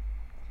nightclub,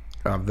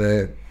 and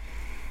they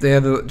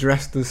end up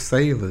dressed as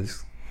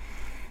sailors,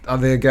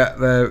 and they get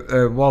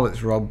their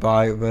wallets robbed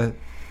by the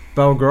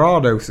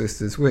Belgrano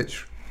sisters,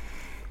 which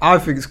I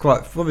think is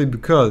quite funny,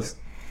 because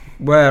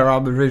where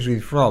I'm originally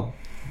from,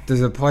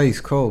 there's a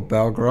place called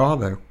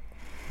Belgrano,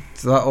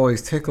 so that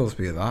always tickles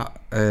me of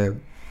that.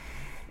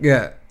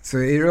 Yeah, so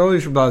it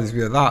always reminds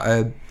me of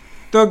that.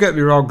 Don't get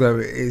me wrong though,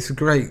 it's a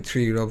great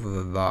tune other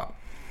than that.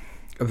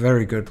 A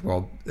very good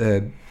one.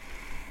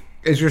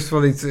 It's just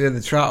funny to hear the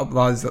chat-up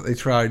lines that they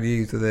try and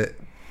use in it,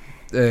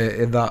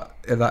 in that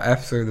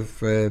episode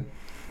of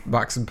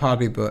Max and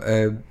Paddy, but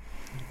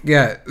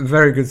yeah,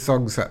 very good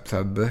song,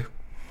 September.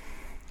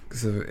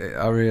 So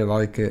I really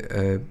like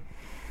it.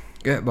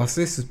 Yeah, my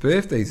sister's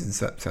birthday's in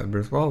September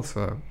as well,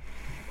 so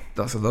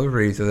that's another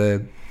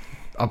reason.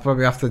 I'll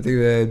probably have to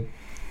do a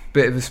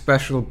bit of a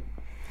special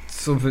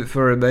something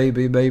for her,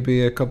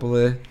 maybe a couple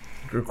of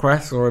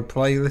requests or a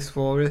playlist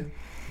for her.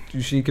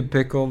 She can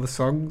pick all the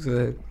songs.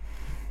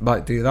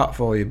 Might do that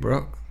for you,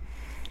 Brooke,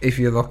 if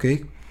you're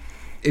lucky.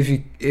 If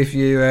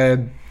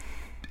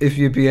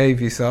you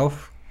behave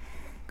yourself.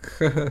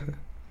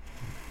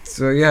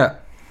 So yeah,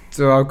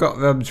 so I've got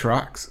them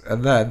tracks,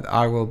 and then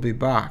I will be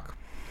back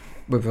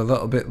with a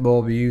little bit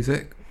more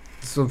music,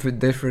 something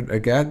different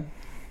again.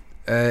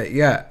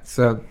 Yeah,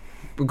 so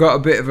we've got a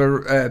bit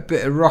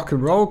of rock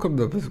and roll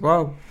coming up as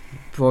well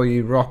for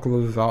you rock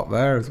lovers out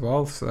there as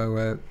well.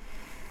 So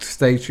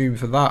stay tuned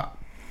for that.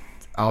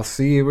 I'll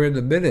see you in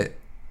a minute.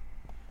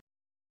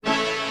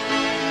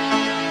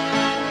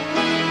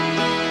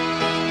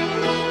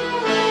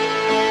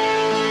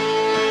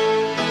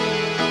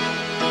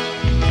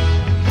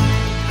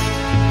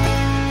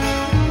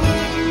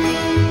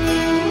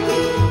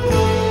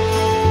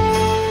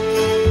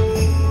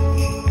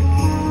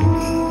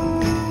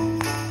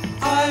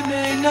 I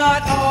may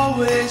not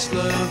always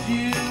love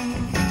you,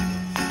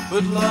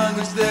 but long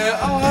as there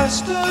are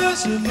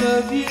stars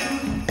above you,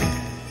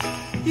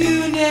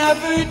 you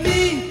never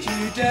need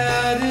to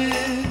doubt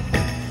it.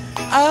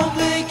 I'll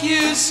make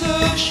you so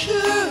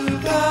sure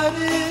about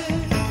it.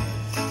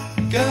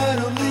 God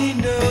only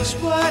knows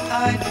what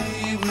I'd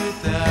be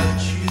without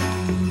you.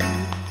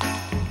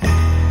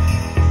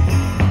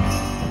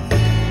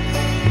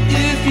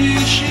 If you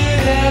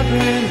should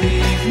ever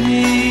leave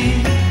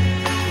me,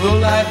 well,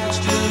 life would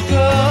still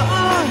go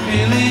on,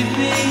 believe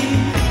me.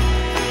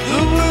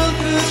 The world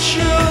could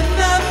show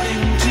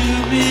nothing to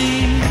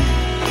me,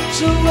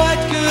 so what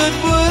good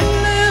would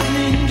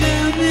living do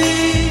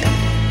me?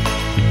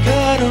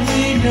 God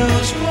only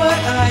knows what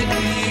I'd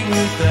be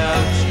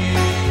without you.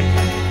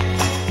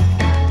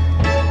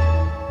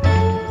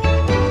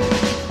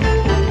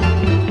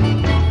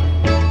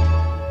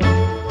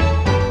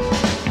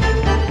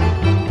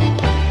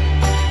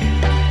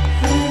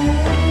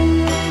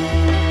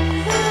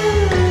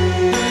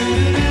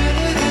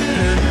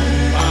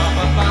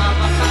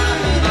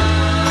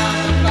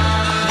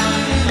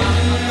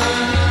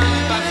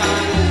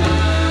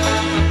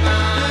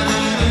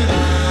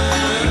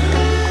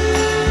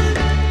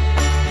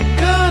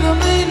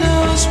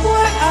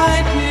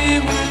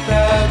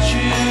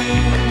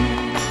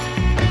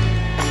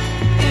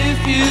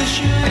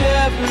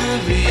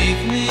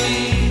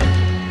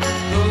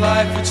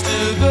 life would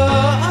still go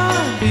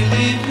on,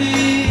 believe me.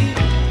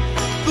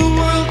 The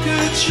world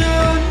could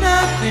show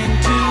nothing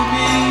to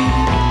me.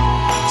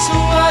 So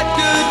what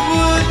good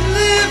would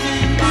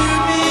living do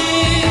me?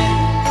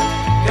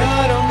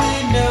 God only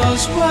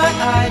knows what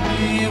I'd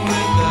be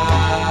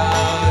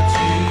without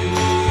you.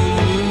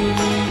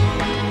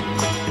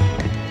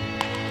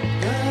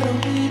 God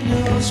only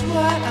knows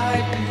what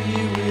I'd be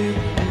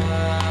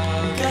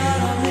without. God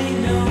only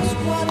knows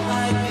what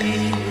I'd be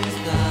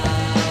without.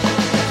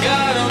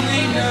 God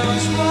only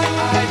knows what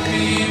I'd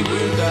be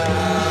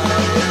without.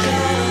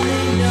 God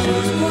only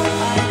knows what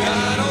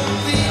I'd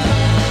be.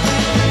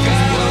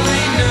 God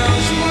only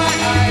knows what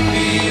I'd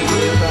be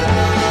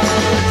without.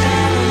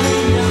 God only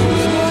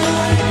knows what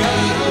I'd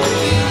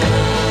be.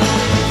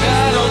 God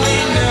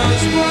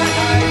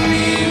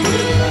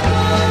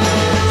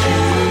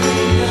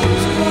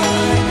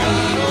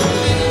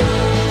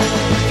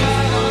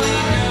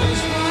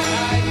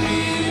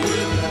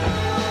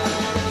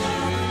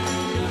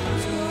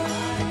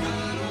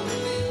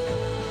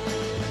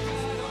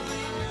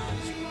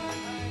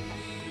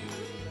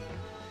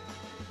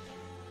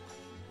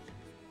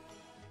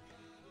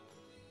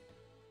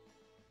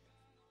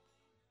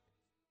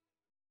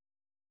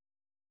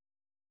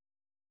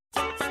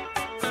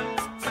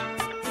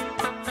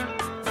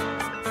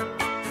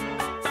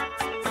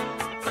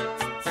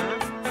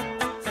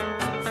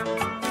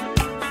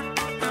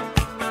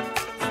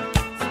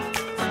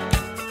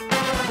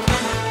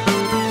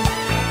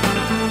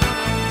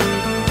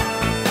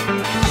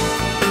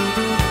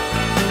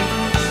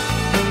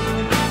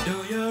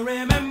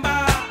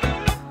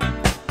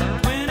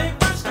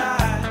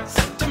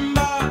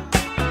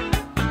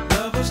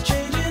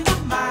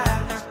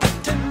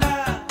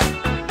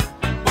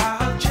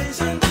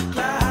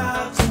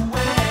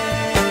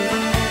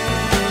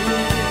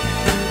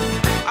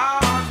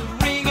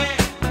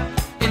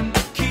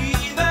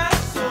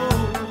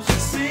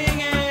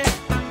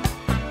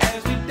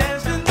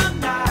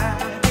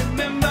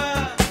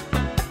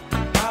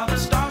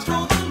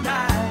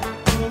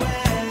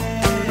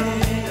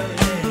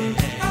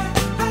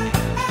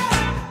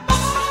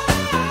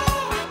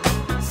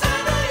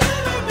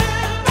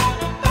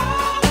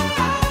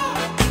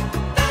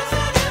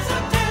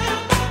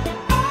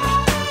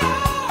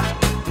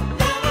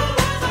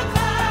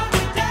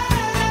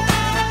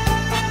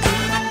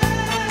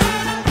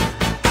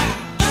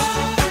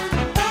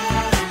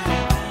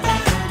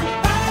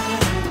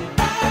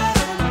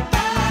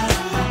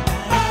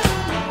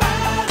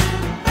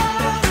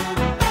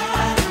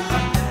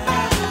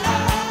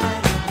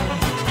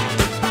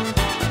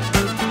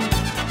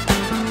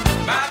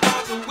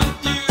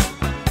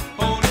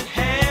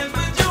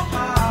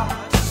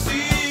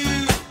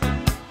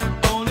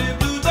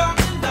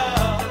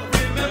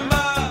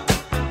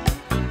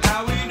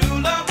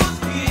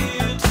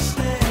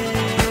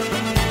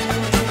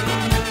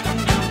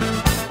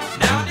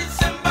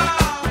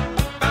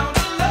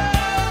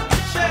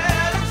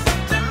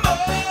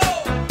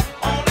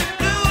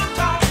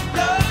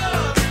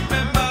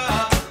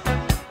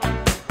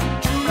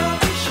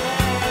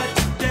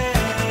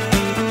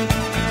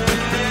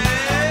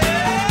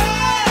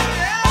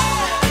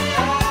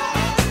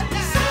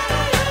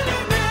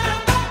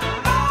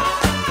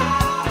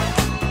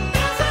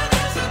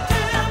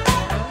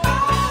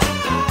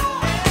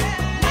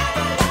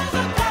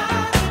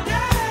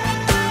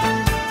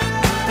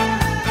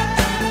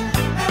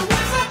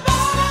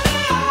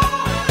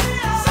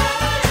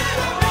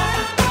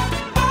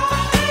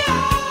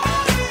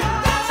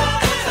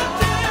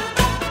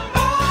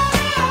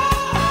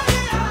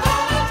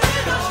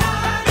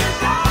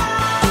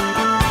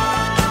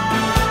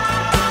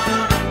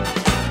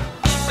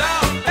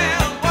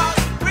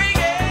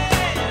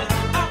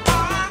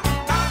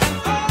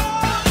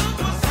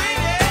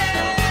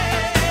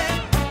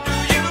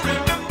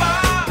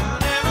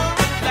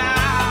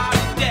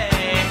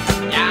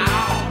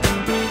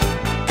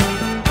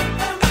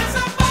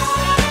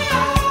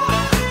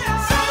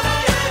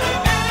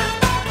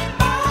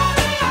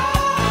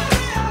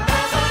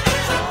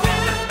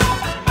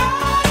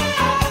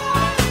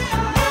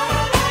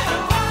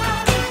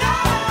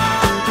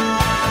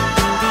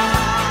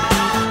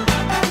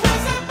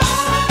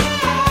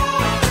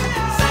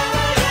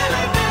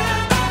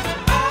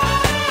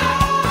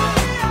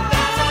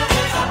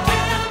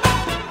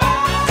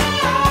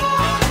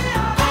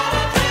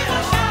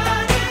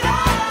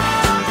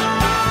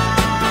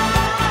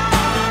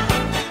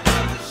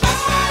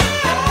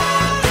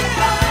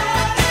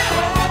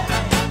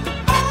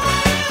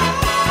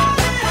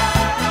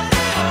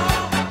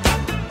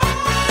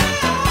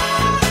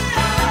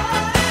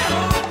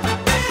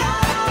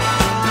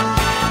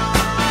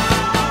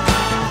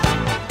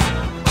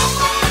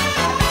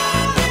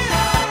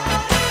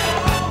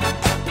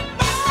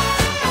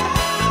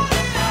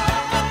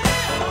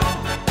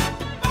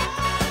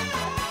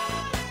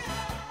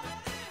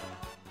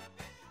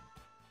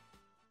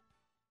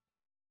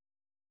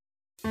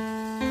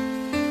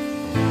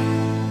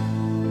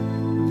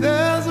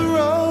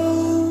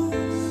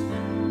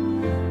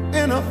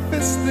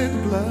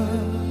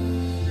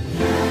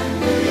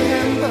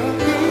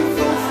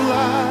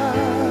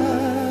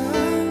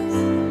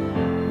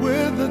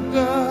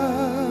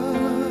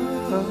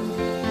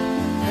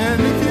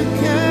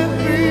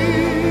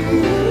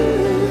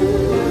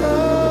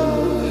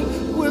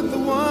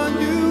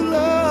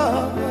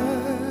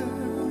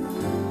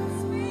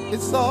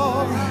it's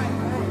alright.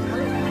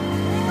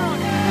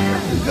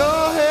 Go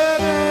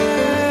ahead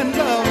and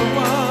love the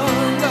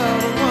one,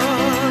 love the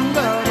one,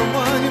 love the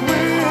one you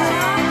with.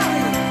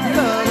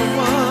 Love the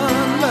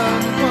one,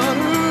 love the one,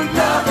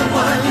 love the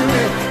one you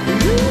with.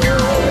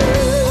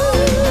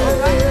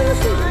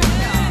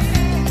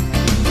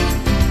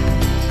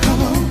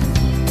 Come on,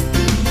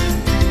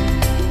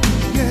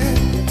 yeah.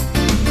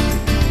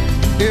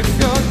 If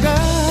you're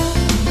down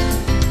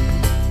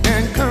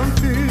and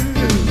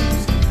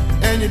confused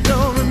and you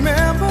don't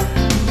remember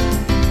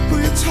who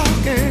you're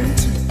talking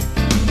to,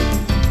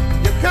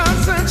 your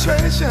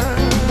concentration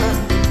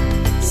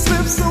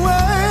slips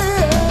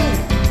away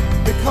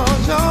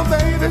because your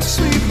baby's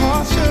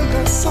sweetheart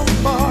sugar so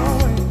far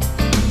away.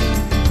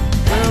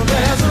 Well,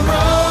 there's a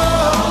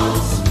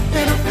rose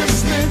in a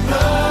fisted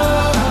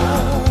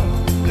glove,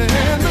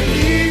 and the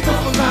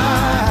eagle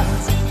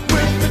flies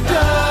with the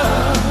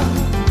dove.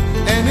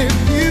 And if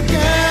you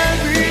can't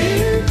be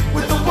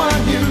with the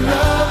one you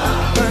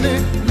love, honey,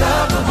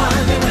 love the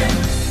one you with.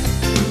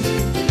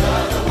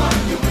 Love the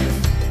one you with.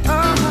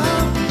 Love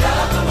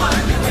the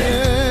one you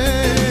with.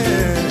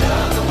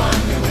 Love the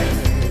one you with.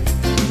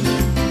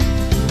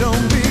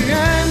 Don't be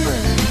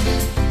angry,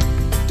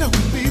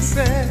 don't be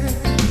sad,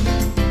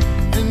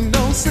 and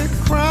don't sit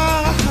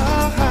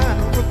crying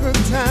over good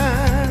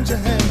times you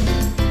had.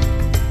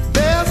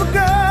 There's a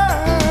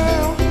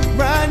girl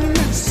right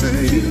next to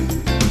you,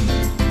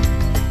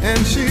 and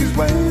she's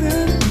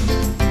waiting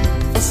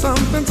for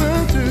something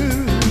to do.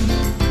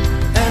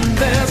 And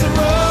there's a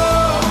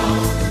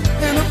rose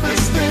in a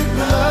fisted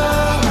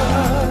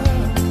glove,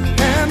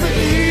 and the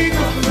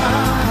eagle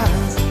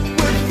flies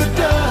with the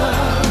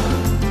dove.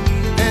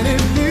 And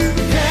if you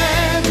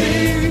can't be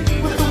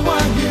with the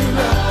one you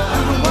love,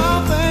 do the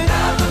one thing.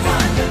 Love the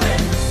one you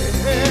with.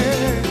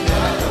 Yeah.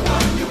 Love the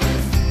one you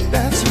with.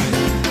 That's right.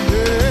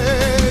 Yeah.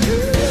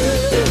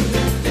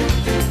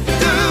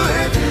 Do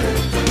it.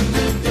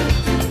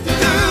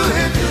 Do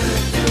it.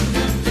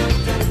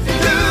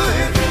 Do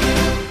it.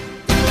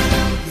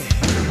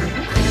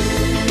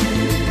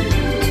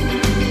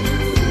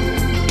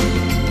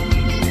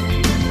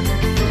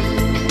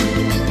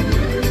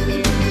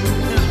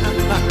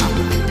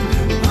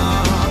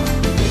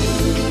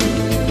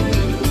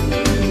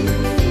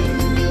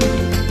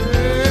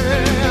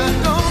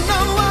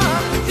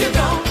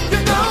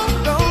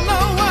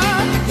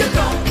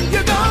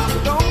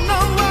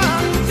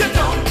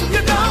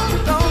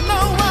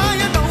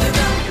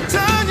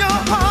 Turn your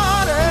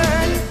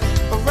heartache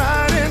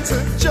right into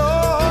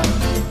joy.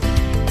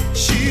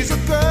 She's a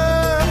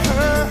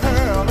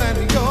girl and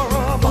you're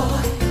a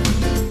boy.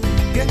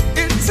 Get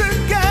it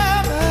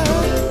together,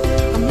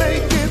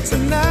 make it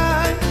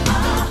tonight.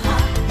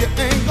 You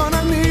ain't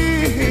gonna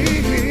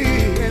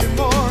need any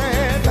more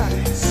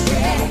advice.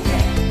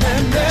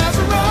 And there's a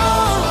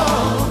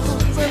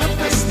rose in a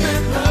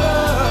fisted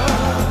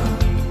glove,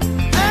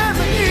 and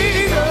the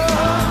eagle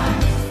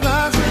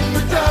flies with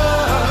the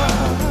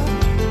dove.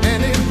 And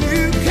if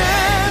you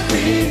can't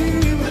be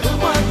with the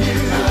one you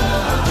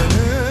love,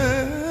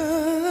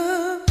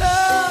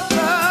 love,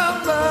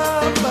 love,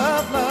 love,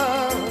 love,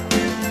 love,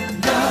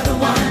 love the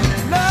one.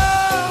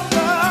 Love,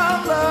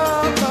 love,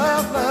 love,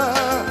 love,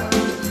 love,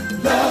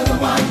 love the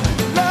one.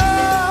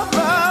 Love,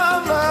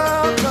 love,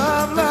 love,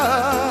 love,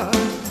 love,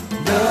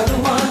 love the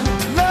one.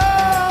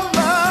 Love,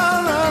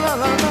 love, love,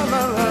 love, love,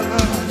 love,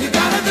 love. You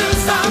gotta do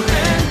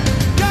something.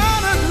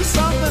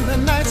 The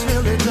night's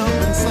really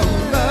jumping, so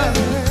love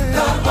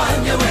the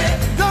one you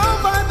with. Don't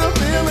fight the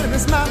feeling,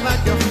 it's not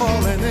like you're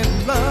falling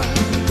in love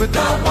with the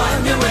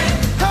one you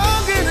with.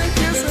 Hugging and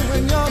kissing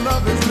when your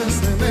love is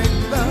missing,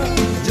 ain't love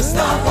just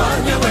the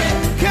one you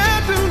with.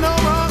 Can't do no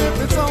wrong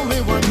if it's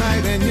only one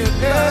night and you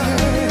love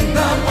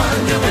the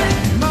one you with.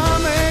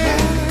 Mommy,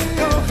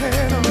 go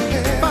ahead,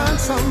 find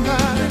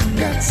somebody,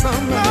 get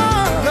some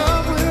love.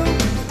 Love will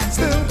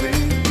still be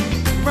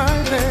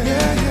right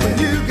there when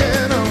you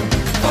get home.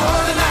 For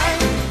the night,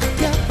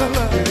 get the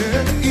love.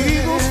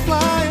 Eagles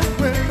flying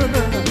with the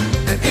love.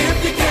 And if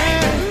you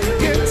can't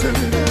get to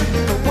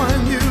the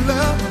one you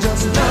love,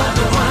 just love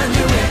the one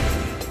you with.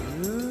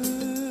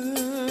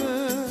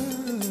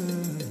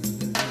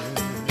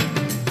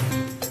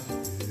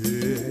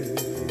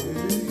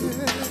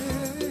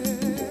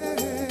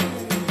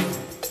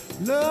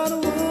 Love the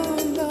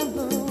one, love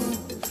the one,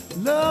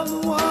 love the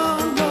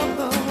one,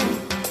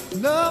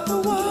 love the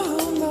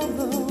one, love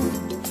the one,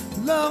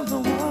 love the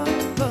one,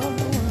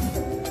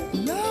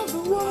 love the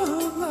one,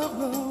 love the one, love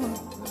the one,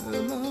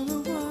 love the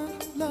one,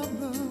 love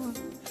the one,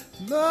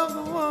 love the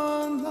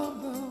one, love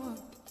the one,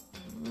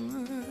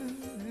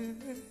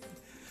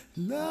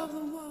 love the one, love the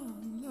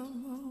one, love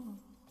the one.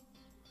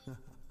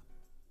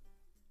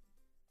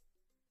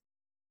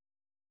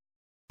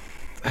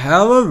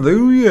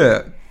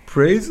 Hallelujah!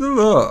 Praise the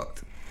Lord.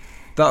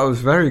 That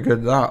was very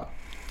good. That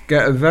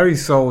getting very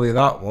soully.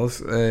 That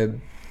was.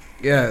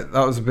 Yeah,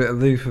 that was a bit of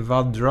Luther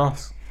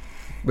Vandross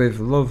with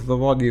 "Love the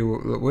One You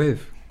Were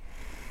With."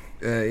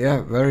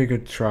 Yeah, very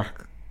good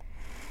track.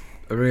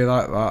 I really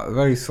like that.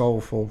 Very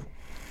soulful.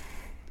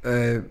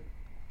 Yeah,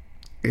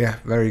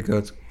 very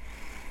good.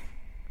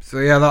 So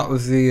yeah, that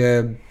was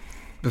the.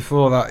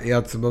 Before that, he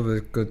had some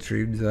other good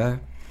tunes there.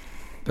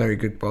 Very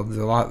good ones.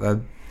 I like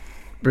them.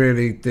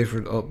 Really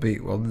different,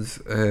 upbeat ones.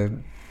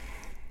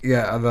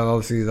 Yeah, and then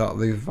obviously that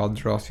Luther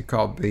Vandross, you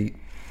can't beat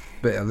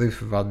a bit of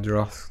Luther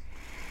Vandross.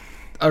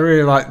 I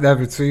really like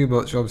Never Too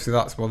Much. Obviously,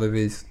 that's one of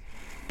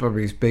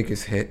probably his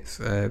biggest hits.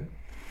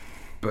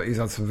 But he's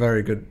had some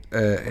very good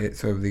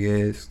hits over the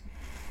years.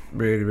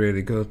 Really,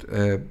 really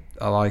good.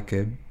 I like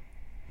him.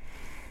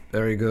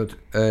 Very good.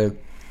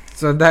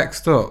 So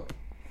next up,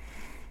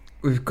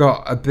 we've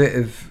got a bit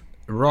of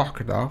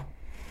rock now.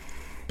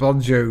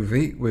 Bon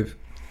Jovi with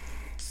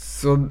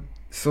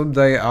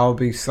Sunday I'll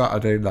Be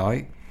Saturday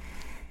Night.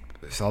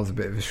 It sounds a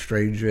bit of a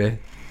strange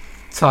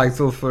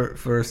title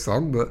for a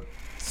song, but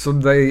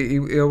Sunday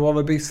he'll want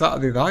to be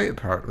Saturday night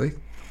apparently.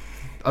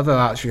 I don't know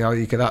actually how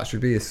you can actually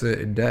be a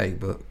certain day,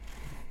 but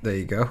there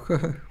you go.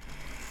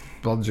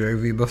 Bon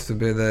Jovi must have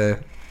been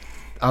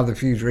had a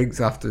few drinks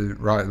after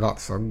writing that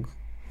song.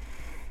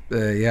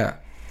 Yeah.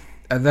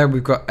 And then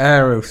we've got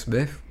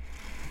Aerosmith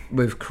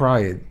with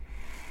Crying.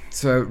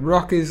 So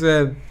rock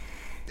isn't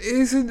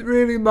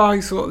really my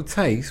sort of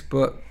taste,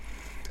 but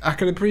I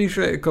can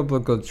appreciate a couple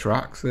of good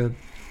tracks,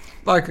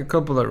 like a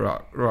couple of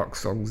rock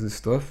songs and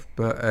stuff.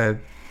 But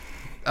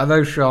I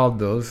know Sean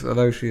does. I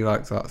know she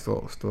likes that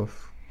sort of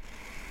stuff.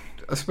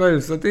 I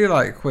suppose I do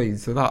like Queen,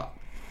 so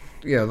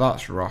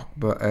that's rock.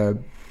 But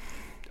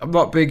I'm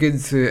not big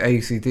into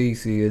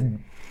AC/DC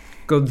and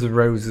Guns N'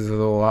 Roses and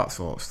all that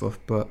sort of stuff,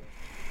 but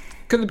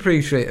can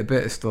appreciate a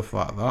bit of stuff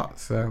like that.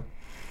 So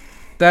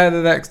they're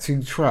the next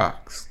two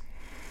tracks,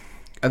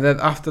 and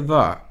then after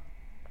that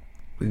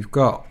we've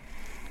got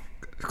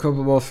a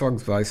couple more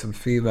songs by some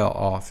female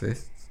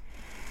artists.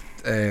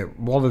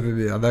 One of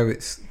them, I know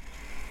it's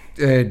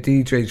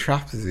DJ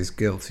Trappers'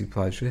 Guilty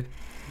Pleasure,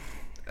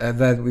 and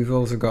then we've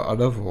also got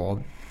another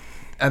one,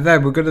 and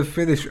then we're going to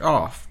finish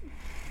off.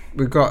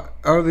 We've got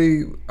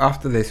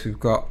after this we've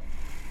got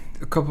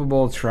a couple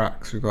more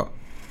tracks. We've got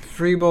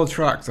 3 more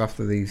tracks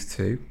after these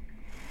two.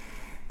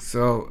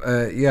 So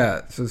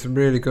so some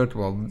really good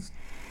ones.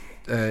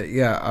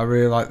 I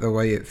really like the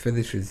way it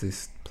finishes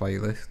this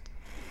playlist,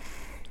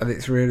 and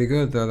it's really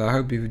good, and I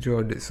hope you've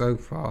enjoyed it so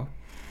far.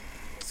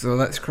 So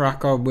let's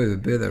crack on with a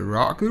bit of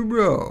rock and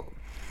roll.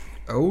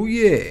 Oh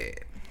yeah,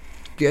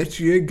 get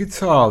your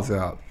guitars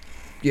out,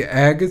 your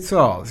air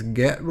guitars, and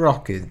get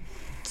rocking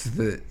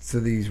to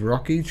these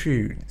rocky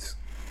tunes.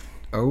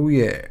 Oh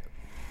yeah,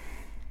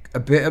 a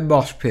bit of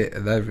mosh pit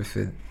and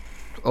everything,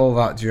 all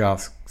that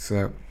jazz.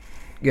 So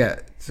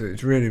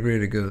it's really,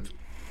 really good.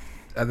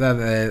 And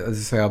then, as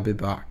I say, I'll be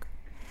back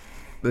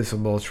with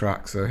some more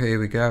tracks. So here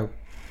we go.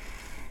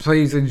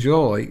 Please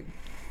enjoy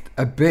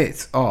a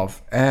bit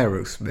of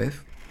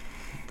Aerosmith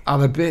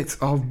and a bit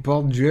of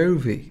Bon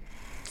Jovi.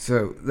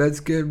 So let's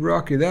get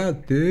rocking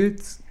out,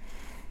 dudes.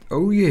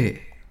 Oh yeah.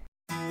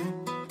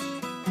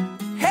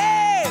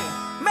 Hey,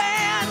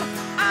 man,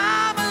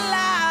 I'm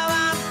alive.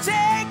 I'm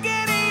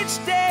taking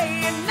each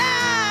day and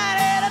night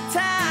at a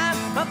time.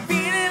 I'm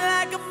feeling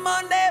like a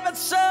Monday, but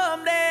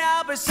someday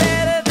I'll be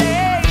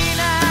Saturday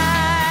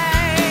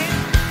night.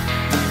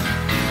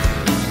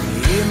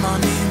 Hey, my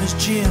name is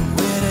Jim.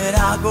 Where did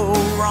I go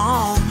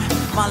wrong?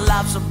 My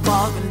life's a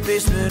bargain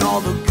basement.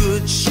 All the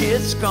good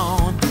shit's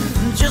gone.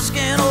 Just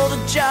can't hold a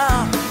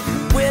job.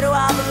 Where do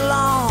I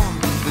belong?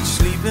 But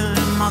sleeping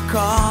in my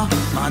car,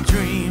 my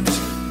dreams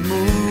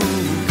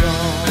moved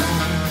on.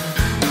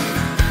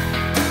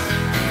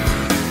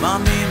 My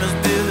name is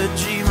Billy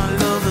G. My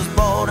love is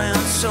bought and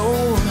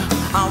sold.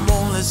 I'm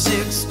only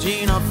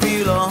 16. I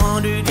feel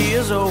 100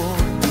 years old.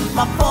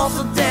 My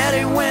foster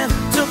daddy went,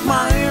 took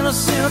my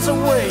innocence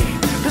away.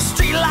 The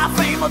street life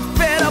ain't much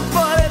better,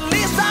 but at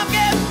least I'm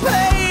getting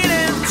paid.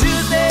 And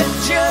Tuesday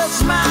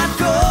just might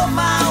go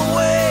my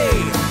way.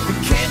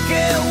 It can't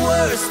get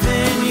worse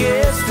than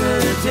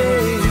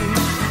yesterday.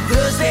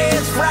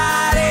 Thursdays,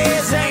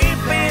 Fridays ain't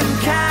been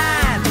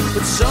kind,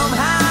 but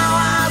somehow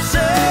I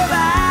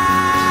survived.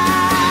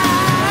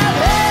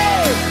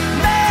 Hey,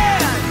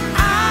 man,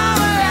 I'm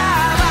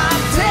alive.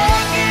 I'm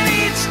taking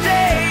each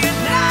day and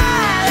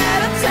night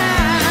at a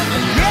time.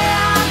 And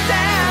yeah, I'm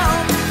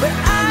down, but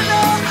I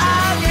know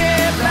I'll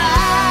get by.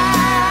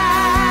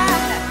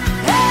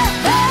 Hey,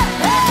 hey,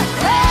 hey,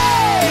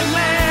 hey,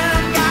 man,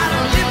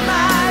 gotta live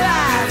my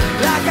life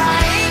like I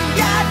ain't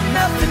got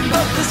nothing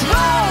but this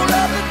roll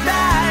of the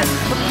dice.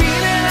 I'm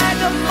feeling like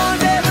a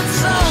Monday, but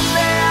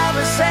someday I'll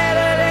be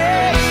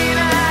Saturday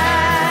night.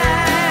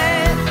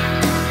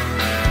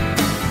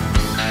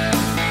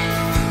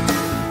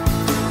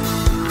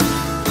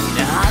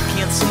 Now I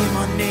can't say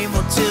my name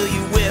or tell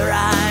you where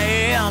I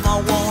am. I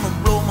wanna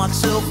blow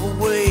myself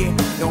away,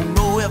 don't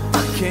know if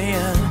I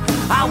can.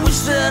 I wish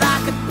that I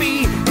could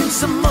be in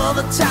some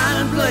other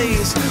time and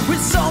place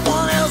with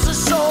someone else's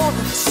soul,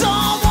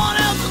 someone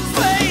else's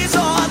face.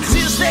 Or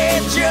Tuesday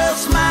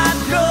just might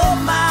go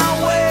my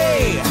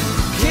way.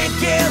 Can't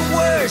get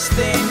worse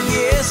than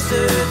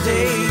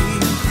yesterday.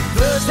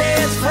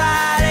 Thursdays,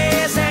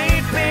 Fridays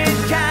ain't been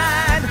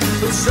kind,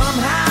 but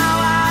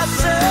somehow I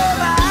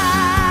survive.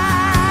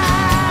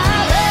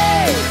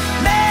 Hey,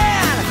 man.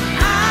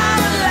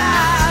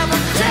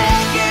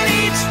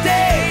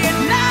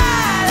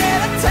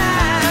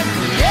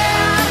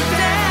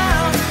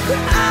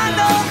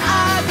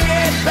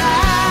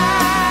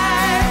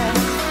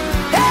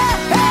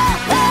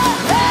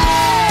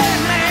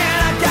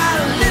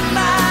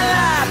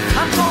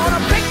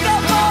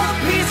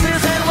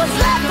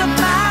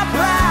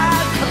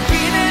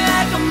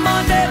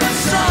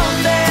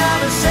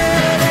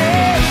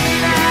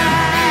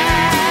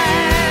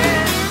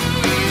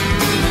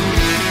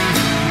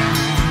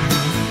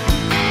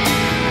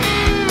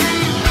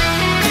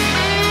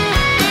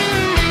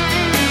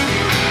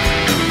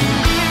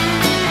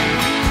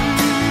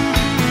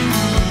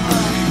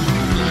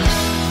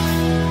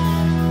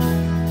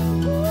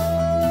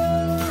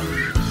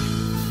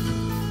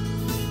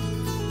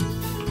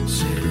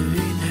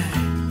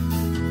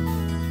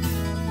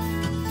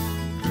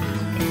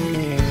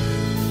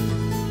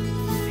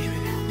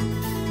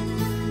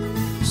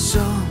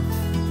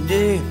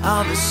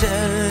 of a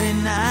Saturday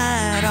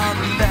night, I'll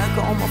be back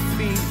on my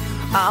feet.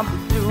 I'll be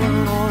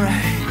doing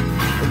alright.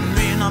 It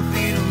may not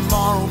be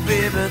tomorrow,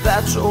 baby,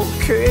 that's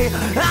okay.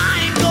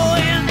 I ain't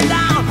going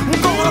down, I'm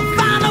gonna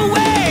find a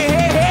way.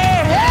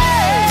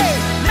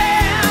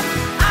 Man,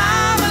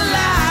 I'm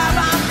alive,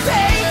 I'm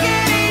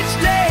taking each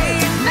day,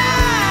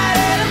 night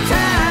at a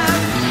time.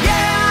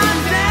 Yeah, I'm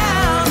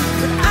down,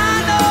 but I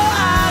know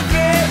I'll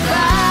get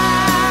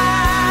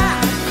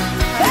by.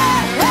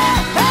 Hey, hey,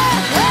 hey,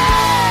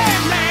 hey,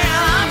 man,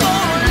 I'm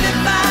gonna live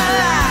my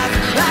life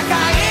like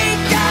I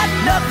ain't got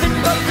nothing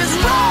but this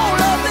roll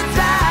of the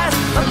dice.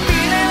 I'm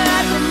feeling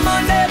like a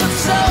Monday, but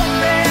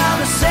someday I'm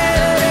a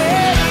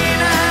Saturday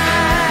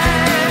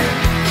night.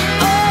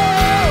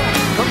 Oh,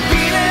 I'm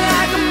feeling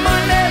like a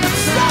Monday, but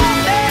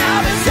someday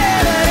I'm a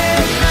Saturday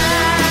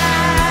night.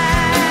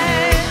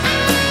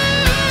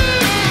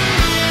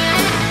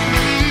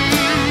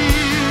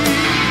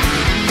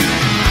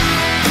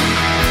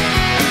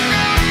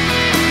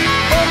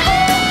 Oh,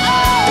 oh,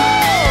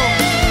 oh,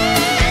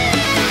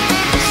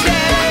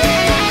 Saturday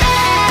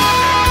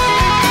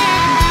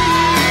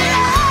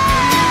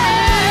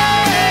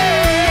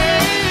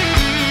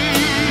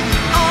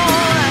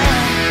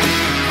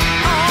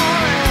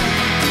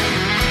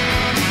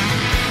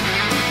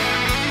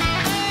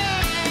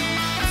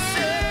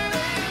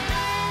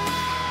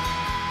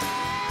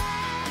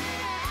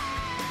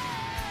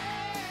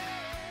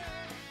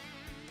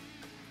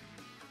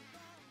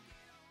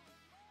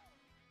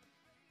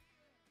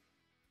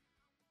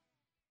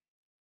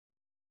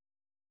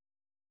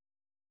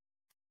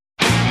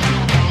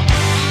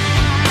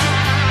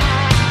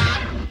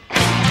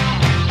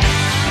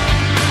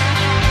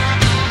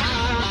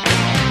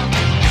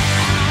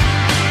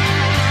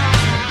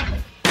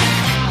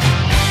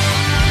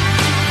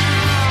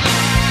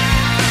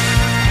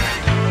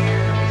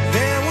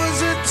There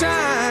was a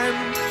time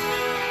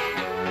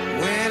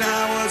when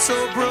I was so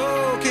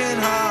broken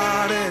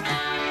hearted.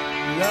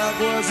 Love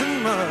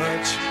wasn't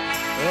much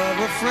of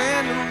a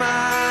friend of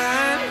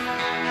mine.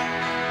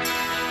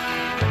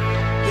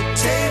 The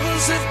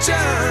tables have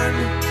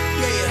turned,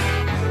 yeah,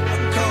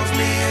 cause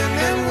me and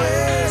them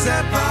ways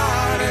that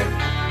parted.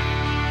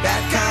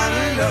 That kind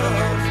of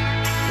love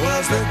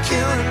was the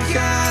killing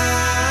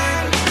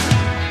kind.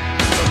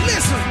 So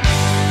listen.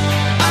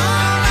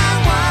 All I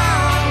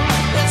want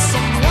is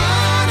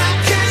someone I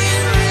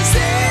can't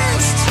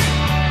resist.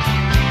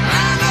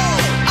 I know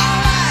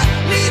all I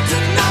need to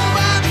know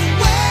by the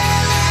way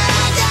that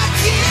I got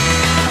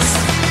kissed.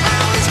 I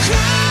was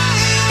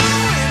crying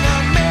when I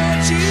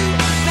met you.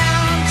 Now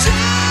I'm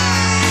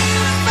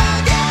trying to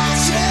forget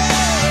you.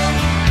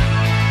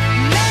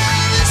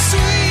 Love is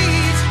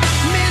sweet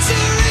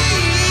misery.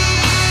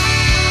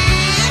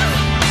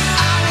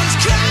 I was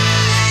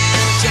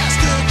crying just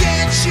to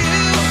get you.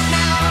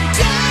 Now I'm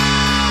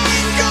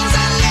dying 'cause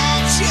I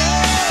let you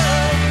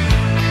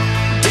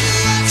do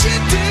what you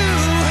do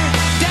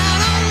down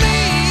on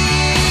me.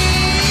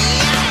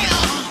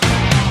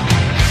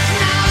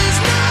 Now there's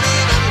not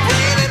even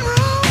breathing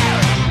room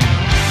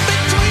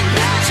between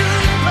pleasure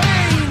and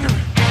pain.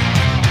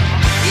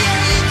 Yeah,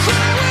 you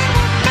cry when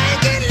we're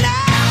making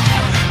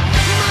love.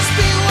 Must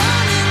be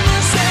one and the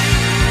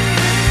same.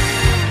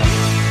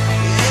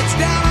 It's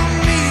down on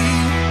me.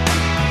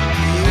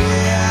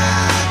 Yeah,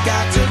 I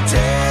got to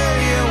tell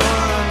you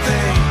one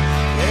thing.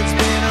 It's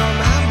been on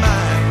my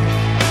mind.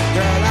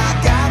 Girl, I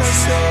gotta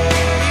say,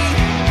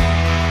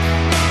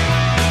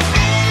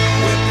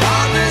 we're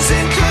partners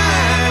in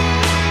crime.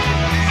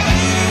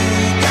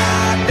 You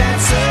got that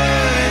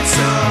certain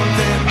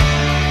something.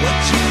 What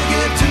you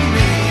give to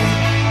me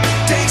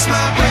takes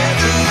my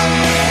breath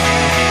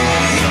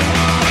away.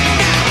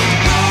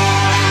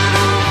 Rolling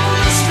on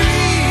the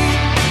street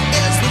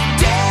is the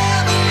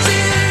devil's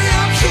in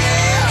your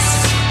kiss.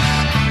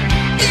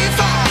 If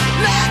I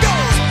let go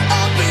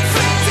of big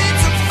friends,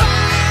 it's a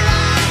fire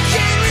I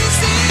can't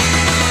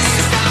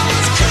resist. I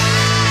was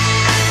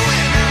crying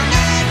when I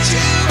met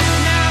you.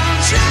 Now I'm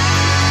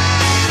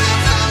trying to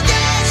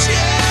forget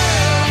you.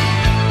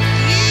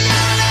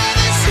 Your love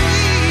is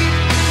sweet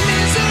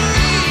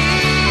misery.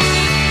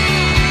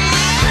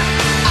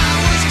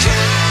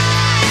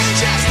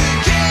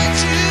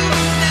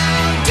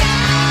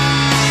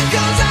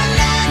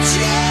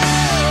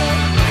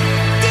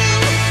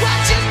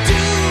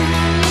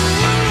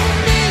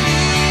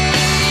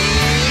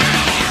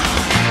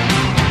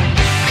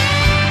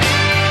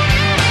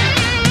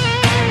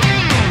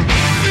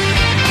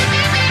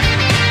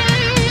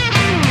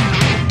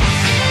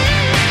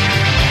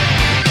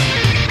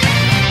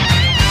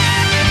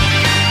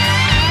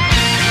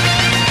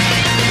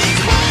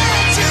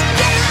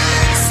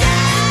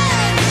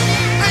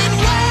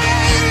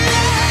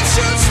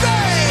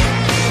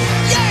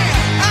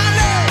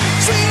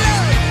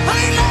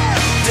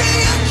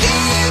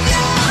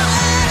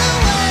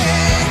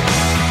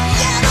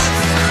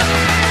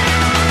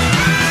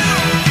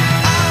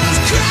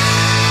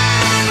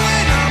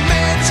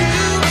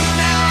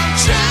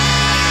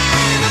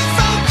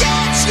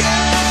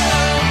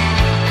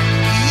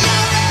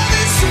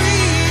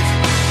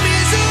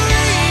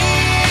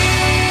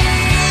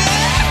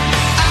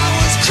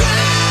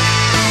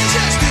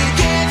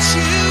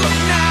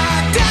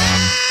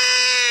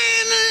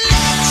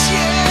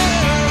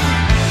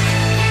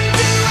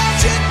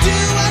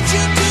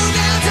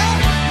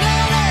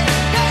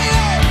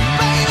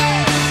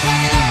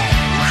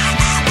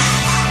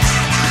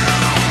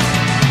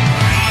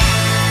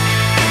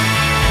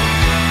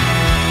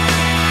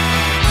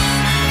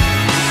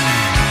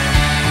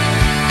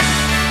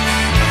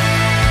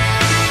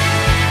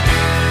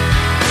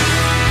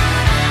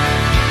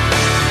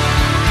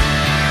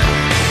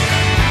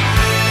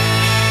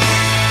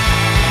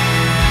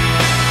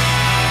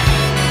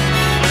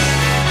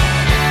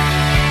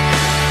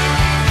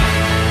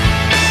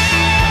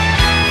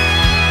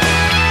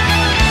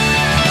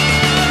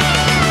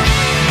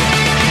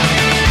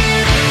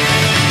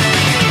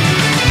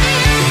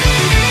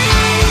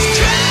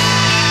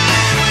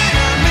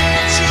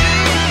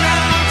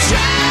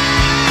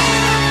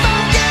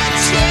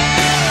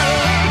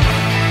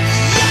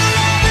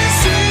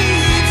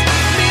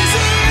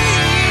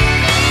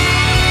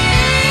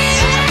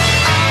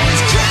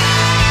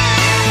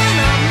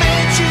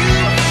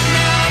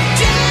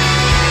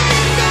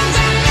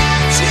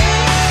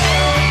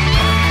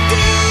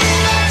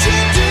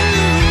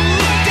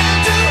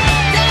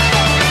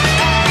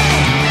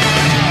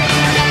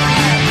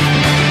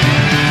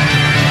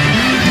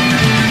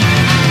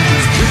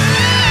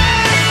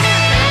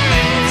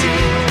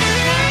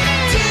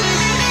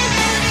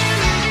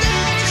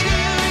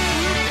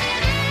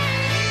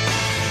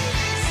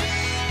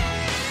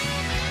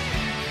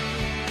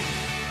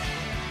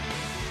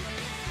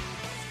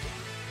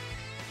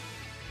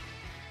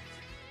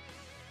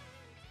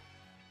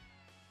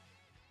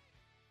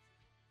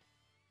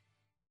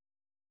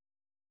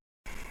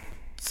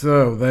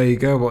 So, there you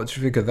go. What do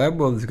you think of them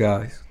ones,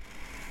 guys?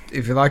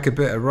 If you like a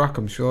bit of rock,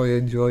 I'm sure you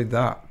enjoyed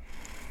that.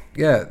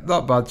 Yeah,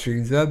 not bad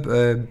tunes,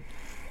 them.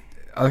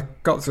 I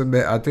got to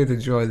admit, I did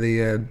enjoy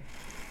the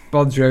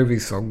Bon Jovi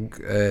song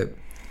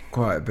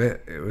quite a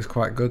bit. It was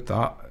quite good,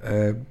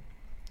 that.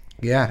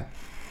 Yeah.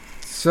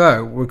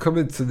 So, we're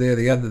coming to near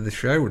the end of the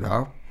show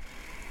now.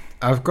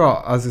 I've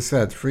got, as I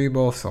said, 3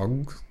 more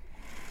songs.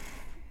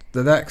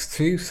 The next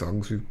 2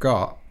 songs we've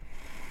got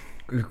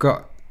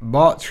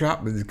Mark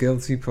Chapman's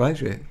Guilty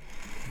Pleasure.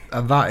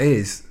 And that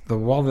is the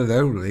one and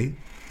only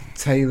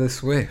Taylor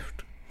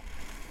Swift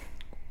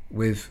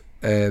with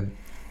You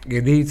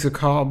Need to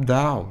Calm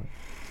Down.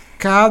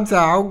 Calm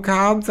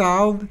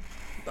down.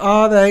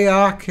 Oh, they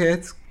are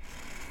kids.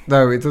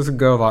 No, it doesn't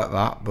go like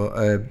that, but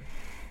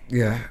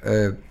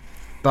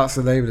that's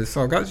the name of the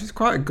song. Actually, it's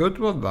quite a good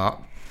one,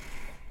 that.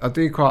 I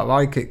do quite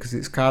like it because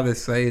it's kind of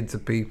saying to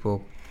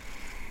people,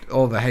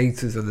 all the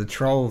haters and the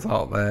trolls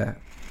out there,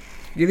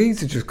 you need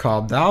to just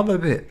calm down a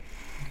bit.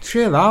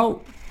 Chill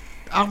out.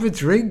 Have a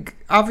drink.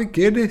 Have a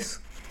Guinness.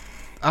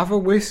 Have a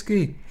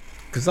whiskey.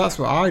 Because that's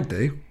what I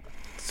do.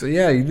 So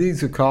yeah, you need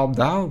to calm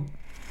down.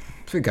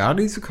 I think I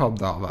need to calm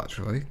down,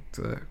 actually.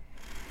 So,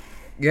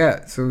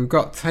 yeah, so we've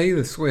got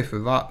Taylor Swift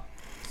with that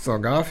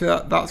song. I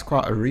feel that's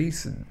quite in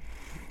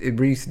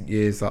recent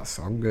years, that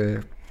song.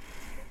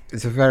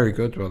 It's a very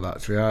good one,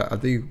 actually. I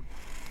do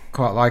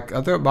quite like,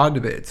 I don't mind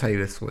a bit of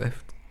Taylor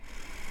Swift.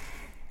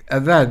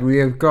 And then we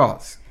have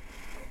got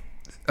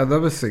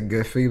another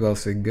singer, female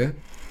singer.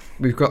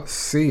 We've got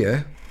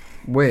Sia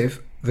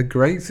with The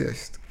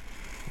Greatest,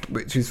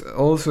 which is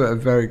also a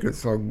very good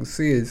song.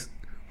 Sia's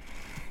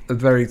a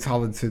very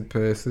talented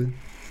person.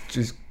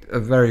 She's a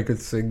very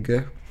good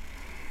singer.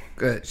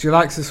 She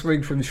likes to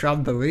swing from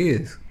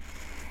chandeliers,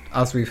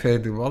 as we've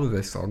heard in one of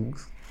her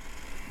songs.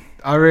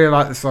 I really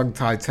like the song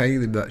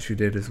Titanium that she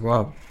did as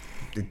well.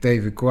 With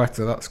David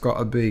Guetta, that's got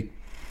to be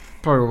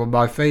probably one of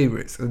my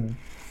favourites. And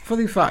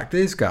funny fact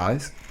is,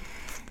 guys,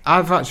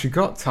 I've actually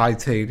got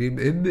Titanium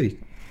in me.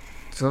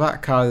 So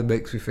that kind of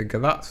makes me think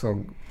of that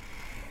song.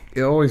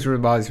 It always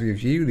reminds me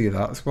of uni,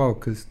 that as well,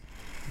 because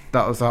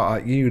that was out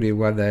at uni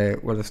when I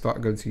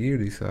started going to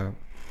uni. So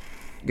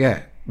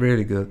yeah,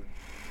 really good.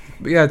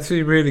 But yeah,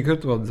 2 really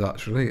good ones,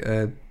 actually.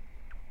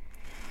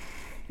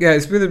 Yeah,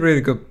 it's been a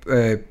really good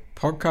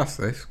podcast,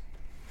 this.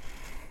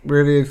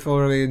 Really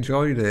thoroughly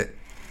enjoyed it.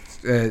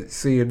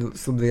 Seeing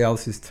somebody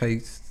else's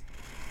taste.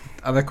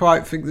 And I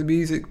quite think the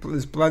music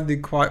is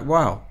blending quite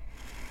well.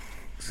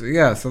 So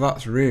yeah, so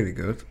that's really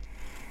good.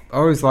 I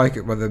always like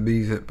it when the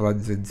music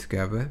blends in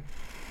together.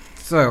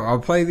 So I'll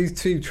play these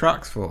 2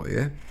 tracks for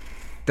you.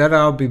 Then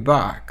I'll be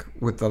back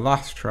with the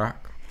last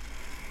track.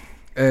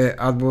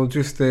 And we'll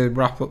just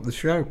wrap up the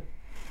show.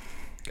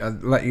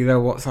 And let you know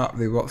what's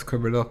happening, what's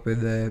coming up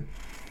in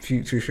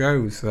future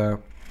shows.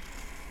 So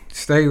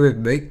stay with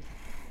me.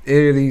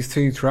 Hear these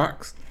 2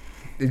 tracks.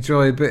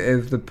 Enjoy a bit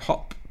of the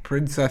pop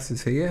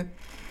princesses here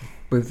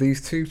with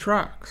these 2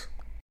 tracks.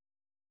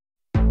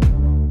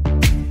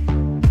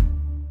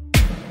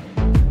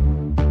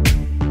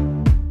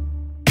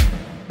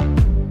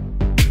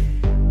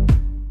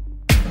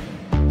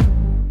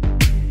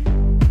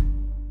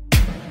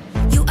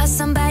 You are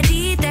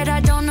somebody that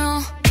I don't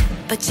know,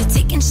 but you're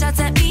taking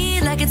shots at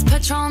me like it's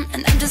Patron,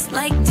 and I'm just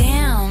like,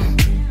 damn.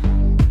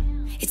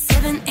 It's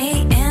 7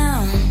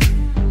 a.m.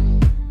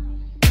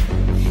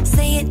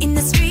 Say it in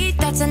the street,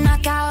 that's a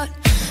knockout.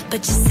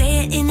 But you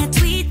say it in a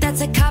tweet,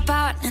 that's a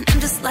cop-out. And I'm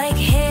just like,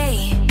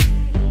 hey,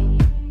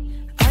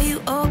 are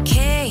you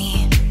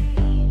okay?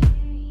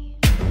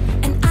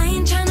 And I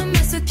ain't trying to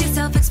mess with your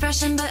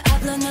self-expression, but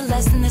I've learned a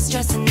lesson that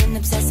stressing and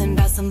obsessing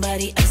about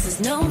somebody else is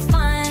no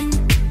fun.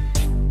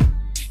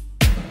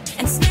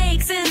 And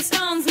snakes and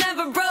stones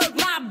never broke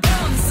my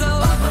bones, so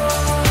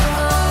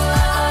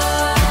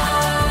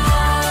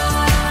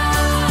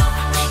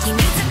you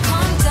need to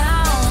calm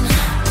down.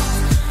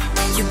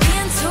 You're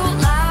being too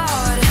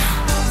loud.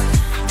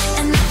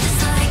 And I'm just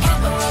like,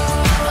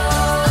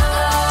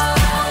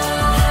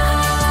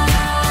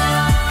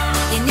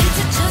 you need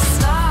to just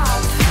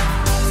stop.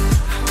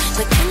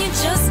 But can you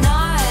just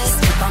not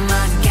slip on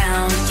my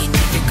gown? You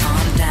need to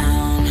calm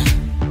down.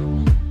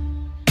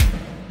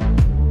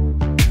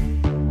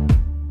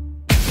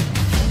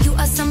 You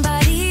are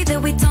somebody that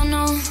we don't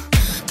know,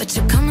 but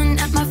you're coming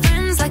at my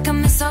friends like a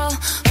missile.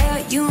 Why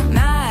are you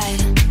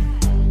mad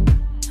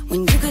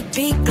when you could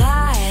be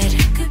glad?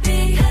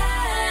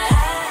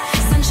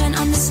 Sunshine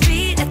on the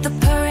street at the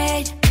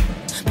parade,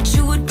 but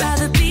you would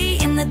rather be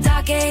in the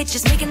dark age,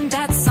 just making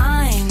that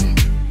sign.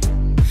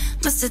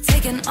 Must have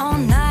taken all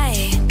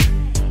night.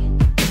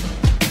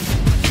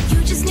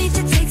 You just need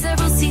to take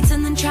several seats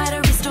and then try to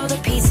restore the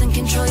peace and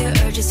control your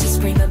urges to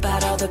scream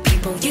about all the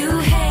people you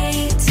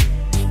hate.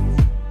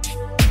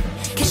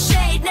 'Cause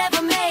shade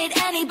never made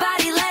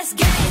anybody less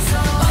gay,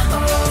 so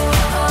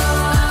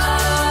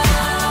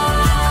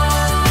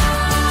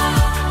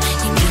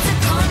you need to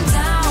calm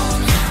down.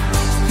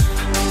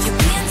 You're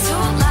being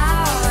too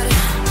loud.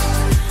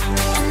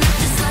 And I'm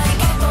just like,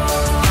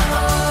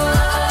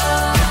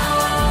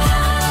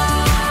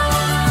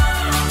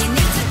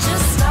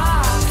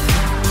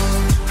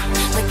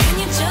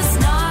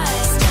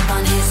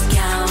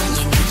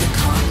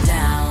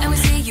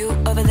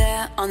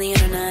 on the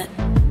internet,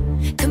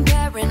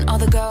 comparing all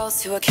the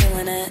girls who are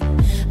killing it.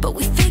 But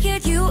we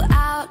figured you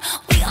out,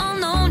 we all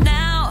know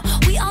now.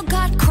 We all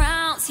got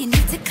crowns, you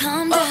need to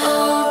calm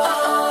down.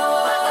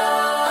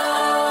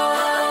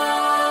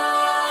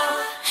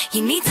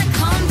 You need to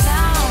calm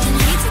down, you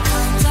need to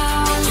calm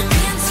down. You're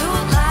being too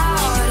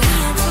loud,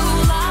 being too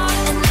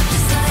loud. And I'm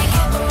just like,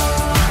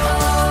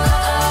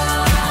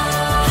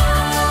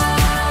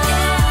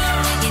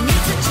 yeah. You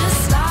need to just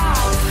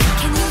stop.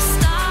 Can you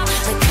stop?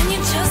 Like, can you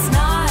just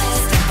not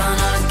step on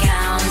our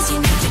gowns? You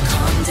need to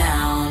calm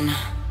down.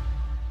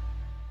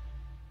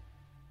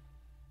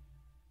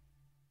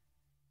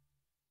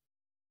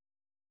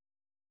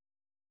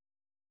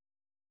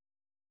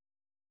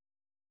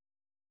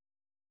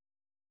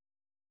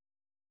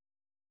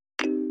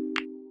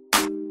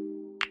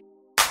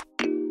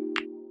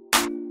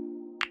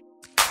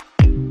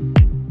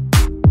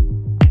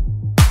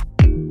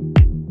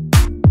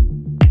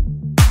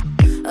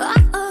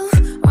 Uh-oh,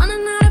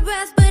 running out of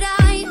breath, but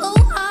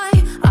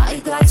I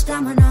got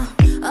stamina.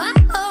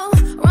 Uh-oh,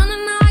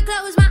 running out, I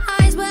close my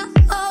eyes, but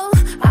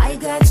I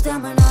got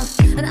stamina.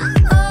 And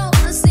uh-oh,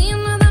 I see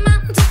another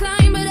mountain to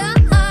climb, but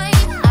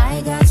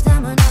I got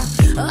stamina.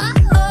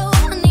 Uh-oh,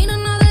 I need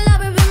another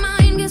lover be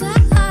mine, 'cause I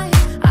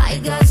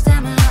got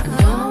stamina.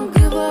 Don't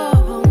give up,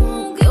 I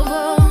won't give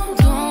up.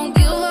 Don't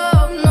give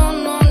up, no,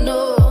 no, no.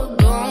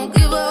 Don't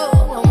give up,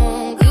 I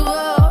won't give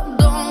up.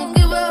 Don't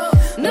give up,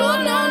 no,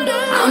 no, no.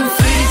 I'm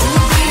free to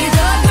be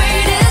the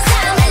greatest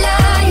I'm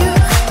alive.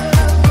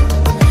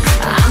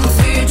 I'm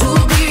free to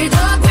be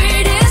the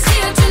greatest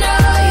here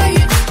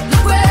tonight. The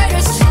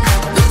greatest,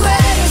 the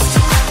greatest,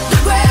 the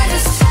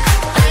greatest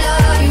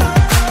alive.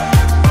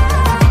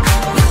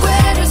 The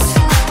greatest,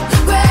 the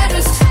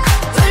greatest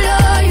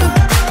alive.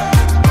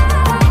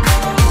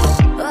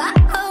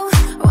 Uh-oh,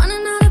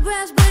 running out of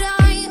breath, but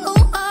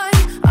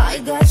I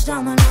got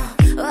stamina.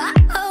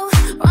 Uh-oh,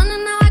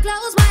 running out, I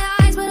close my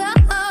eyes, but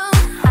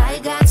I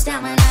got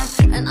stamina.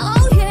 And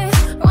oh yeah,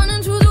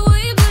 running through the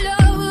wave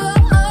below.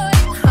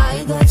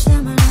 I got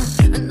stamina.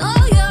 And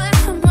oh yeah,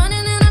 I'm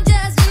running and I'm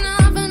just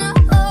enough. And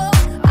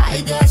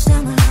I got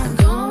stamina.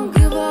 Don't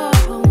give up,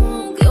 I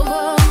won't give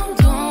up.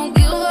 Don't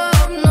give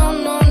up, no,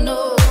 no, no.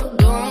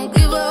 Don't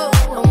give up,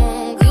 I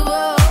won't give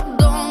up.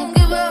 Don't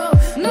give up,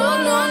 no,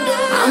 no, no.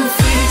 I'm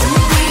free to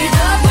be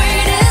the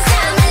greatest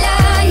I'm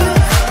alive.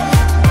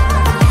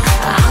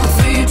 I'm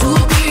free to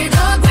be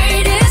the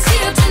greatest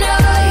here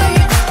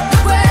tonight. The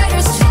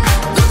greatest,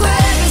 the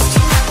greatest,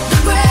 the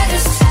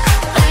greatest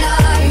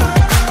alive.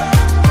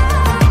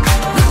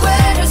 The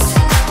greatest,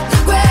 the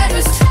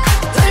greatest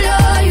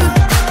alive.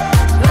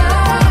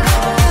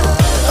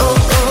 Oh,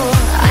 oh,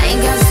 I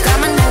got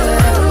stamina.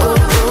 Oh,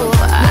 oh,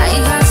 I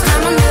got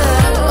stamina.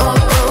 Oh,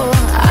 oh,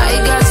 I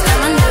got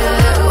stamina.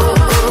 Oh,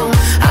 oh,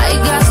 I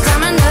got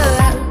stamina.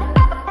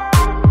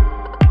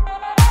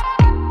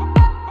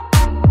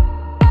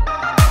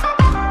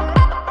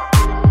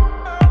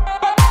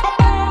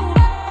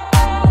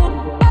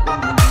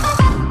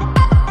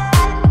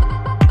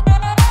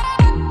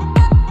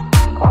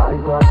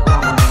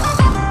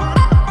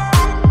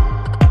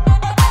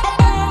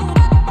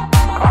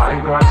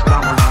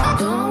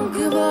 Don't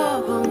give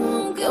up, I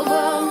won't give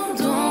up.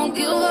 Don't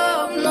give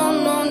up, no,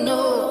 no, no.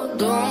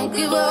 Don't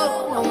give up,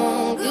 I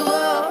won't give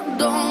up.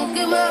 Don't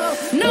give up,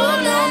 no,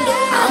 no, no.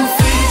 I'm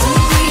free to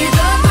be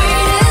the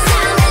greatest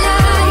I'm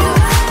alive.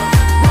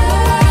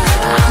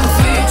 I'm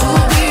free to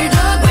be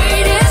the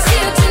greatest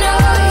here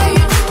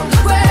tonight. The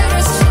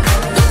greatest,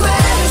 the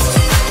greatest,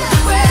 the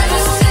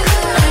greatest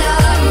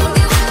alive.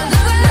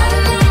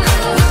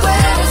 The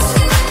greatest,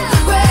 the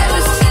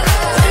greatest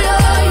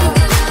alive.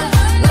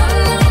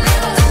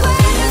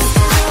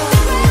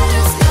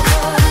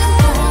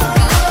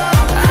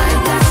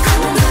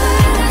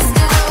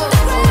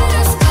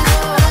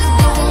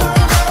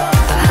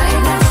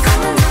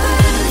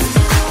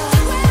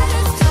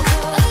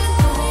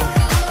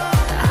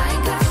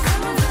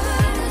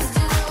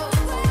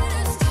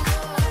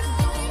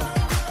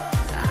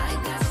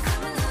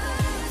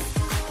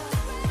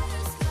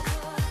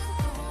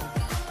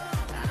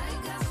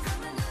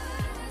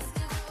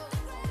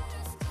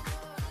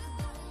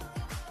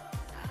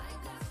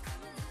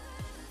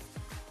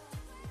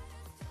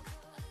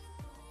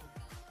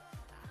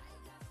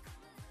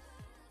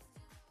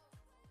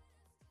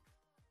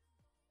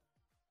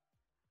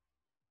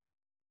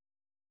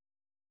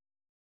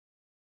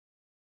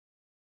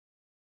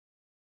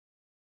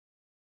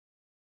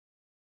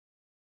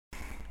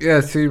 Yeah,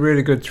 two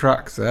really good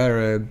tracks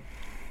there.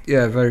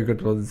 Yeah, very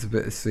good ones. A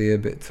bit of Sia, a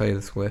bit of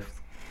Taylor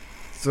Swift.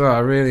 So I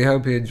really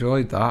hope you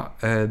enjoyed that.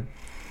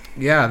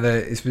 Yeah,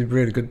 it's been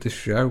really good, this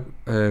show.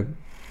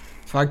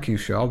 Thank you,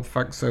 Sean.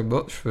 Thanks so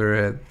much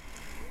for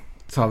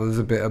telling us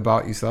a bit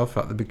about yourself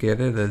at the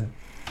beginning and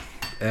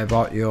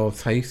about your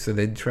tastes and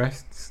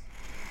interests.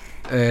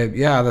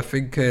 Yeah, and I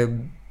think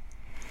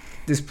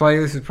this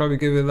playlist is probably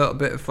giving a little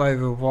bit of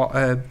flavour of what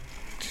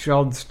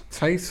Sean's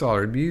tastes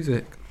are in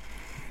music.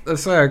 I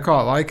say I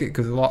can't like it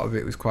because a lot of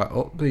it was quite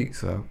upbeat,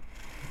 so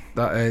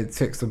that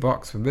ticks the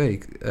box for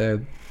me.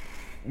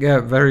 Yeah,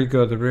 very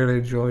good. I really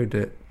enjoyed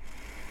it.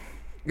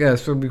 yeah,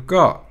 so we've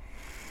got...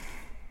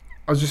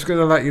 I was just going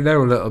to let you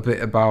know a little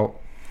bit about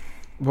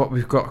what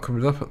we've got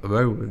coming up at the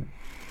moment.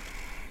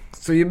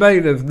 So you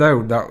may have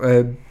known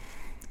that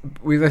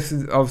we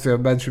listened, obviously I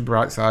mentioned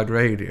Brightside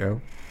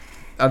Radio,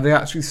 and they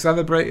actually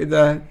celebrated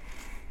their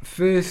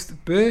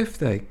first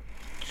birthday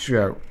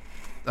show,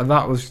 and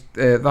that was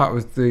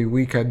the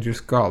weekend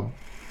just gone,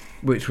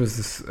 which was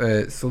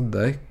the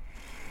Sunday,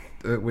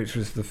 which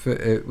was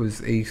it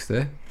was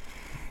Easter.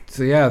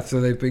 So yeah, so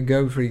they've been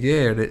going for a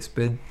year, and it's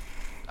been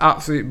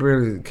absolutely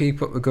brilliant.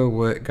 Keep up the good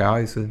work,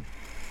 guys, and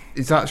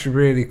it's actually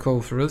really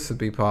cool for us to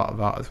be part of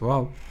that as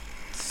well.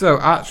 So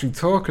actually,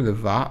 talking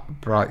of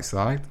that,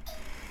 Brightside,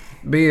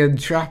 me and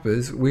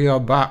Chappers, we are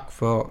back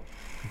for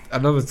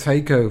another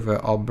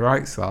takeover on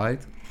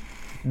Brightside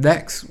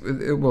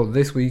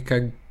this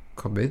weekend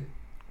coming.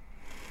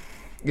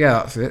 Yeah,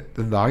 that's it,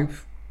 the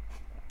 9th,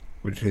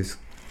 which is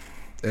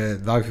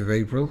 9th of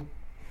April,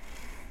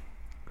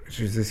 which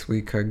is this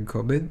weekend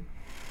coming.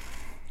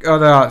 Oh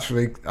no,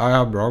 actually, I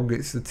am wrong,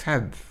 it's the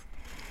 10th.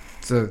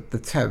 So, the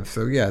 10th,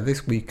 so yeah,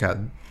 this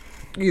weekend,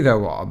 you know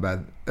what I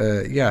meant.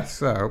 Yeah,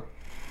 so,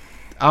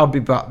 I'll be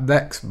back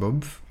next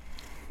month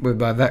with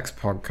my next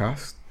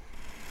podcast,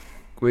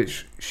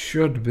 which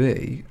should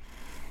be...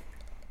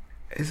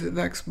 Is it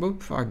next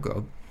month? Hang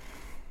on.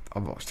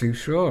 I'm not too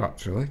sure,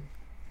 actually.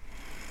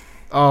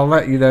 I'll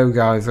let you know,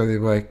 guys,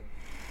 anyway.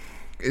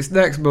 It's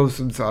next month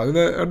sometime,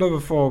 another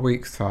 4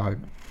 weeks'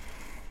 time.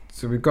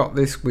 So we've got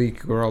this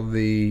week, we're on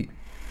the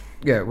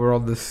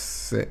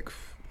 6th,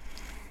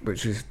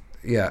 which is,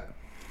 yeah.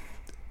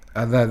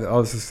 And then,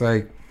 as I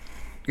say,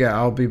 yeah,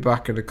 I'll be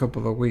back in a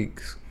couple of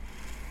weeks.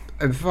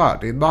 In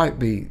fact, it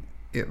might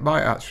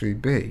actually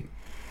be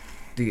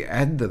the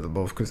end of the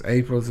month, because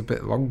April's a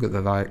bit longer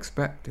than I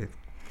expected.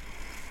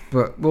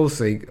 But we'll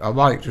see. I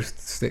might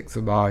just stick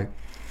to my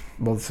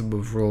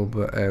once-a-month rule,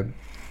 but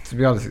to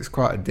be honest, it's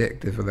quite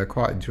addictive and I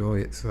quite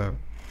enjoy it, so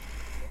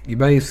you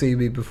may have seen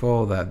me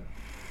before then.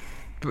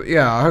 But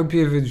yeah, I hope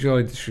you've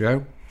enjoyed the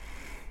show.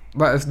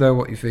 Let us know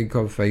what you think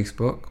on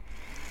Facebook.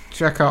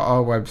 Check out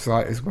our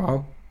website as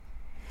well.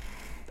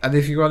 And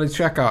if you want to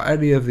check out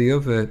any of the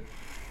other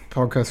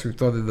podcasts we've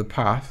done in the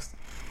past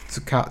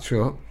to catch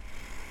up,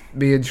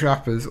 me and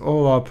Trappers,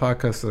 all our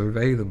podcasts are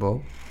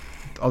available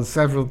on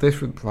several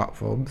different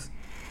platforms,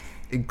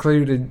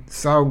 including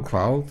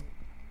SoundCloud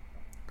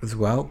as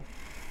well,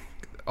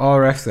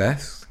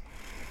 RSS,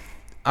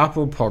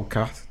 Apple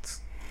Podcasts,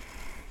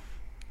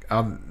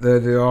 and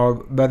there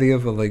are many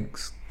other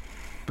links.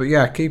 But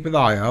yeah, keep an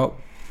eye out.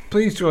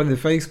 Please join the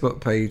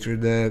Facebook page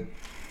and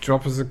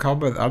drop us a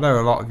comment. I know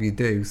a lot of you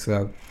do,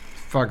 so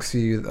thanks to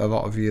you, a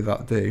lot of you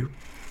that do.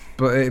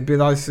 But it'd be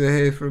nice to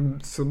hear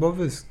from some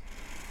others.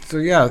 So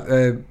yeah,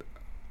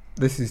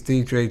 this is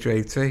DJ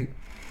JT.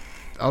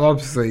 And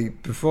obviously,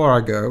 before I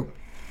go,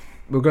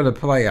 we're going to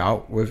play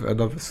out with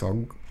another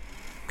song.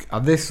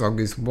 And this song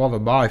is one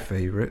of my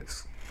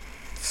favourites,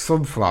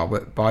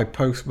 Sunflower by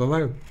Post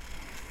Malone.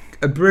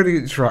 A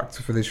brilliant track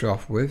to finish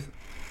off with.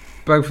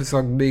 Both a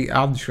song me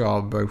and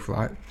Sean both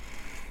like.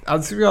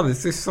 And to be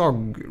honest, this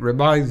song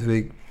reminds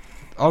me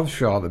of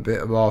Sean a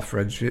bit of our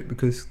friendship,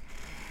 because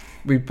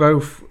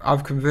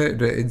I've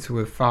converted it into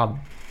a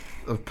fan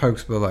of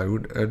Post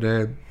Malone,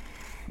 and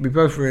we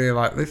both really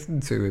like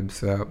listening to him,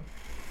 so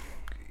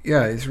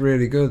yeah, it's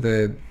really good.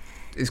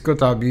 It's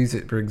good how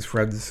music brings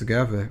friends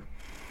together.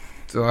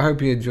 So I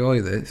hope you enjoy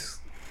this.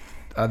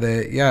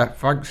 And yeah,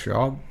 thanks,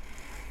 Sean.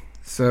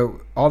 So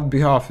on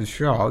behalf of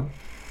Sean,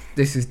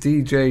 this is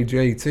DJ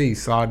JT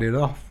signing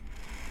off.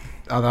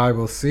 And I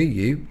will see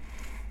you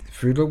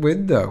through the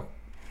window.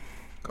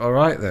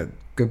 Alright then.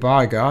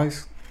 Goodbye,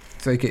 guys.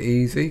 Take it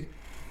easy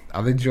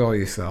and enjoy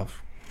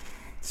yourself.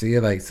 See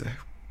you later.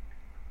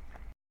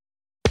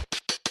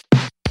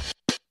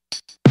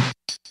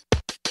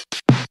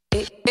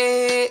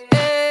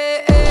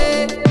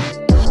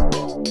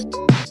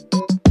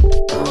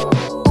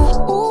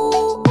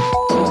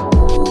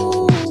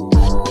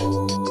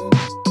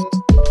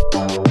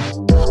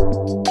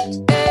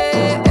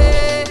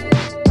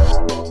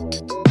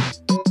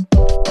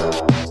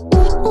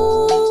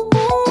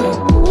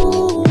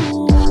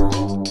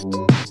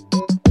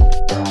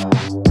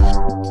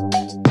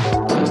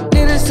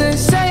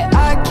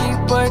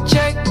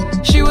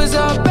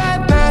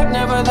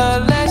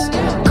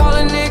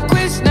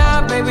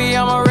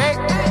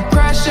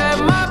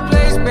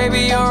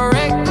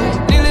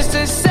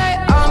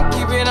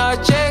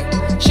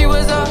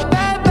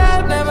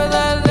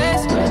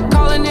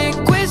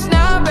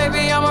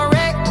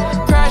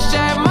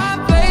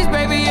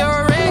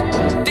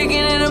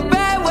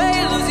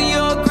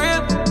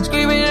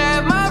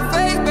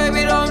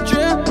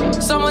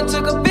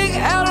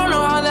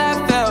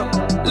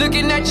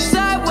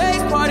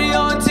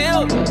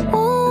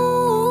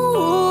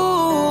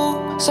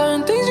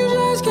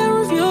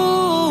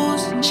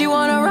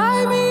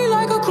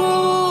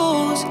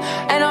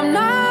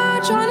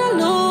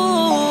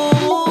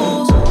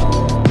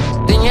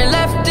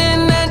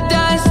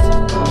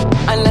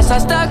 I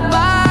stuck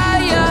by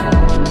you.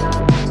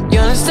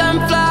 You're a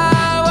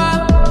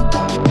sunflower.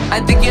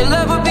 I think your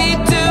love would be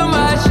too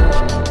much.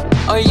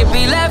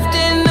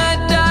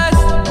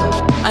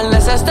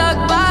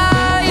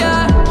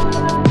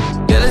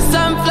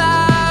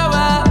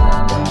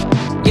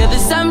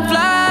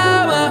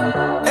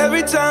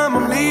 every time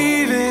I'm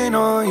leaving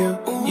on you.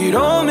 You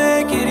don't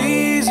make it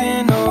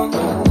easy, no.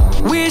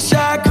 Wish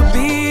I could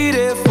be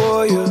there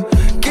for you.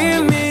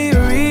 Give me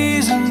a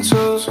reason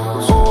to.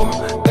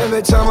 Oh,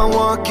 every time I'm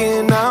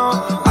walking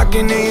out, I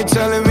can hear you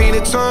telling me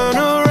to turn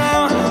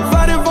around.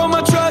 Fighting for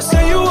my trust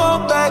and you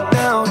won't back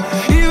down.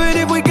 Even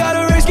if we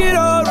gotta risk it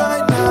all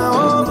right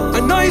now. I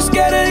know you're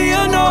scared of the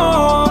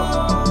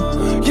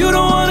unknown. You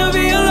don't wanna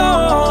be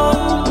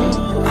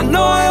alone. I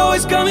know I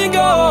always come and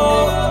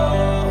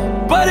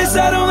go, but it's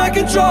out of my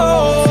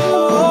control.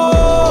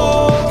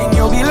 And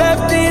you'll be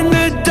left in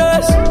the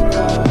dust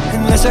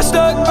unless I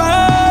stuck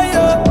by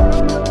you.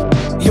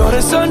 You're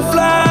the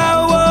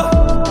sunflower.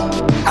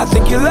 I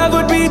think your love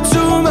would be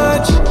too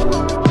much,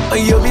 or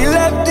you'll be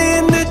left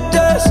in the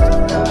dust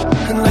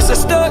unless I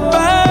stuck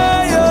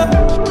by you.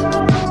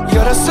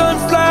 You're the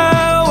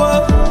sunflower.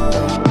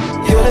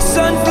 You're the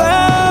sunflower.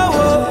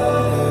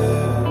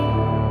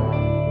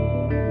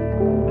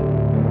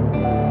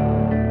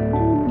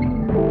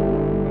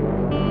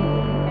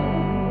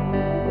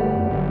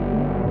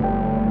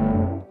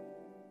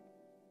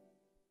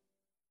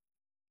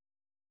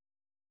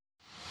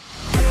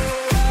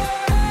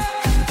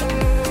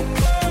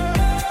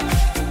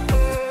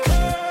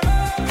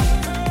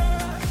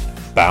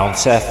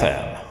 Bounce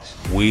FM,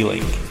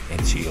 wheeling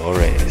into your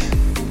ears.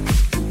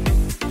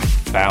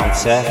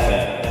 Bounce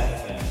FM.